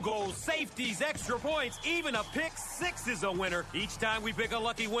 field goals, safeties, extra points, even a pick six is a winner. Each time we pick a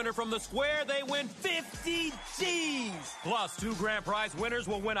lucky winner from the square, they win 50 G's. Plus, 2 grand prize winners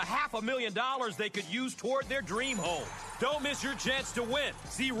will win $500,000 they could use toward their dream home. Don't miss your chance to win.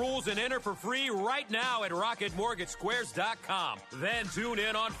 See rules and enter for free right now at RocketMortgageSquares.com. Then tune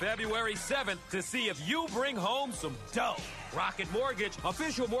in on February 7th to see if you bring home some dough. Rocket Mortgage,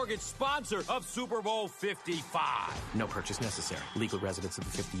 official mortgage sponsor of Super Bowl 55. No purchase necessary. Legal residents of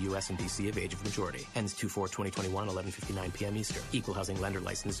the 50 U.S. and D.C. of age of majority. Ends 2/4/2021, 11:59 p.m. Eastern. Equal housing lender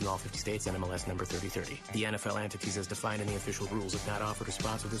licensed in all 50 states. NMLS number 3030. The NFL entities as defined in the official rules have not offered a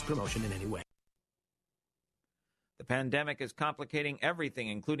sponsor of this promotion in any way. The pandemic is complicating everything,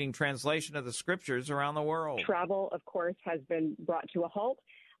 including translation of the scriptures around the world. Travel, of course, has been brought to a halt.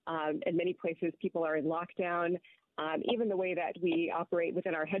 In many places, people are in lockdown. Even the way that we operate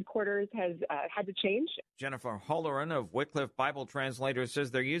within our headquarters has had to change. Jennifer Holleran of Wycliffe Bible Translators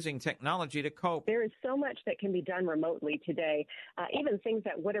says they're using technology to cope. There is so much that can be done remotely today. Even things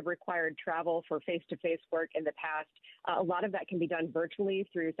that would have required travel for face-to-face work in the past, a lot of that can be done virtually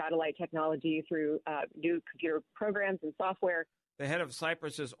through satellite technology, through new computer programs and software. The head of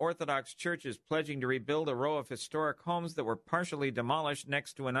Cyprus's Orthodox Church is pledging to rebuild a row of historic homes that were partially demolished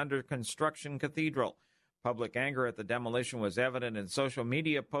next to an under-construction cathedral. Public anger at the demolition was evident in social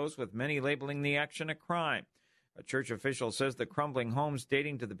media posts, with many labeling the action a crime. A church official says the crumbling homes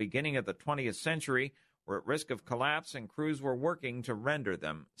dating to the beginning of the 20th century were at risk of collapse, and crews were working to render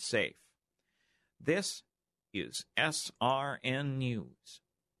them safe. This is SRN News.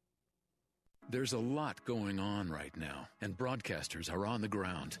 There's a lot going on right now, and broadcasters are on the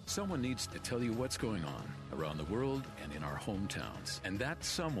ground. Someone needs to tell you what's going on around the world and in our hometowns. And that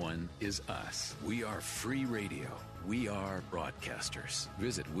someone is us. We are free radio. We are broadcasters.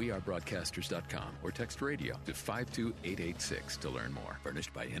 Visit wearebroadcasters.com or text radio to 52886 to learn more.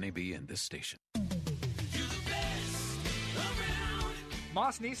 Furnished by NAB and this station.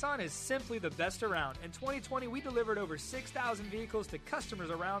 Moss Nissan is simply the best around. In 2020, we delivered over 6,000 vehicles to customers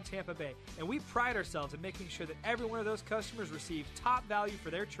around Tampa Bay, and we pride ourselves in making sure that every one of those customers receive top value for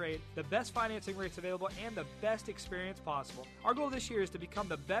their trade, the best financing rates available, and the best experience possible. Our goal this year is to become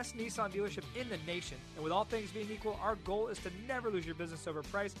the best Nissan dealership in the nation, and with all things being equal, our goal is to never lose your business over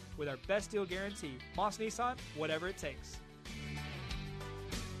price with our best deal guarantee. Moss Nissan, whatever it takes.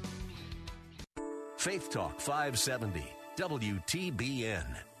 Faith Talk 570. WTBN.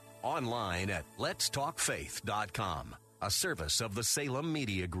 Online at letstalkfaith.com, a service of the Salem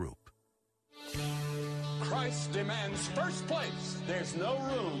Media Group. Christ demands first place. There's no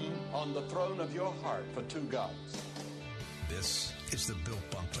room on the throne of your heart for two gods. This is the Bill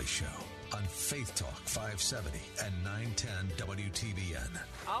Bunkley Show on Faith Talk 570 and 910 WTBN.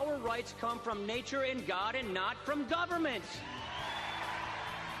 Our rights come from nature and God and not from government.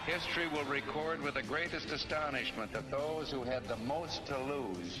 History will record with the greatest astonishment that those who had the most to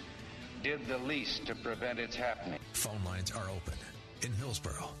lose did the least to prevent its happening. Phone lines are open. In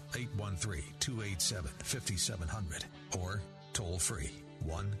Hillsborough, 813-287-5700 or toll free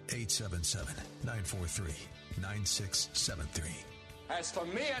 1-877-943-9673. As for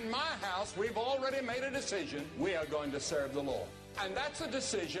me and my house, we've already made a decision. We are going to serve the Lord. And that's a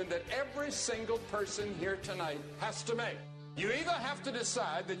decision that every single person here tonight has to make. You either have to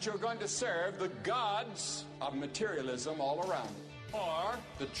decide that you're going to serve the gods of materialism all around, or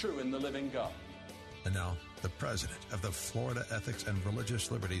the true and the living God. And now, the president of the Florida Ethics and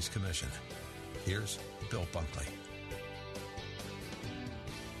Religious Liberties Commission. Here's Bill Bunkley.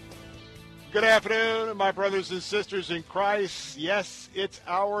 Good afternoon, my brothers and sisters in Christ. Yes, it's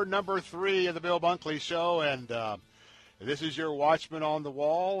hour number 3 of the Bill Bunkley Show, and this is your watchman on the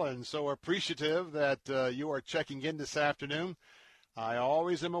wall, and so appreciative that you are checking in this afternoon. I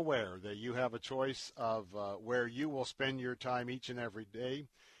always am aware that you have a choice of where you will spend your time each and every day.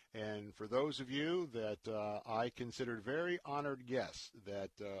 And for those of you that I consider very honored guests that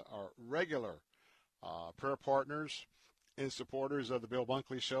are regular prayer partners and supporters of the Bill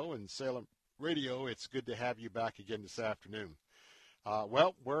Bunkley Show and Salem Radio, it's good to have you back again this afternoon.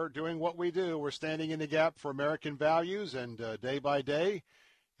 Well, we're doing what we do. We're standing in the gap for American values, and day by day,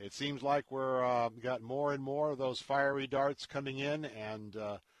 it seems like we're got more and more of those fiery darts coming in, and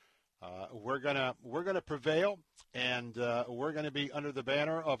we're gonna prevail, and we're gonna be under the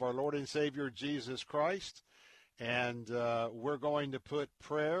banner of our Lord and Savior Jesus Christ, and we're going to put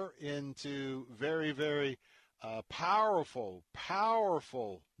prayer into very, very powerful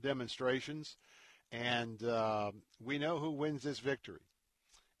demonstrations. And we know who wins this victory.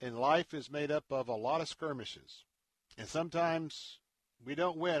 And life is made up of a lot of skirmishes. And sometimes we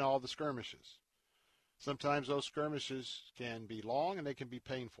don't win all the skirmishes. Sometimes those skirmishes can be long and they can be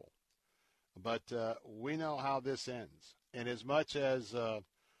painful. But we know how this ends. And as much as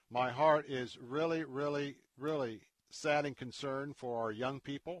my heart is really, really, really sad and concerned for our young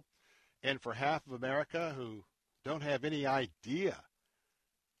people and for half of America who don't have any idea,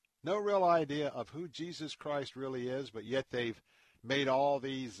 no real idea of who Jesus Christ really is, but yet they've made all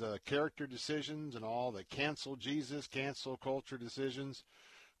these character decisions and all the cancel Jesus, cancel culture decisions.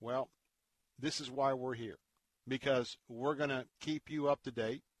 Well, this is why we're here, because we're going to keep you up to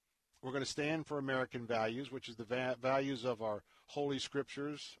date. We're going to stand for American values, which is the values of our holy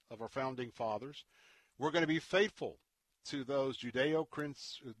scriptures, of our founding fathers. We're going to be faithful to those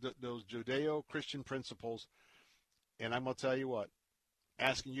Judeo-Christian principles. And I'm going to tell you what,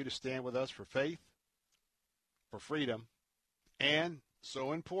 asking you to stand with us for faith, for freedom, and,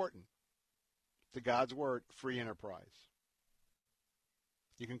 so important, to God's Word, free enterprise.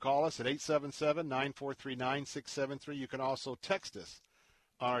 You can call us at 877-943-9673. You can also text us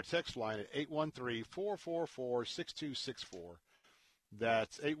on our text line at 813-444-6264.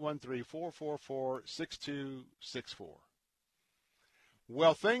 That's 813-444-6264.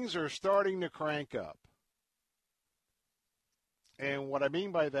 Well, things are starting to crank up. And what I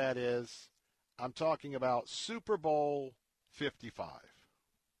mean by that is I'm talking about Super Bowl 55.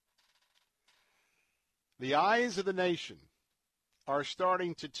 The eyes of the nation are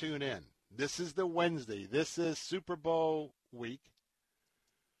starting to tune in. This is the Wednesday. This is Super Bowl week.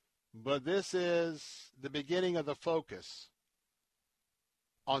 But this is the beginning of the focus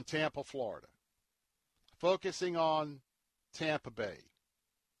on Tampa, Florida. Focusing on Tampa Bay.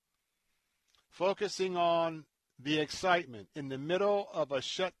 Focusing on the excitement in the middle of a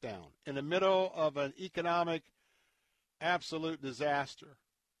shutdown, in the middle of an economic absolute disaster,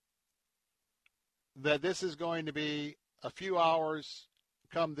 that this is going to be a few hours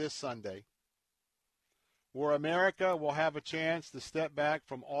come this Sunday where America will have a chance to step back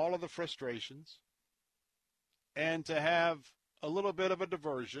from all of the frustrations and to have a little bit of a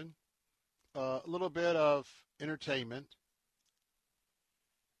diversion, a little bit of entertainment.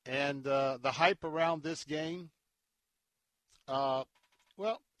 And the hype around this game, well,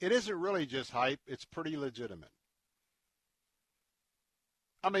 it isn't really just hype. It's pretty legitimate.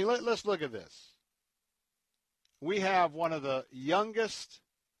 I mean, let's look at this. We have one of the youngest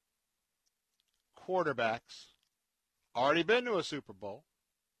quarterbacks, already been to a Super Bowl,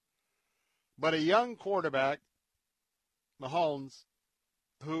 but a young quarterback, Mahomes,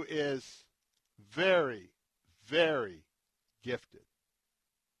 who is very, very gifted.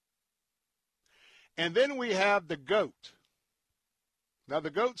 And then we have the GOAT. Now, the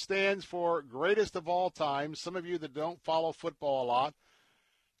GOAT stands for greatest of all time. Some of you that don't follow football a lot,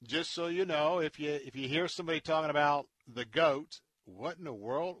 just so you know, if you hear somebody talking about the GOAT, what in the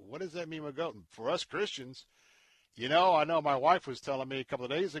world? What does that mean with GOAT? And for us Christians, I know my wife was telling me a couple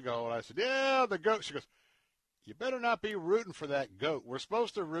of days ago, and I said, yeah, the GOAT. She goes, you better not be rooting for that GOAT. We're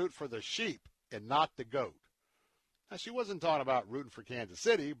supposed to root for the sheep and not the GOAT. Now, she wasn't talking about rooting for Kansas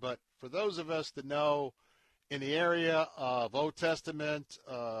City, but for those of us that know in the area of Old Testament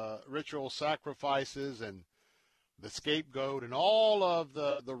ritual sacrifices and the scapegoat and all of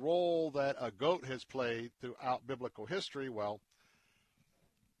the role that a goat has played throughout biblical history, well,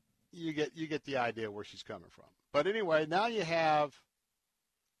 you get the idea where she's coming from. But anyway, now you have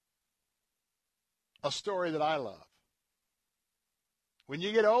a story that I love. When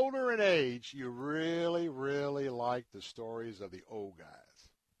you get older in age, you really, really like the stories of the old guys.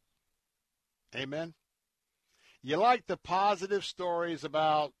 Amen? You like the positive stories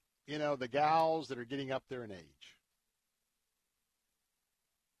about, the gals that are getting up there in age.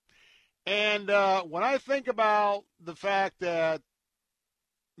 And when I think about the fact that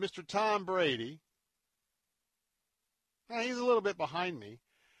Mr. Tom Brady, he's a little bit behind me,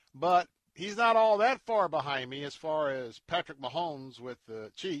 but he's not all that far behind me as far as Patrick Mahomes with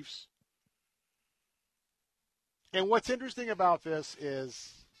the Chiefs. And what's interesting about this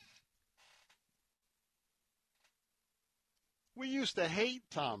is we used to hate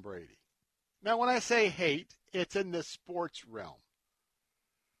Tom Brady. Now, when I say hate, it's in the sports realm.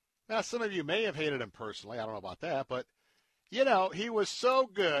 Now, some of you may have hated him personally. I don't know about that. But, he was so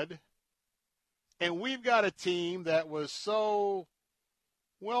good. And we've got a team that was so,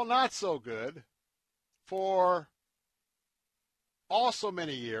 not so good for also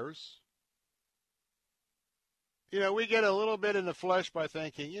many years. We get a little bit in the flesh by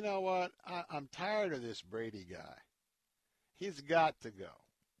thinking, you know what, I'm tired of this Brady guy. He's got to go.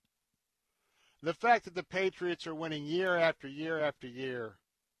 The fact that the Patriots are winning year after year after year,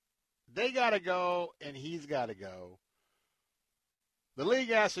 they got to go, and he's got to go. The league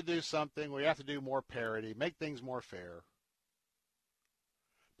has to do something. We have to do more parity, make things more fair.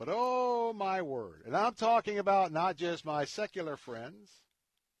 But, oh, my word. And I'm talking about not just my secular friends,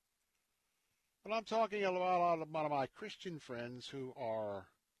 but I'm talking about a lot of my Christian friends who are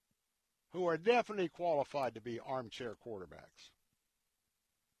definitely qualified to be armchair quarterbacks.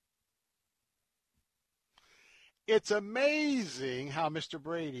 It's amazing how Mr.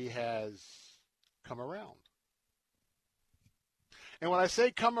 Brady has come around. And when I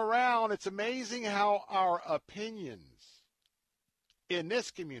say come around, it's amazing how our opinions in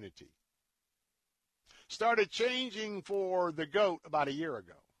this community started changing for the GOAT about a year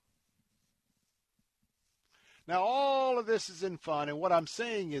ago. Now, all of this is in fun, and what I'm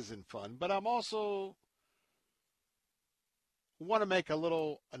saying is in fun, but I'm also want to make a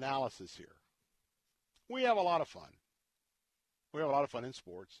little analysis here. We have a lot of fun. We have a lot of fun in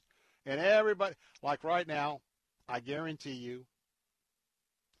sports. And everybody, like right now, I guarantee you,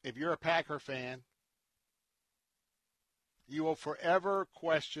 if you're a Packer fan, you will forever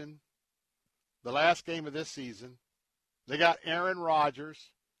question the last game of this season. They got Aaron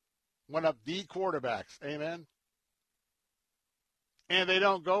Rodgers, one of the quarterbacks. Amen. And they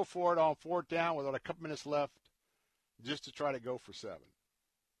don't go for it on fourth down with a couple minutes left just to try to go for 7.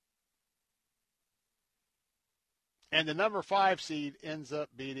 And the number 5 seed ends up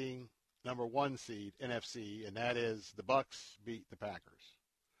beating number 1 seed, NFC, and that is the Bucs beat the Packers.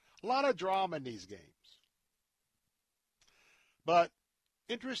 A lot of drama in these games. But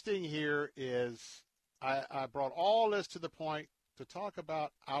interesting here is I brought all this to the point to talk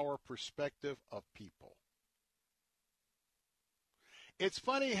about our perspective of people. It's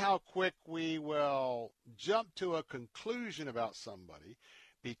funny how quick we will jump to a conclusion about somebody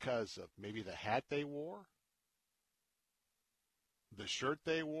because of maybe the hat they wore, the shirt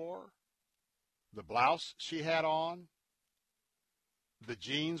they wore, the blouse she had on, the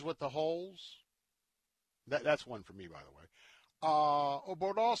jeans with the holes. That's one for me, by the way.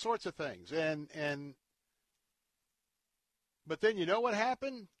 About all sorts of things. But then you know what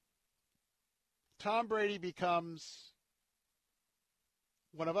happened? Tom Brady becomes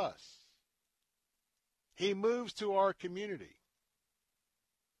one of us. He moves to our community.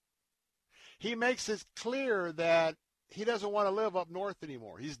 He makes it clear that he doesn't want to live up north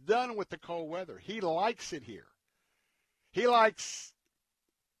anymore. He's done with the cold weather. He likes it here. He likes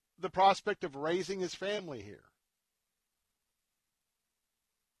the prospect of raising his family here.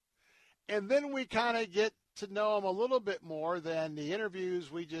 And then we kind of get to know him a little bit more than the interviews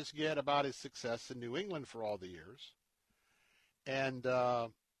we just get about his success in New England for all the years. And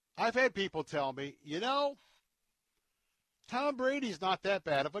I've had people tell me, Tom Brady's not that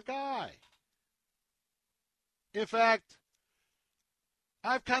bad of a guy. In fact,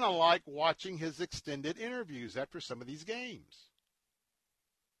 I've kind of liked watching his extended interviews after some of these games.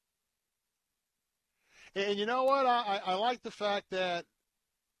 And you know what? I like the fact that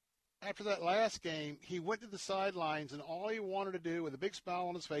after that last game, he went to the sidelines, and all he wanted to do, with a big smile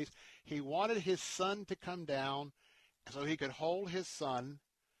on his face, he wanted his son to come down so he could hold his son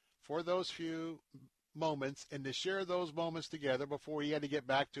for those few moments and to share those moments together before he had to get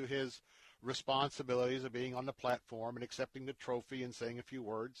back to his responsibilities of being on the platform and accepting the trophy and saying a few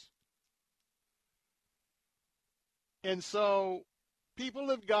words. And so people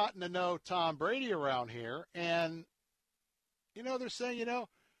have gotten to know Tom Brady around here, and, they're saying,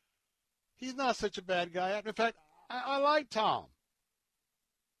 he's not such a bad guy. In fact, I like Tom.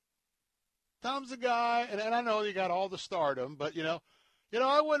 Tom's a guy, and I know you got all the stardom, but,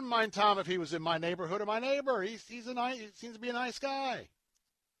 I wouldn't mind Tom if he was in my neighborhood or my neighbor. He seems to be a nice guy.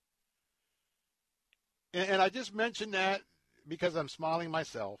 And I just mentioned that because I'm smiling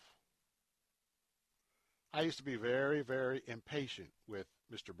myself. I used to be very, very impatient with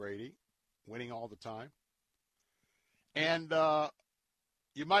Mr. Brady, winning all the time. And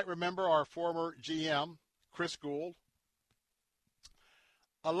you might remember our former GM, Chris Gould.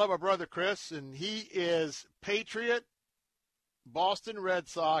 I love our brother Chris, and he is Patriot, Boston Red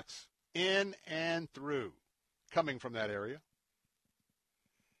Sox in and through, coming from that area.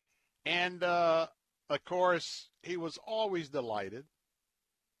 And, of course, he was always delighted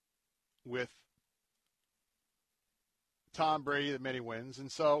with Tom Brady, the many wins.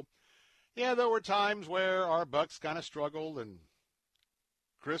 And so, yeah, there were times where our Bucks kind of struggled, and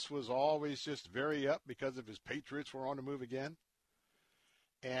Chris was always just very up because of his Patriots were on the move again.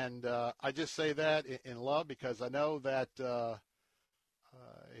 And I just say that in love because I know that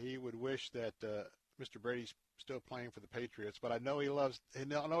he would wish that Mr. Brady's still playing for the Patriots, but I know he loves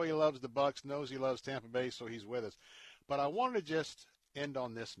the Bucks, knows he loves Tampa Bay, so he's with us. But I wanted to just end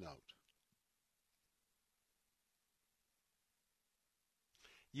on this note.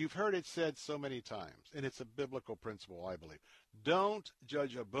 You've heard it said so many times, and it's a biblical principle, I believe. Don't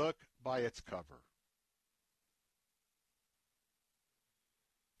judge a book by its cover.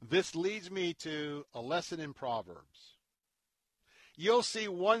 This leads me to a lesson in Proverbs. You'll see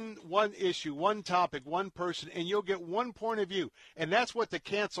one issue, one topic, one person, and you'll get one point of view. And that's what the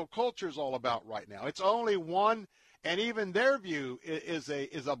cancel culture is all about right now. It's only one, and even their view is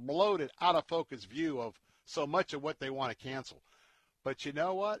a bloated, out-of-focus view of so much of what they want to cancel. But you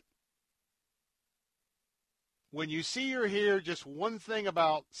know what? When you see or hear just one thing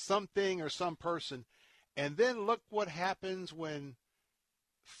about something or some person, and then look what happens when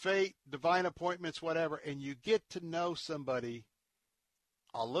fate, divine appointments, whatever, and you get to know somebody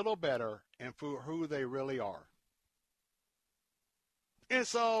a little better and for who they really are. And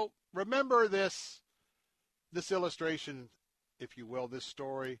so remember this illustration, if you will, this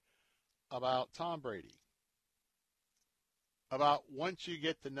story about Tom Brady, about once you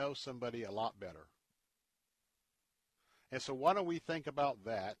get to know somebody a lot better. And so why don't we think about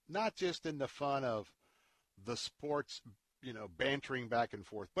that, not just in the fun of the sports, bantering back and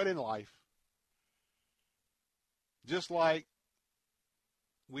forth, but in life. Just like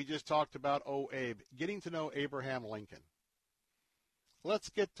we just talked about Abe, getting to know Abraham Lincoln. Let's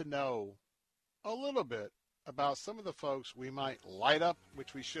get to know a little bit about some of the folks we might light up,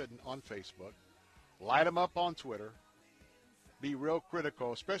 which we shouldn't, on Facebook, light them up on Twitter, be real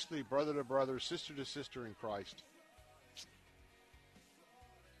critical, especially brother to brother, sister to sister in Christ.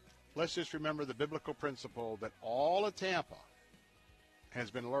 Let's just remember the biblical principle that all of Tampa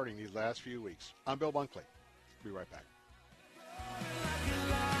has been learning these last few weeks. I'm Bill Bunkley. Be right back.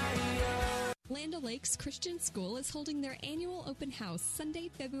 Land O'Lakes Christian School is holding their annual open house Sunday,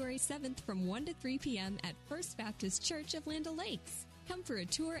 February 7th from 1 to 3 p.m. at First Baptist Church of Land O'Lakes. Come for a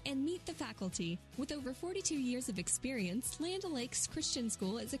tour and meet the faculty. With over 42 years of experience, Land O'Lakes Christian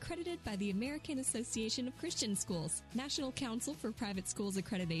School is accredited by the American Association of Christian Schools, National Council for Private Schools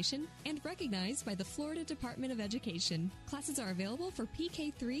Accreditation, and recognized by the Florida Department of Education. Classes are available for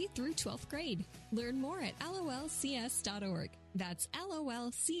PK3 through 12th grade. Learn more at lolcs.org. That's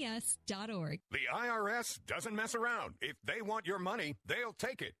lolcs.org. The IRS doesn't mess around. If they want your money, they'll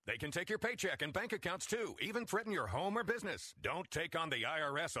take it. They can take your paycheck and bank accounts too, even threaten your home or business. Don't take on the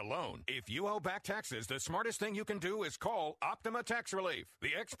IRS alone. If you owe back taxes, the smartest thing you can do is call Optima Tax Relief.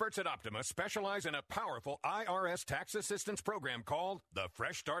 The experts at Optima specialize in a powerful IRS tax assistance program called the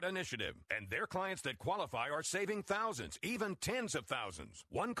Fresh Start Initiative. And their clients that qualify are saving thousands, even tens of thousands.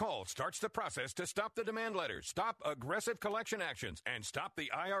 One call starts the process to stop the demand letters, stop aggressive collection actions, and stop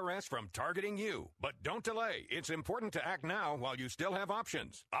the IRS from targeting you. But don't delay. It's important to act now while you still have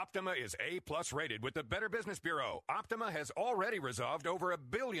options. Optima is A+ rated with the Better Business Bureau. Optima has already resolved over $1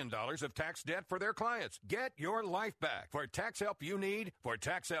 billion of tax debt for their clients. Get your life back. For tax help you need, for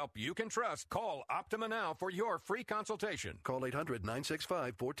tax help you can trust, call Optima now for your free consultation. Call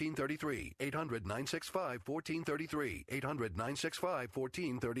 800-965-1433. 800-965-1433.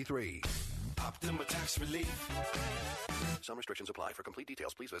 800-965-1433. Optima Tax Relief. Some restrictions apply. For complete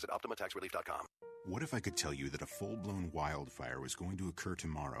details, please visit OptimaTaxRelief.com. What if I could tell you that a full-blown wildfire was going to occur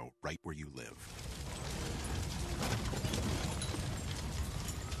tomorrow, right where you live?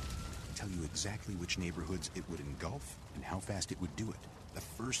 Tell you exactly which neighborhoods it would engulf and how fast it would do it. The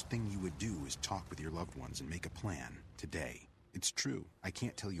first thing you would do is talk with your loved ones and make a plan today. It's true, I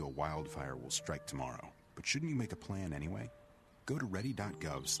can't tell you a wildfire will strike tomorrow, but shouldn't you make a plan anyway? Go to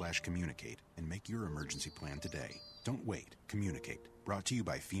ready.gov/communicate and make your emergency plan today. Don't wait. Communicate. Brought to you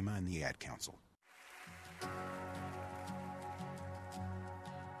by FEMA and the Ad Council.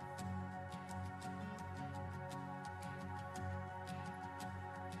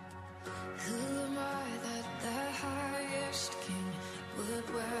 Who am I that the highest king would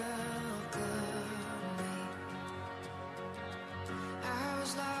welcome me? I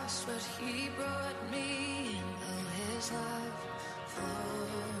was lost, but he brought me in. Oh, his love for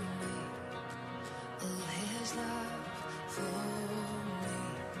me. Oh, his love for me.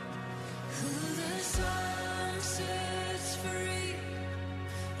 Who the sun sets free,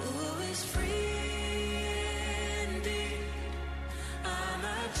 oh, is free indeed. I'm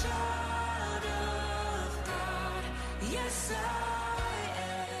a child of God, yes I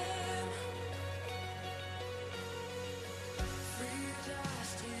am.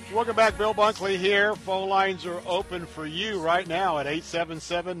 Welcome back. Bill Bunkley here. Phone lines are open for you right now at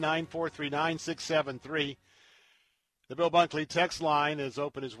 877-943-9673. The Bill Bunkley text line is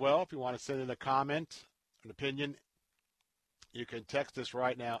open as well. If you want to send in a comment, an opinion, you can text us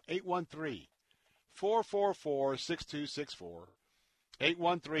right now, 813-444-6264.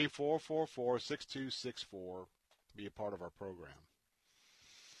 813-444-6264. Be a part of our program.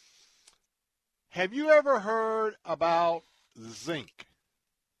 Have you ever heard about zinc?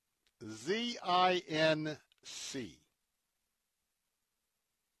 Z-I-N-C.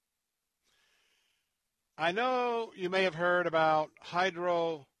 I know you may have heard about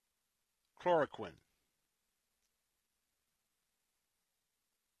hydrochloroquine.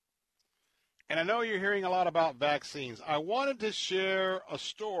 And I know you're hearing a lot about vaccines. I wanted to share a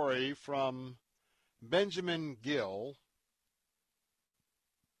story from Benjamin Gill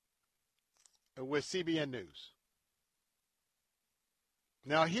with CBN News.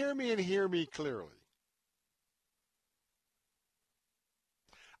 Now, hear me and hear me clearly.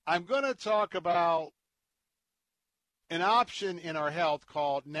 I'm going to talk about an option in our health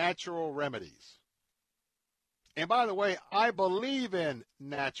called natural remedies. And by the way, I believe in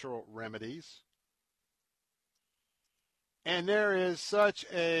natural remedies. And there is such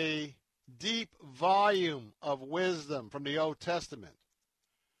a deep volume of wisdom from the Old Testament,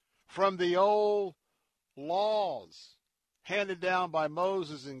 from the old laws handed down by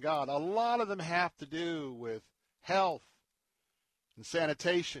Moses and God. A lot of them have to do with health and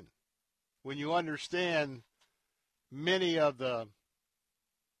sanitation when you understand many of the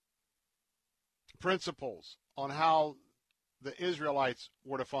principles on how the Israelites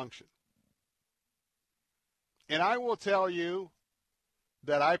were to function. And I will tell you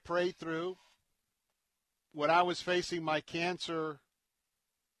that I prayed through when I was facing my cancer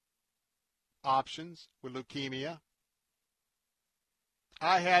options with leukemia.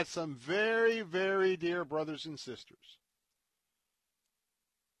 I had some very, very dear brothers and sisters.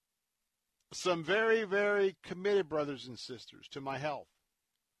 Some very, very committed brothers and sisters to my health.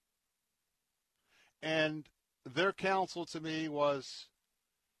 And their counsel to me was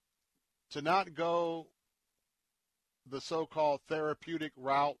to not go the so-called therapeutic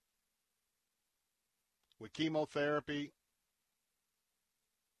route with chemotherapy,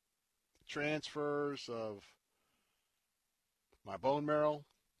 transfers of my bone marrow,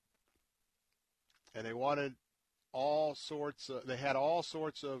 and they wanted they had all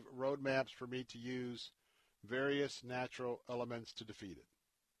sorts of roadmaps for me to use various natural elements to defeat it.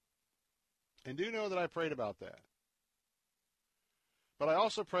 And do know that I prayed about that. But I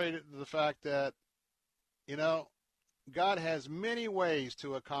also prayed the fact that, God has many ways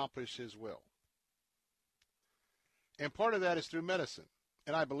to accomplish his will. And part of that is through medicine.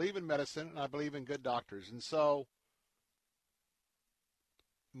 And I believe in medicine, and I believe in good doctors. And so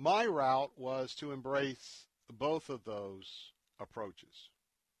my route was to embrace both of those approaches.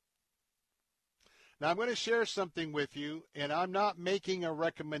 Now, I'm going to share something with you, and I'm not making a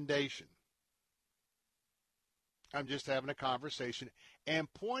recommendation. I'm just having a conversation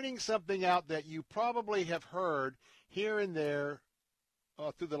and pointing something out that you probably have heard here and there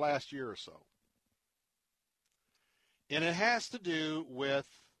through the last year or so. And it has to do with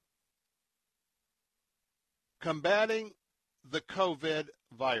combating the COVID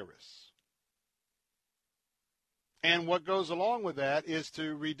virus. And what goes along with that is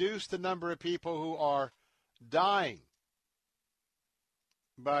to reduce the number of people who are dying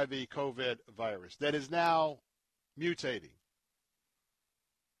by the COVID virus that is now mutating.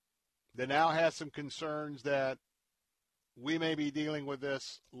 That now has some concerns that we may be dealing with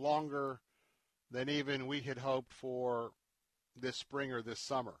this longer than even we had hoped for this spring or this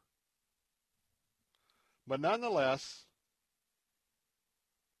summer. But nonetheless,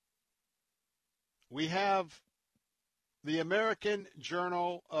 we have the American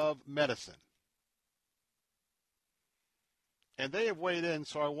Journal of Medicine. And they have weighed in,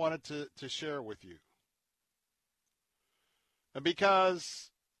 so I wanted to share with you.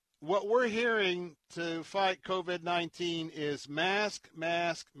 Because what we're hearing to fight COVID-19 is mask,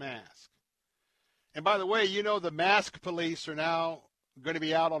 mask, mask. And by the way, the mask police are now going to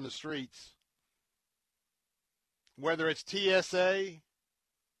be out on the streets. Whether it's TSA,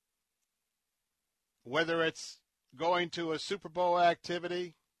 whether it's going to a Super Bowl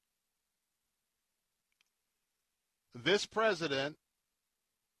activity, this president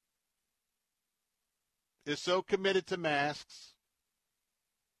is so committed to masks,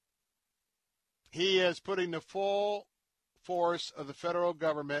 he is putting the full force of the federal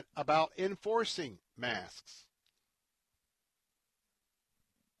government about enforcing masks.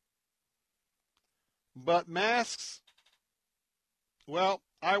 But masks, well,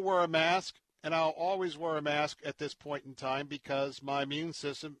 I wear a mask, and I'll always wear a mask at this point in time because my immune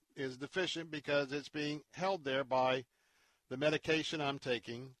system is deficient because it's being held there by the medication I'm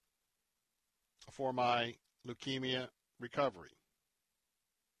taking for my leukemia recovery.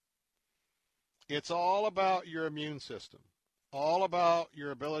 It's all about your immune system, all about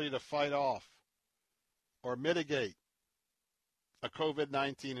your ability to fight off or mitigate a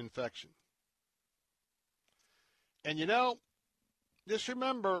COVID-19 infection. And just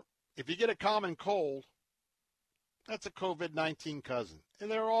remember, if you get a common cold, that's a COVID-19 cousin.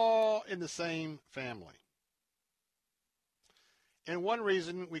 And they're all in the same family. And one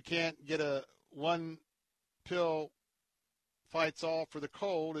reason we can't get a one pill fights all for the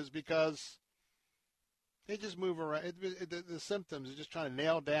cold is because they just move around. The symptoms are just trying to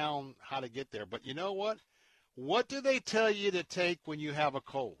nail down how to get there. But you know what? What do they tell you to take when you have a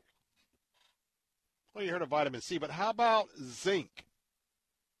cold? Well, you heard of vitamin C, but how about zinc?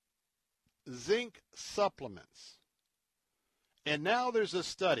 Zinc supplements. And now there's a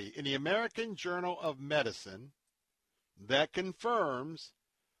study in the American Journal of Medicine that confirms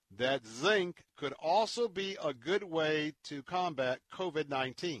that zinc could also be a good way to combat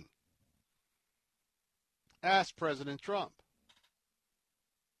COVID-19. Ask President Trump.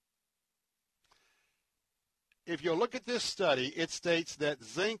 if you look at this study, it states that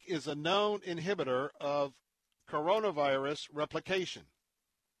zinc is a known inhibitor of coronavirus replication.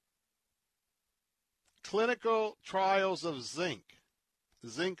 Clinical trials of zinc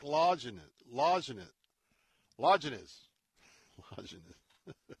lozenges,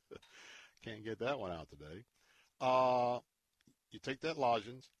 can't get that one out today. You take that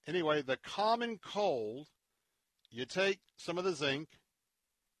lozenge. Anyway, the common cold, you take some of the zinc,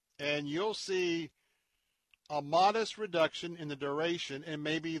 and you'll see a modest reduction in the duration and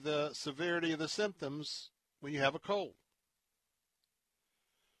maybe the severity of the symptoms when you have a cold.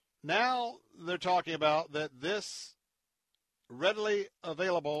 Now they're talking about that this readily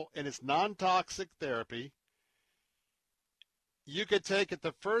available and it's non-toxic therapy you could take at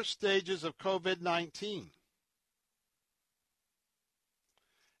the first stages of COVID-19.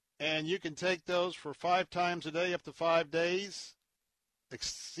 And you can take those for 5 times a day, up to 5 days,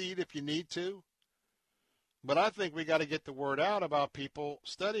 exceed if you need to. But I think we got to get the word out about people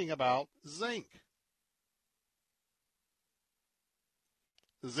studying about zinc.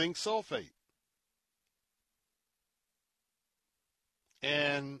 Zinc sulfate.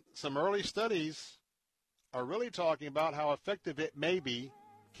 And some early studies are really talking about how effective it may be,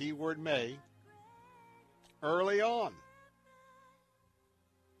 keyword may, early on.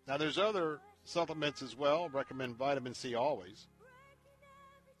 Now, there's other supplements as well. Recommend vitamin C always.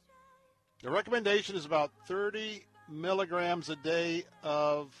 The recommendation is about 30 milligrams a day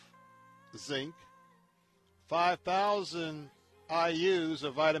of zinc, 5,000 IUs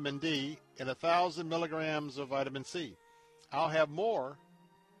of vitamin D, and 1,000 milligrams of vitamin C. I'll have more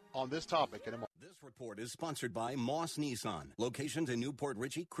on this topic in a moment. This report is sponsored by Moss Nissan. Locations in Newport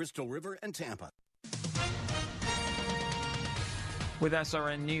Richey, Crystal River, and Tampa. With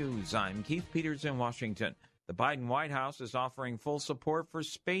SRN News, I'm Keith Peters in Washington. The Biden White House is offering full support for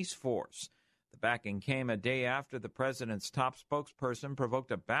Space Force. The backing came a day after the president's top spokesperson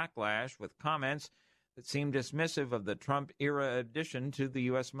provoked a backlash with comments that seemed dismissive of the Trump-era addition to the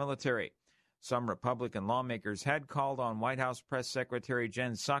U.S. military. Some Republican lawmakers had called on White House Press Secretary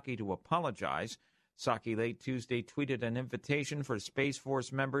Jen Psaki to apologize. Psaki late Tuesday tweeted an invitation for Space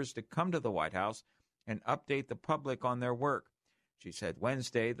Force members to come to the White House and update the public on their work. She said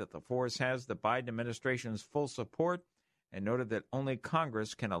Wednesday that the force has the Biden administration's full support and noted that only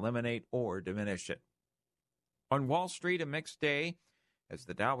Congress can eliminate or diminish it. On Wall Street, a mixed day as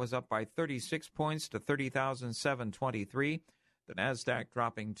the Dow was up by 36 points to 30,723. The Nasdaq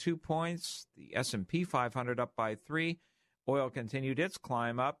dropping 2 points, the S&P 500 up by 3. Oil continued its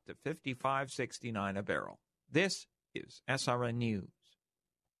climb up to $55.69 a barrel. This is SRN News.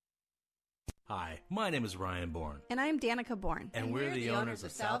 Hi, my name is Ryan Bourne. And I'm Danica Bourne. And we're the owners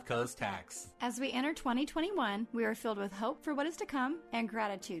of South Coast Tax. As we enter 2021, we are filled with hope for what is to come and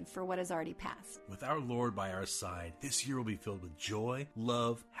gratitude for what has already passed. With our Lord by our side, this year will be filled with joy,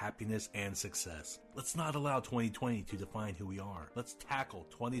 love, happiness, and success. Let's not allow 2020 to define who we are. Let's tackle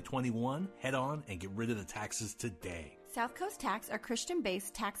 2021 head on and get rid of the taxes today. South Coast Tax are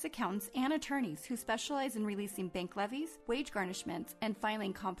Christian-based tax accountants and attorneys who specialize in releasing bank levies, wage garnishments, and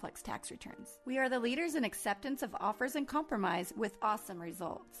filing complex tax returns. We are the leaders in acceptance of offers and compromise with awesome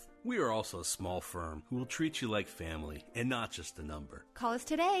results. We are also a small firm who will treat you like family and not just a number. Call us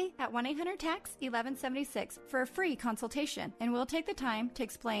today at 1-800-TAX-1176 for a free consultation, and we'll take the time to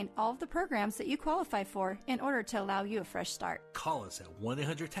explain all of the programs that you qualify for in order to allow you a fresh start. Call us at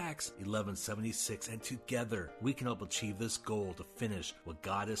 1-800-TAX-1176, and together we can help achieve this goal to finish what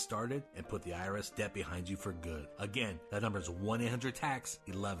God has started and put the IRS debt behind you for good. Again, that number is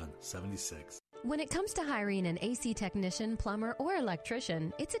 1-800-TAX-1176. When it comes to hiring an AC technician, plumber, or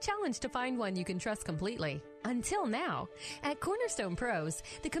electrician, it's a challenge to find one you can trust completely. Until now. At Cornerstone Pros,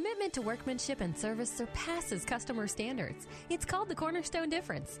 the commitment to workmanship and service surpasses customer standards. It's called the Cornerstone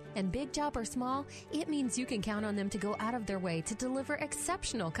Difference. And big job or small, it means you can count on them to go out of their way to deliver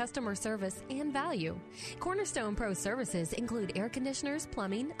exceptional customer service and value. Cornerstone Pros services include air conditioners,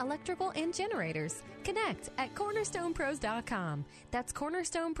 plumbing, electrical, and generators. Connect at cornerstonepros.com. That's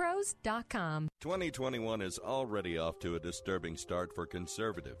cornerstonepros.com. 2021 is already off to a disturbing start for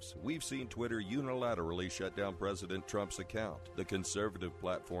conservatives. We've seen Twitter unilaterally shut down President Trump's account. The conservative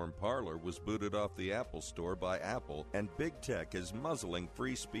platform Parler was booted off the Apple Store by Apple, and big tech is muzzling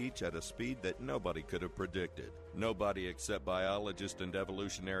free speech at a speed that nobody could have predicted. Nobody except biologist and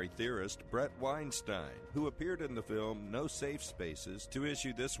evolutionary theorist Brett Weinstein, who appeared in the film No Safe Spaces to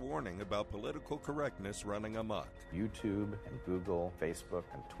issue this warning about political correctness running amok. YouTube and Google, Facebook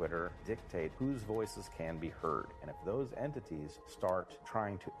and Twitter dictate whose voices can be heard. And if those entities start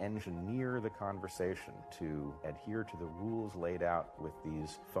trying to engineer the conversation to adhere to the rules laid out with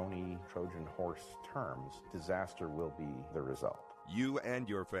these phony Trojan horse terms, disaster will be the result. You and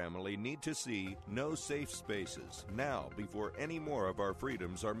your family need to see No Safe Spaces now before any more of our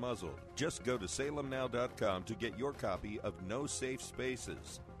freedoms are muzzled. Just go to salemnow.com to get your copy of No Safe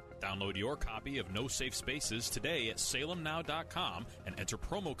Spaces. Download your copy of No Safe Spaces today at salemnow.com and enter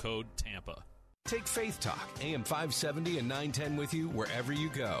promo code TAMPA. Take Faith Talk, AM 570 and 910 with you wherever you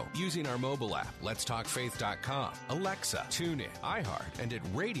go. Using our mobile app, letstalkfaith.com, Alexa, TuneIn, iHeart, and at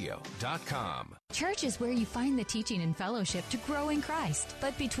radio.com. Church is where you find the teaching and fellowship to grow in Christ.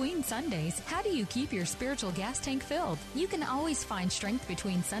 But between Sundays, how do you keep your spiritual gas tank filled? You can always find strength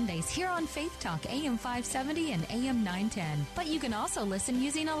between Sundays here on Faith Talk, AM 570 and AM 910. But you can also listen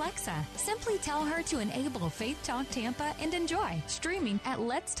using Alexa. Simply tell her to enable Faith Talk Tampa and enjoy. Streaming at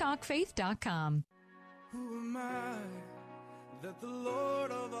letstalkfaith.com. Who am I that the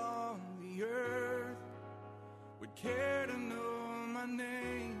Lord of all the earth would care to know my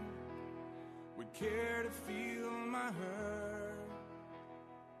name, would care to feel my hurt?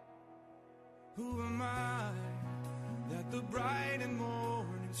 Who am I that the bright and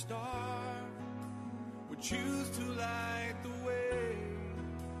morning star would choose to light the way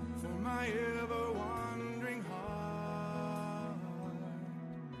for my ever-wandering heart?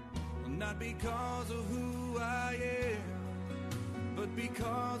 Not because of who I am, but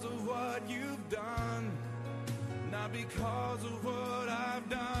because of what you've done. Not because of what I've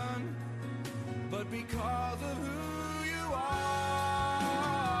done, but because of who you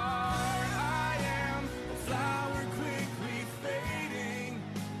are. I am a flower quickly fading,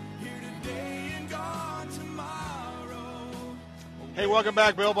 here today and gone tomorrow. Hey, welcome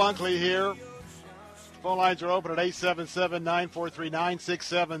back. Bill Bunkley here. Phone lines are open at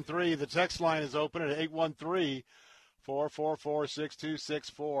 877-943-9673. The text line is open at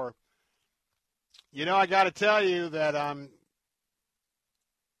 813-444-6264. You know, I got to tell you that I'm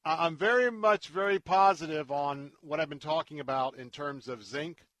very positive on what I've been talking about in terms of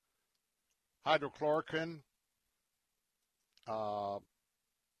zinc, hydrochloroquine,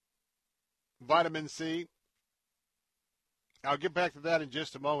 vitamin C. I'll get back to that in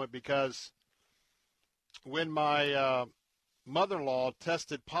just a moment, because when my mother-in-law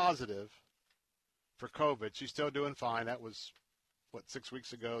tested positive for COVID, she's still doing fine. That was, 6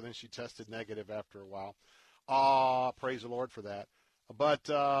 weeks ago. Then she tested negative after a while. Praise the Lord for that. But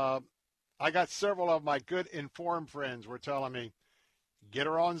I got several of my good informed friends were telling me, get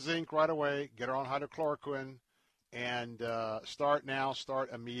her on zinc right away, get her on hydrochloroquine, and start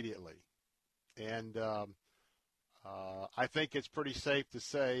immediately. And I think it's pretty safe to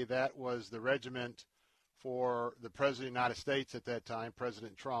say that was the regiment for the President of the United States at that time,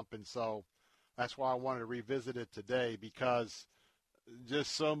 President Trump. And so that's why I wanted to revisit it today, because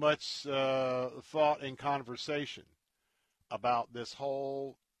just so much thought and conversation about this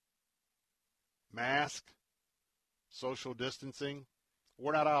whole mask, social distancing.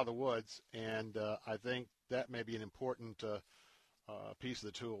 We're not out of the woods, and I think that may be an important piece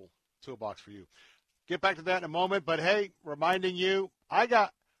of the toolbox for you. Get back to that in a moment, but hey, reminding you, I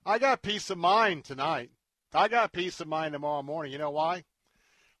got peace of mind tonight. I got peace of mind tomorrow morning. You know why?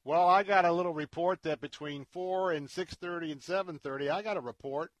 Well, I got a little report that between 4 and 6:30 and 7:30, I got a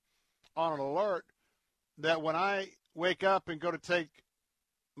report on an alert that when I wake up and go to take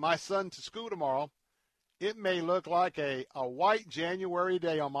my son to school tomorrow, it may look like a white January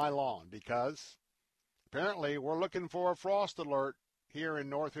day on my lawn, because apparently we're looking for a frost alert here in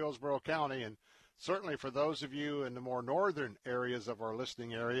North Hillsborough County, and certainly for those of you in the more northern areas of our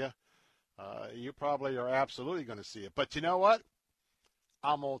listening area, you probably are absolutely going to see it. But you know what?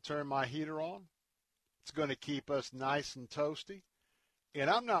 I'm going to turn my heater on. It's going to keep us nice and toasty. And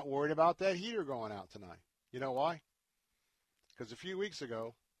I'm not worried about that heater going out tonight. You know why? Because a few weeks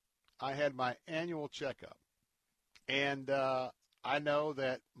ago, I had my annual checkup. And I know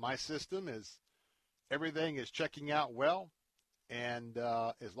that my system everything is checking out well. And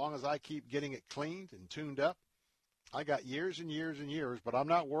as long as I keep getting it cleaned and tuned up, I got years and years and years, but I'm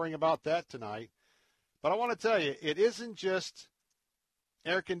not worrying about that tonight. But I want to tell you, it isn't just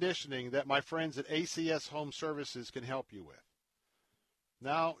air conditioning that my friends at ACS Home Services can help you with.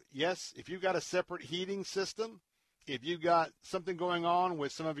 Now, yes, if you've got a separate heating system, if you've got something going on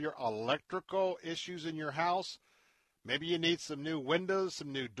with some of your electrical issues in your house, maybe you need some new windows,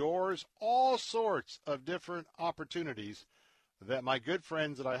 some new doors, all sorts of different opportunities that my good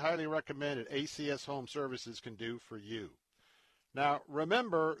friends that I highly recommend at ACS Home Services can do for you. Now,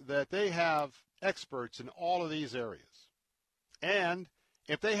 remember that they have experts in all of these areas. And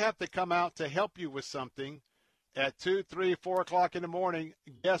if they have to come out to help you with something at 2, 3, 4 o'clock in the morning,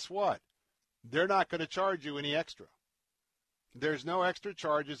 guess what? they're not going to charge you any extra. There's no extra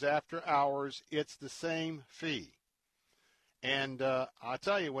charges after hours. It's the same fee. And I'll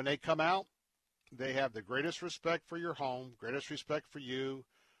tell you, when they come out, they have the greatest respect for your home, greatest respect for you,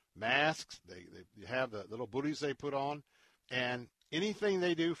 masks, they have the little booties they put on, and anything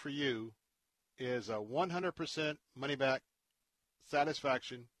they do for you is a 100% money-back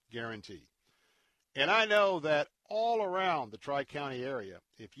satisfaction guarantee. And I know that all around the Tri-County area,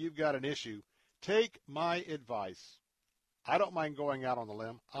 if you've got an issue, take my advice. I don't mind going out on the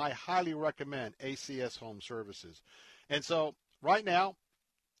limb. I highly recommend ACS Home Services. And so right now,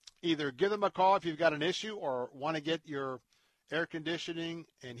 either give them a call if you've got an issue or want to get your air conditioning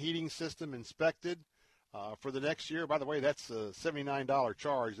and heating system inspected for the next year. By the way, that's a $79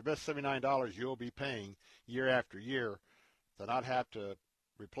 charge, the best $79 you'll be paying year after year to not have to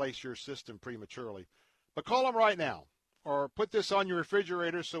replace your system prematurely. But call them right now or put this on your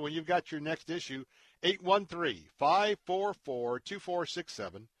refrigerator so when you've got your next issue,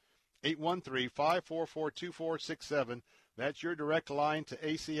 813-544-2467, 813-544-2467. That's your direct line to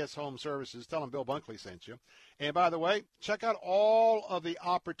ACS Home Services. Tell them Bill Bunkley sent you. And by the way, check out all of the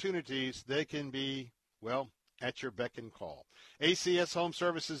opportunities. They can be, well, at your beck and call.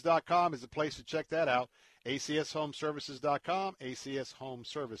 ACSHomeservices.com is the place to check that out. ACSHomeservices.com,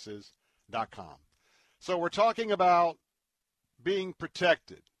 ACSHomeservices.com. So we're talking about being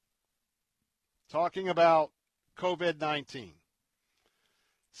protected, talking about COVID-19.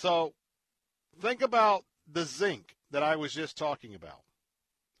 So think about the zinc that I was just talking about.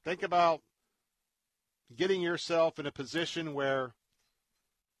 Think about getting yourself in a position where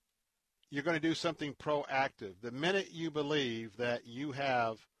you're going to do something proactive. The minute you believe that you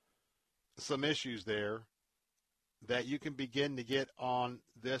have some issues there, that you can begin to get on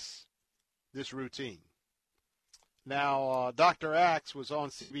this routine. Now, Dr. Axe was on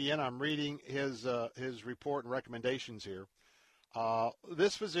CBN. I'm reading his report and recommendations here.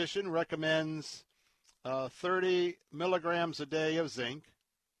 This physician recommends 30 milligrams a day of zinc,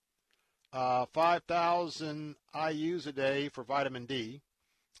 5,000 IUs a day for vitamin D,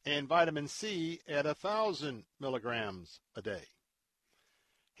 and vitamin C at 1,000 milligrams a day.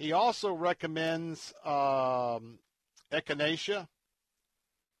 He also recommends echinacea.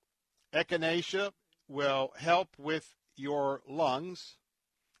 Echinacea will help with your lungs.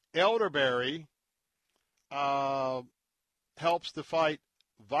 Elderberry helps to fight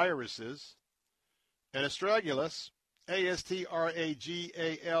viruses. And astragalus,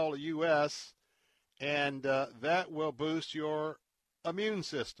 astragalus, and that will boost your immune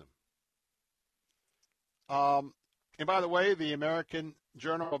system. And by the way, the American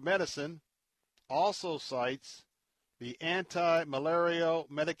Journal of Medicine also cites the anti-malarial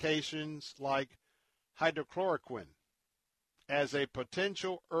medications like hydrochloroquine as a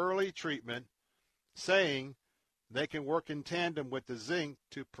potential early treatment, saying they can work in tandem with the zinc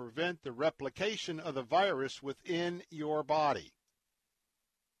to prevent the replication of the virus within your body.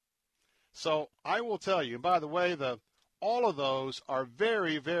 So I will tell you, and by the way, all of those are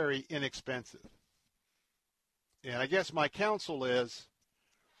very, very inexpensive. And I guess my counsel is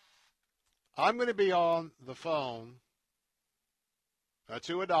I'm going to be on the phone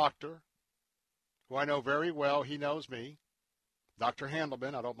to a doctor who I know very well. He knows me, Dr.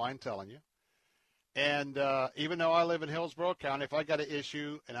 Handelman, I don't mind telling you. And even though I live in Hillsborough County, if I got an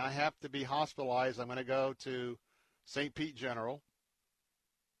issue and I have to be hospitalized, I'm going to go to St. Pete General,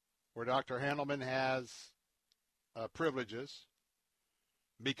 where Dr. Handelman has privileges,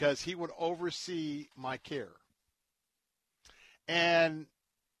 because he would oversee my care. And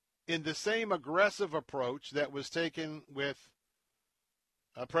in the same aggressive approach that was taken with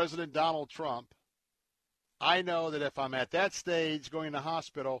President Donald Trump, I know that if I'm at that stage going to the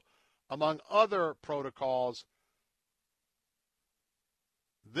hospital, among other protocols,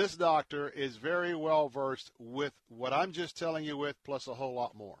 this doctor is very well versed with what I'm just telling you with, plus a whole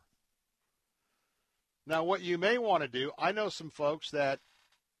lot more. Now, what you may want to do, I know some folks that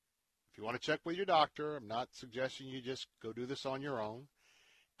if you want to check with your doctor, I'm not suggesting you just go do this on your own,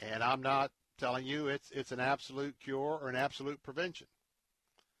 and I'm not telling you it's an absolute cure or an absolute prevention.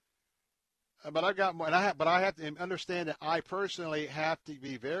 But I have to understand that I personally have to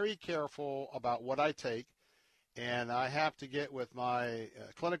be very careful about what I take, and I have to get with my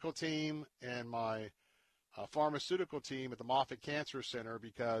clinical team and my pharmaceutical team at the Moffitt Cancer Center,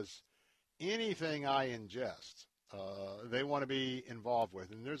 because anything I ingest, they want to be involved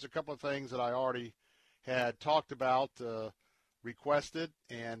with. And there's a couple of things that I already had talked about, requested,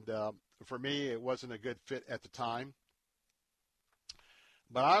 and for me it wasn't a good fit at the time.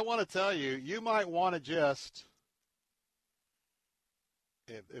 But I want to tell you, you might want to just,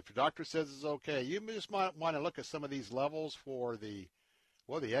 if your doctor says it's okay, you just might want to look at some of these levels for the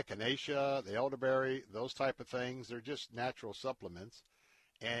echinacea, the elderberry, those type of things. They're just natural supplements.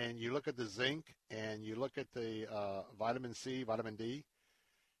 And you look at the zinc, and you look at the vitamin C, vitamin D.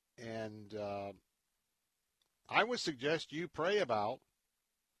 And I would suggest you pray about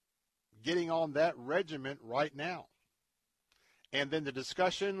getting on that regimen right now. And then the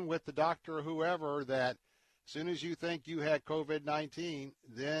discussion with the doctor or whoever that as soon as you think you had COVID-19,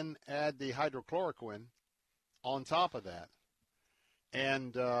 then add the hydrochloroquine on top of that.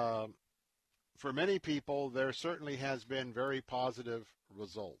 And for many people, there certainly has been very positive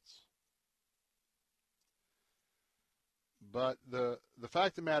results. But the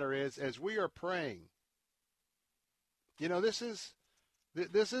fact of the matter is, as we are praying, this is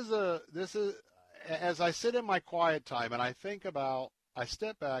as I sit in my quiet time and I think about, I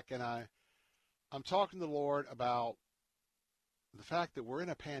step back and I'm talking to the Lord about the fact that we're in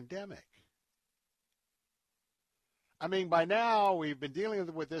a pandemic. I mean, by now we've been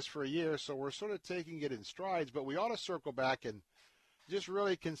dealing with this for a year, so we're sort of taking it in strides, but we ought to circle back and just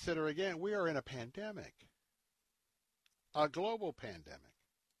really consider again, we are in a pandemic, a global pandemic.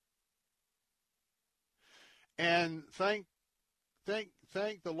 And thank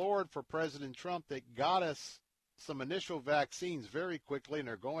the Lord for President Trump that got us some initial vaccines very quickly, and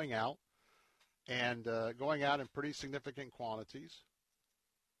they're going out, and going out in pretty significant quantities.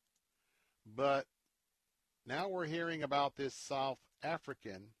 But now we're hearing about this South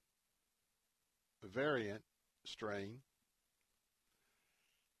African variant strain,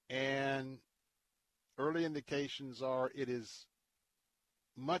 and early indications are it is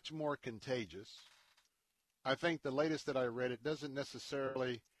much more contagious. I think the latest that I read, it doesn't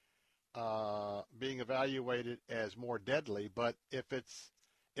necessarily being evaluated as more deadly, but if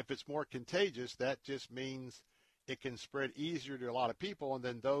it's more contagious, that just means it can spread easier to a lot of people, and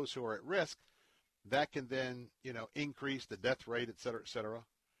then those who are at risk, that can then, increase the death rate, et cetera, et cetera.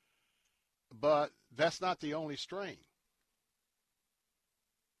 But that's not the only strain.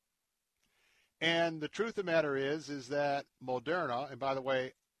 And the truth of the matter is that Moderna, and by the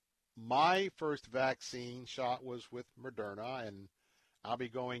way, my first vaccine shot was with Moderna, and I'll be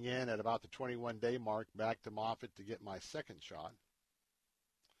going in at about the 21-day mark back to Moffitt to get my second shot.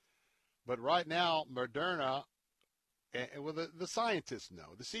 But right now, Moderna, well, the scientists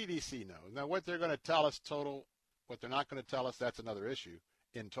know, the CDC knows. Now, what they're going to tell us total, what they're not going to tell us, that's another issue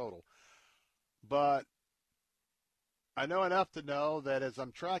in total. But I know enough to know that as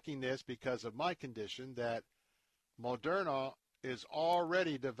I'm tracking this because of my condition, that Moderna is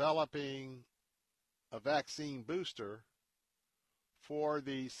already developing a vaccine booster for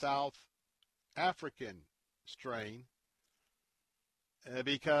the South African strain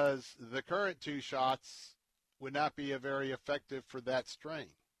because the current two shots would not be very effective for that strain.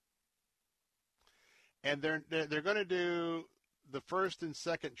 And they're going to do the first and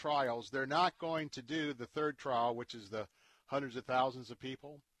second trials. They're not going to do the third trial, which is the hundreds of thousands of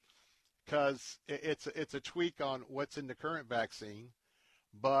people, because it's a tweak on what's in the current vaccine.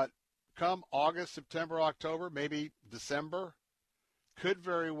 But come August, September, October, maybe December, could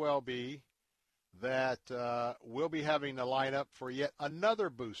very well be that we'll be having to line up for yet another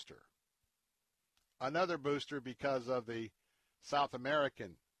booster because of the South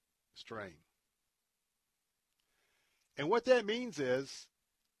American strain. And what that means is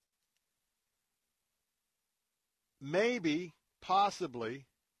maybe, possibly,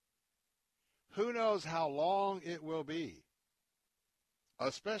 who knows how long it will be,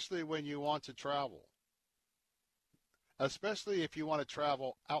 especially when you want to travel, especially if you want to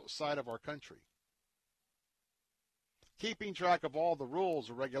travel outside of our country. Keeping track of all the rules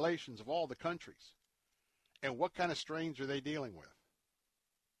or regulations of all the countries and what kind of strains are they dealing with.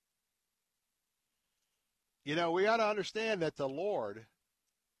 We got to understand that the Lord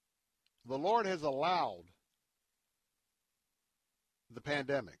has allowed the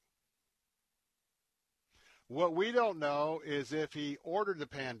pandemic. What we don't know is if he ordered the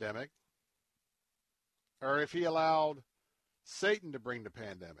pandemic or if he allowed Satan to bring the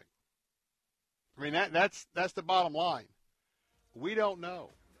pandemic. I mean, that's the bottom line. We don't know.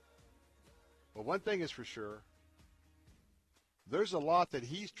 But one thing is for sure, there's a lot that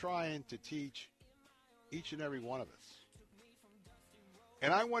he's trying to teach each and every one of us.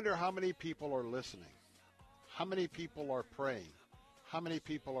 And I wonder how many people are listening, how many people are praying, how many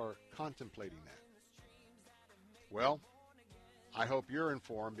people are contemplating that. Well, I hope you're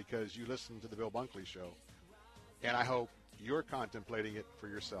informed because you listen to the Bill Bunkley Show, and I hope you're contemplating it for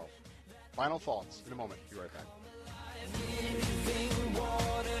yourself. Final thoughts in a moment. Be right back.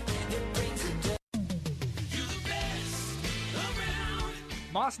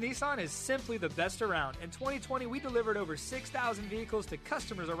 Moss Nissan is simply the best around. In 2020, we delivered over 6,000 vehicles to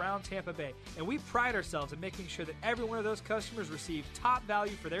customers around Tampa Bay, and we pride ourselves in making sure that every one of those customers receive top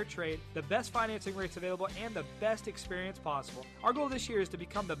value for their trade, the best financing rates available, and the best experience possible. Our goal this year is to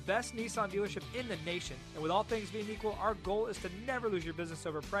become the best Nissan dealership in the nation, and with all things being equal, our goal is to never lose your business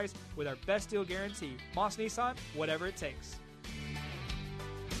over price with our best deal guarantee. Moss Nissan, whatever it takes.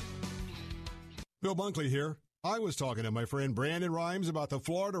 Bill Bunkley here. I was talking to my friend Brandon Rhymes about the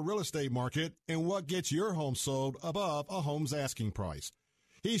Florida real estate market and what gets your home sold above a home's asking price.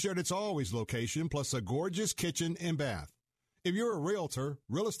 He shared its always location plus a gorgeous kitchen and bath. If you're a realtor,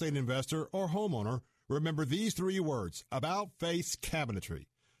 real estate investor, or homeowner, remember these 3 words: About Face Cabinetry.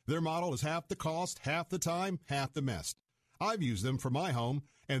 Their model is half the cost, half the time, half the mess. I've used them for my home,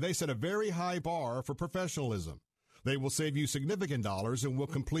 and they set a very high bar for professionalism. They will save you significant dollars and will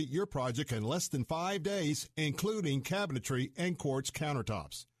complete your project in less than 5 days, including cabinetry and quartz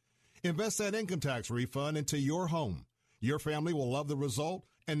countertops. Invest that income tax refund into your home. Your family will love the result,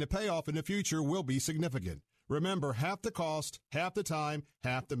 and the payoff in the future will be significant. Remember, half the cost, half the time,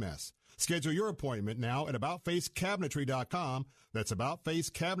 half the mess. Schedule your appointment now at AboutFaceCabinetry.com. That's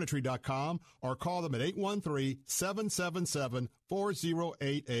AboutFaceCabinetry.com, or call them at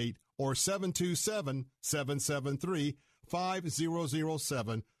 813-777-4088 or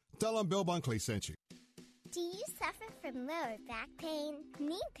 727-773-5007. Tell them Bill Bunkley sent you. Do you suffer from lower back pain,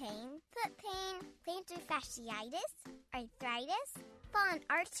 knee pain, foot pain, plantar fasciitis, arthritis, fallen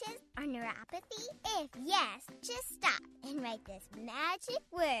arches, or neuropathy? If yes, just stop and write this magic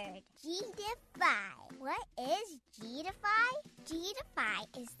word, G-Defy. What is G-Defy? G-Defy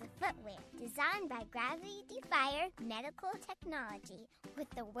is the footwear designed by Gravity Defier Medical Technology with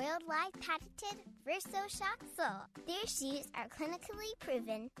the worldwide patented VersoShock sole. Their shoes are clinically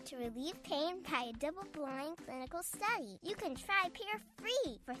proven to relieve pain by a double-blind clinical study. You can try a pair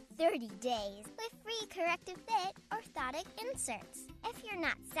free for 30 days with free corrective fit orthotic inserts. If you're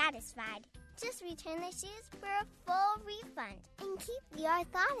not satisfied, just return the shoes for a full refund and keep the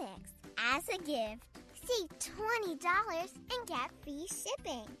orthotics. As a gift, save $20 and get free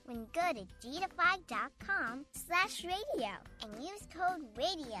shipping when you go to gdefy.com/radio and use code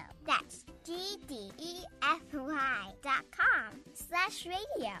RADIO. That's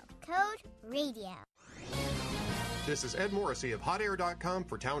gdefy.com/radio. Code RADIO. This is Ed Morrissey of HotAir.com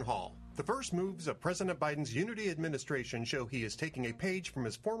for Town Hall. The first moves of President Biden's Unity administration show he is taking a page from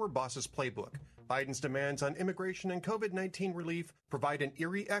his former boss's playbook. Biden's demands on immigration and COVID-19 relief provide an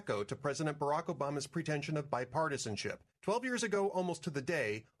eerie echo to President Barack Obama's pretension of bipartisanship. 12 years ago, almost to the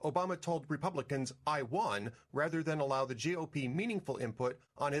day, Obama told Republicans, "I won," rather than allow the GOP meaningful input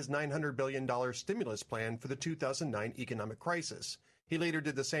on his $900 billion stimulus plan for the 2009 economic crisis. He later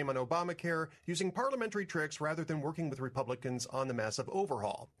did the same on Obamacare, using parliamentary tricks rather than working with Republicans on the massive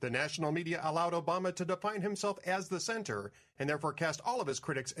overhaul. The national media allowed Obama to define himself as the center, and therefore cast all of his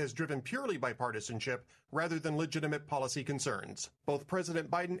critics as driven purely by partisanship rather than legitimate policy concerns. Both President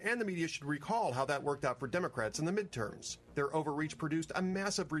Biden and the media should recall how that worked out for Democrats in the midterms. Their overreach produced a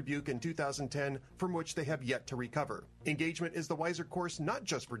massive rebuke in 2010 from which they have yet to recover. Engagement is the wiser course not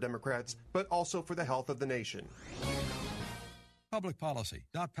just for Democrats, but also for the health of the nation.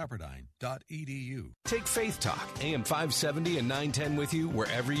 Publicpolicy.pepperdine.edu. Take Faith Talk, AM 570 and 910 with you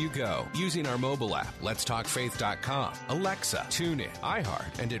wherever you go. Using our mobile app, letstalkfaith.com, Alexa, TuneIn,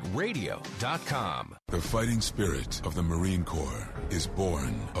 iHeart, and at radio.com. The fighting spirit of the Marine Corps is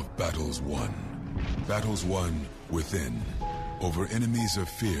born of battles won. Battles won within, over enemies of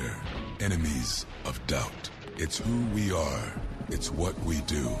fear, enemies of doubt. It's who we are. It's what we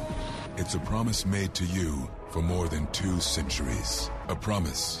do. It's a promise made to you for more than 2 centuries. A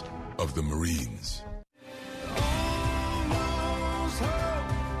promise of the Marines.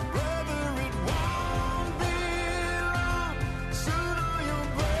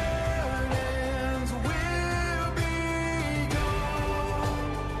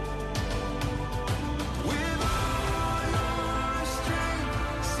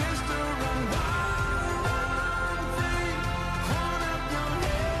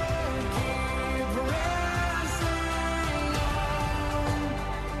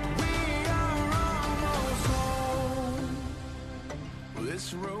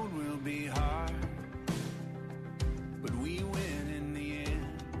 This road will be hard, but we win in the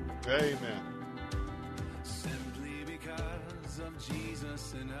end. Amen. Simply because of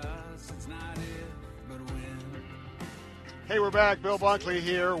Jesus in us, it's not if, but when. Hey, we're back. Bill Bunkley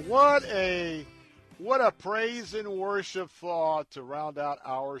here. What a praise and worship thought to round out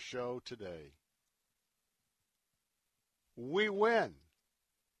our show today. We win.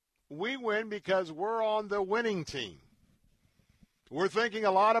 We win because we're on the winning team. We're thinking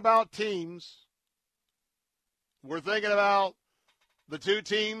a lot about teams. We're thinking about the two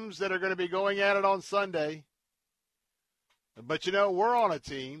teams that are going to be going at it on Sunday. But, we're on a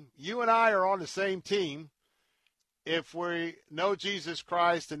team. You and I are on the same team if we know Jesus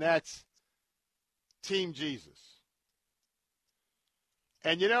Christ, and that's Team Jesus.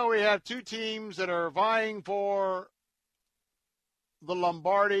 And, we have two teams that are vying for the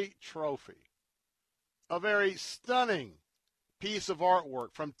Lombardi Trophy, a very stunning piece of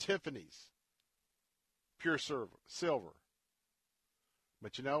artwork from Tiffany's, pure silver.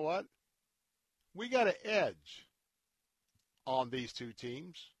 But you know what? We got an edge on these two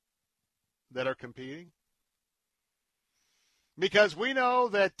teams that are competing, because we know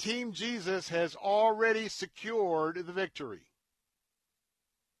that Team Jesus has already secured the victory.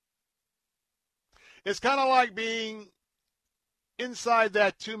 It's kind of like being inside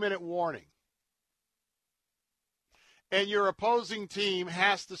that 2-minute warning, and your opposing team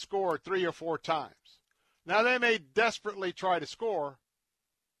has to score 3 or 4 times. Now, they may desperately try to score,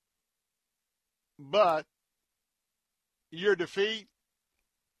 but your defeat,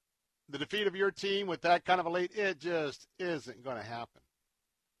 the defeat of your team with that kind of a lead, it just isn't going to happen.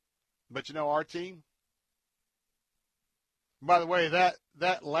 But our team, by the way,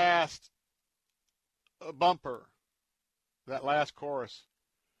 that last bumper, that last chorus,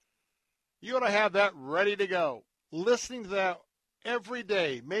 you ought to have that ready to go. Listening to that every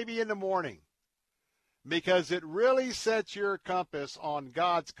day, maybe in the morning, because it really sets your compass on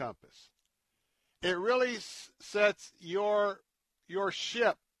God's compass. It really sets your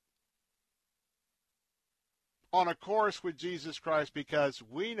ship on a course with Jesus Christ, because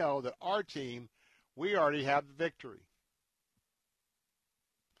we know that our team, we already have the victory.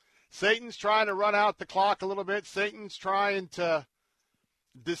 Satan's trying to run out the clock a little bit. Satan's trying to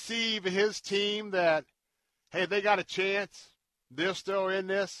deceive his team that, hey, they got a chance. They're still in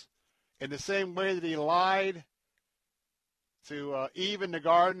this. In the same way that he lied to Eve in the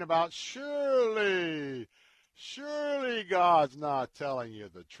garden about surely God's not telling you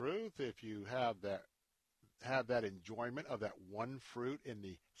the truth if you have that enjoyment of that one fruit in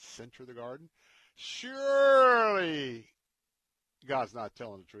the center of the garden. Surely God's not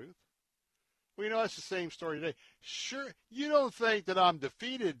telling the truth. Well, it's the same story today. Sure, you don't think that I'm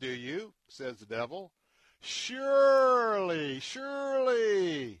defeated, do you? Says the devil. Surely.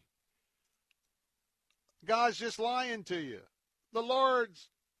 God's just lying to you. The Lord's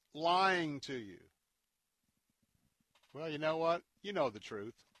lying to you. Well, you know what? You know the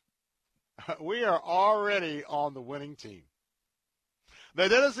truth. We are already on the winning team. Now,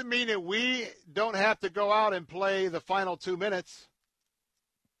 that doesn't mean that we don't have to go out and play the final 2 minutes.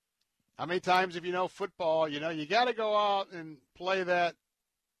 How many times have football, you got to go out and play that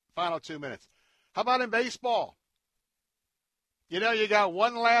final 2 minutes. How about in baseball? You got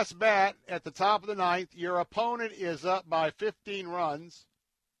one last bat at the top of the ninth. Your opponent is up by 15 runs.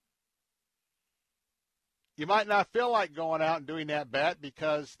 You might not feel like going out and doing that bat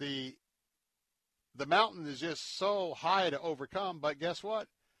because the mountain is just so high to overcome, but guess what?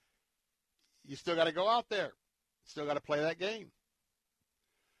 You still got to go out there. Still got to play that game.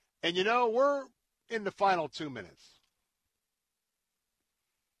 And we're in the final 2 minutes.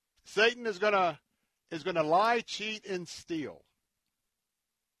 Satan is going to lie, cheat, and steal.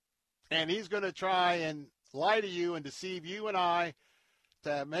 And he's going to try and lie to you and deceive you and I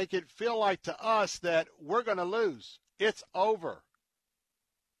to make it feel like to us that we're going to lose. It's over.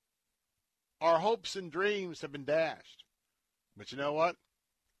 Our hopes and dreams have been dashed. But you know what?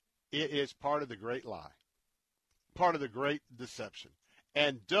 It is part of the great lie, part of the great deception.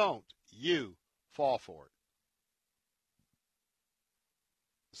 And don't you fall for it.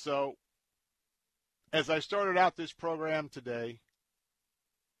 So, as I started out this program today,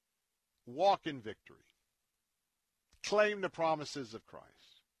 walk in victory. Claim the promises of Christ.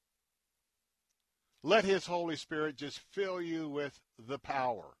 Let his Holy Spirit just fill you with the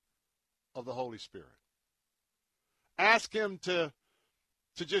power of the Holy Spirit. Ask him to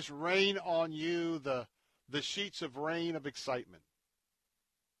just rain on you the sheets of rain of excitement.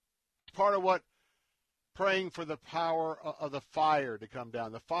 Part of what praying for the power of the fire to come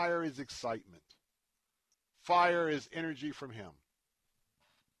down. The fire is excitement. Fire is energy from him.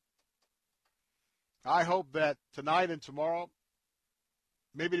 I hope that tonight and tomorrow,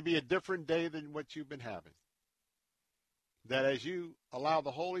 maybe to be a different day than what you've been having, that as you allow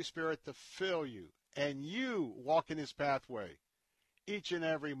the Holy Spirit to fill you and you walk in his pathway each and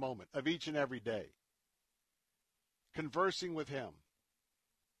every moment of each and every day, conversing with him,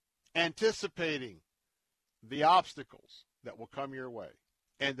 anticipating the obstacles that will come your way,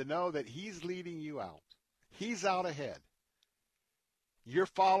 and to know that he's leading you out. He's out ahead. You're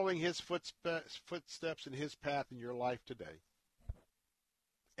following his footsteps and his path in your life today.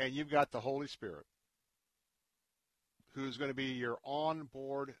 And you've got the Holy Spirit, who's going to be your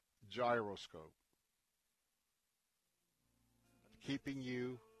onboard gyroscope, keeping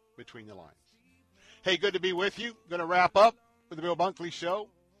you between the lines. Hey, good to be with you. Going to wrap up with the Bill Bunkley Show.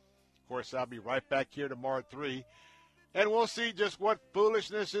 Of course, I'll be right back here tomorrow at 3. And we'll see just what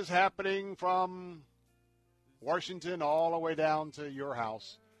foolishness is happening from Washington all the way down to your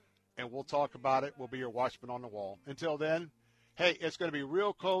house. And we'll talk about it. We'll be your watchman on the wall. Until then, hey, it's going to be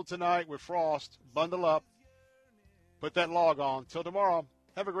real cold tonight with frost. Bundle up. Put that log on. Till tomorrow,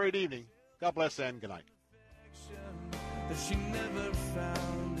 have a great evening. God bless and good night. That she never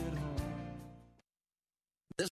found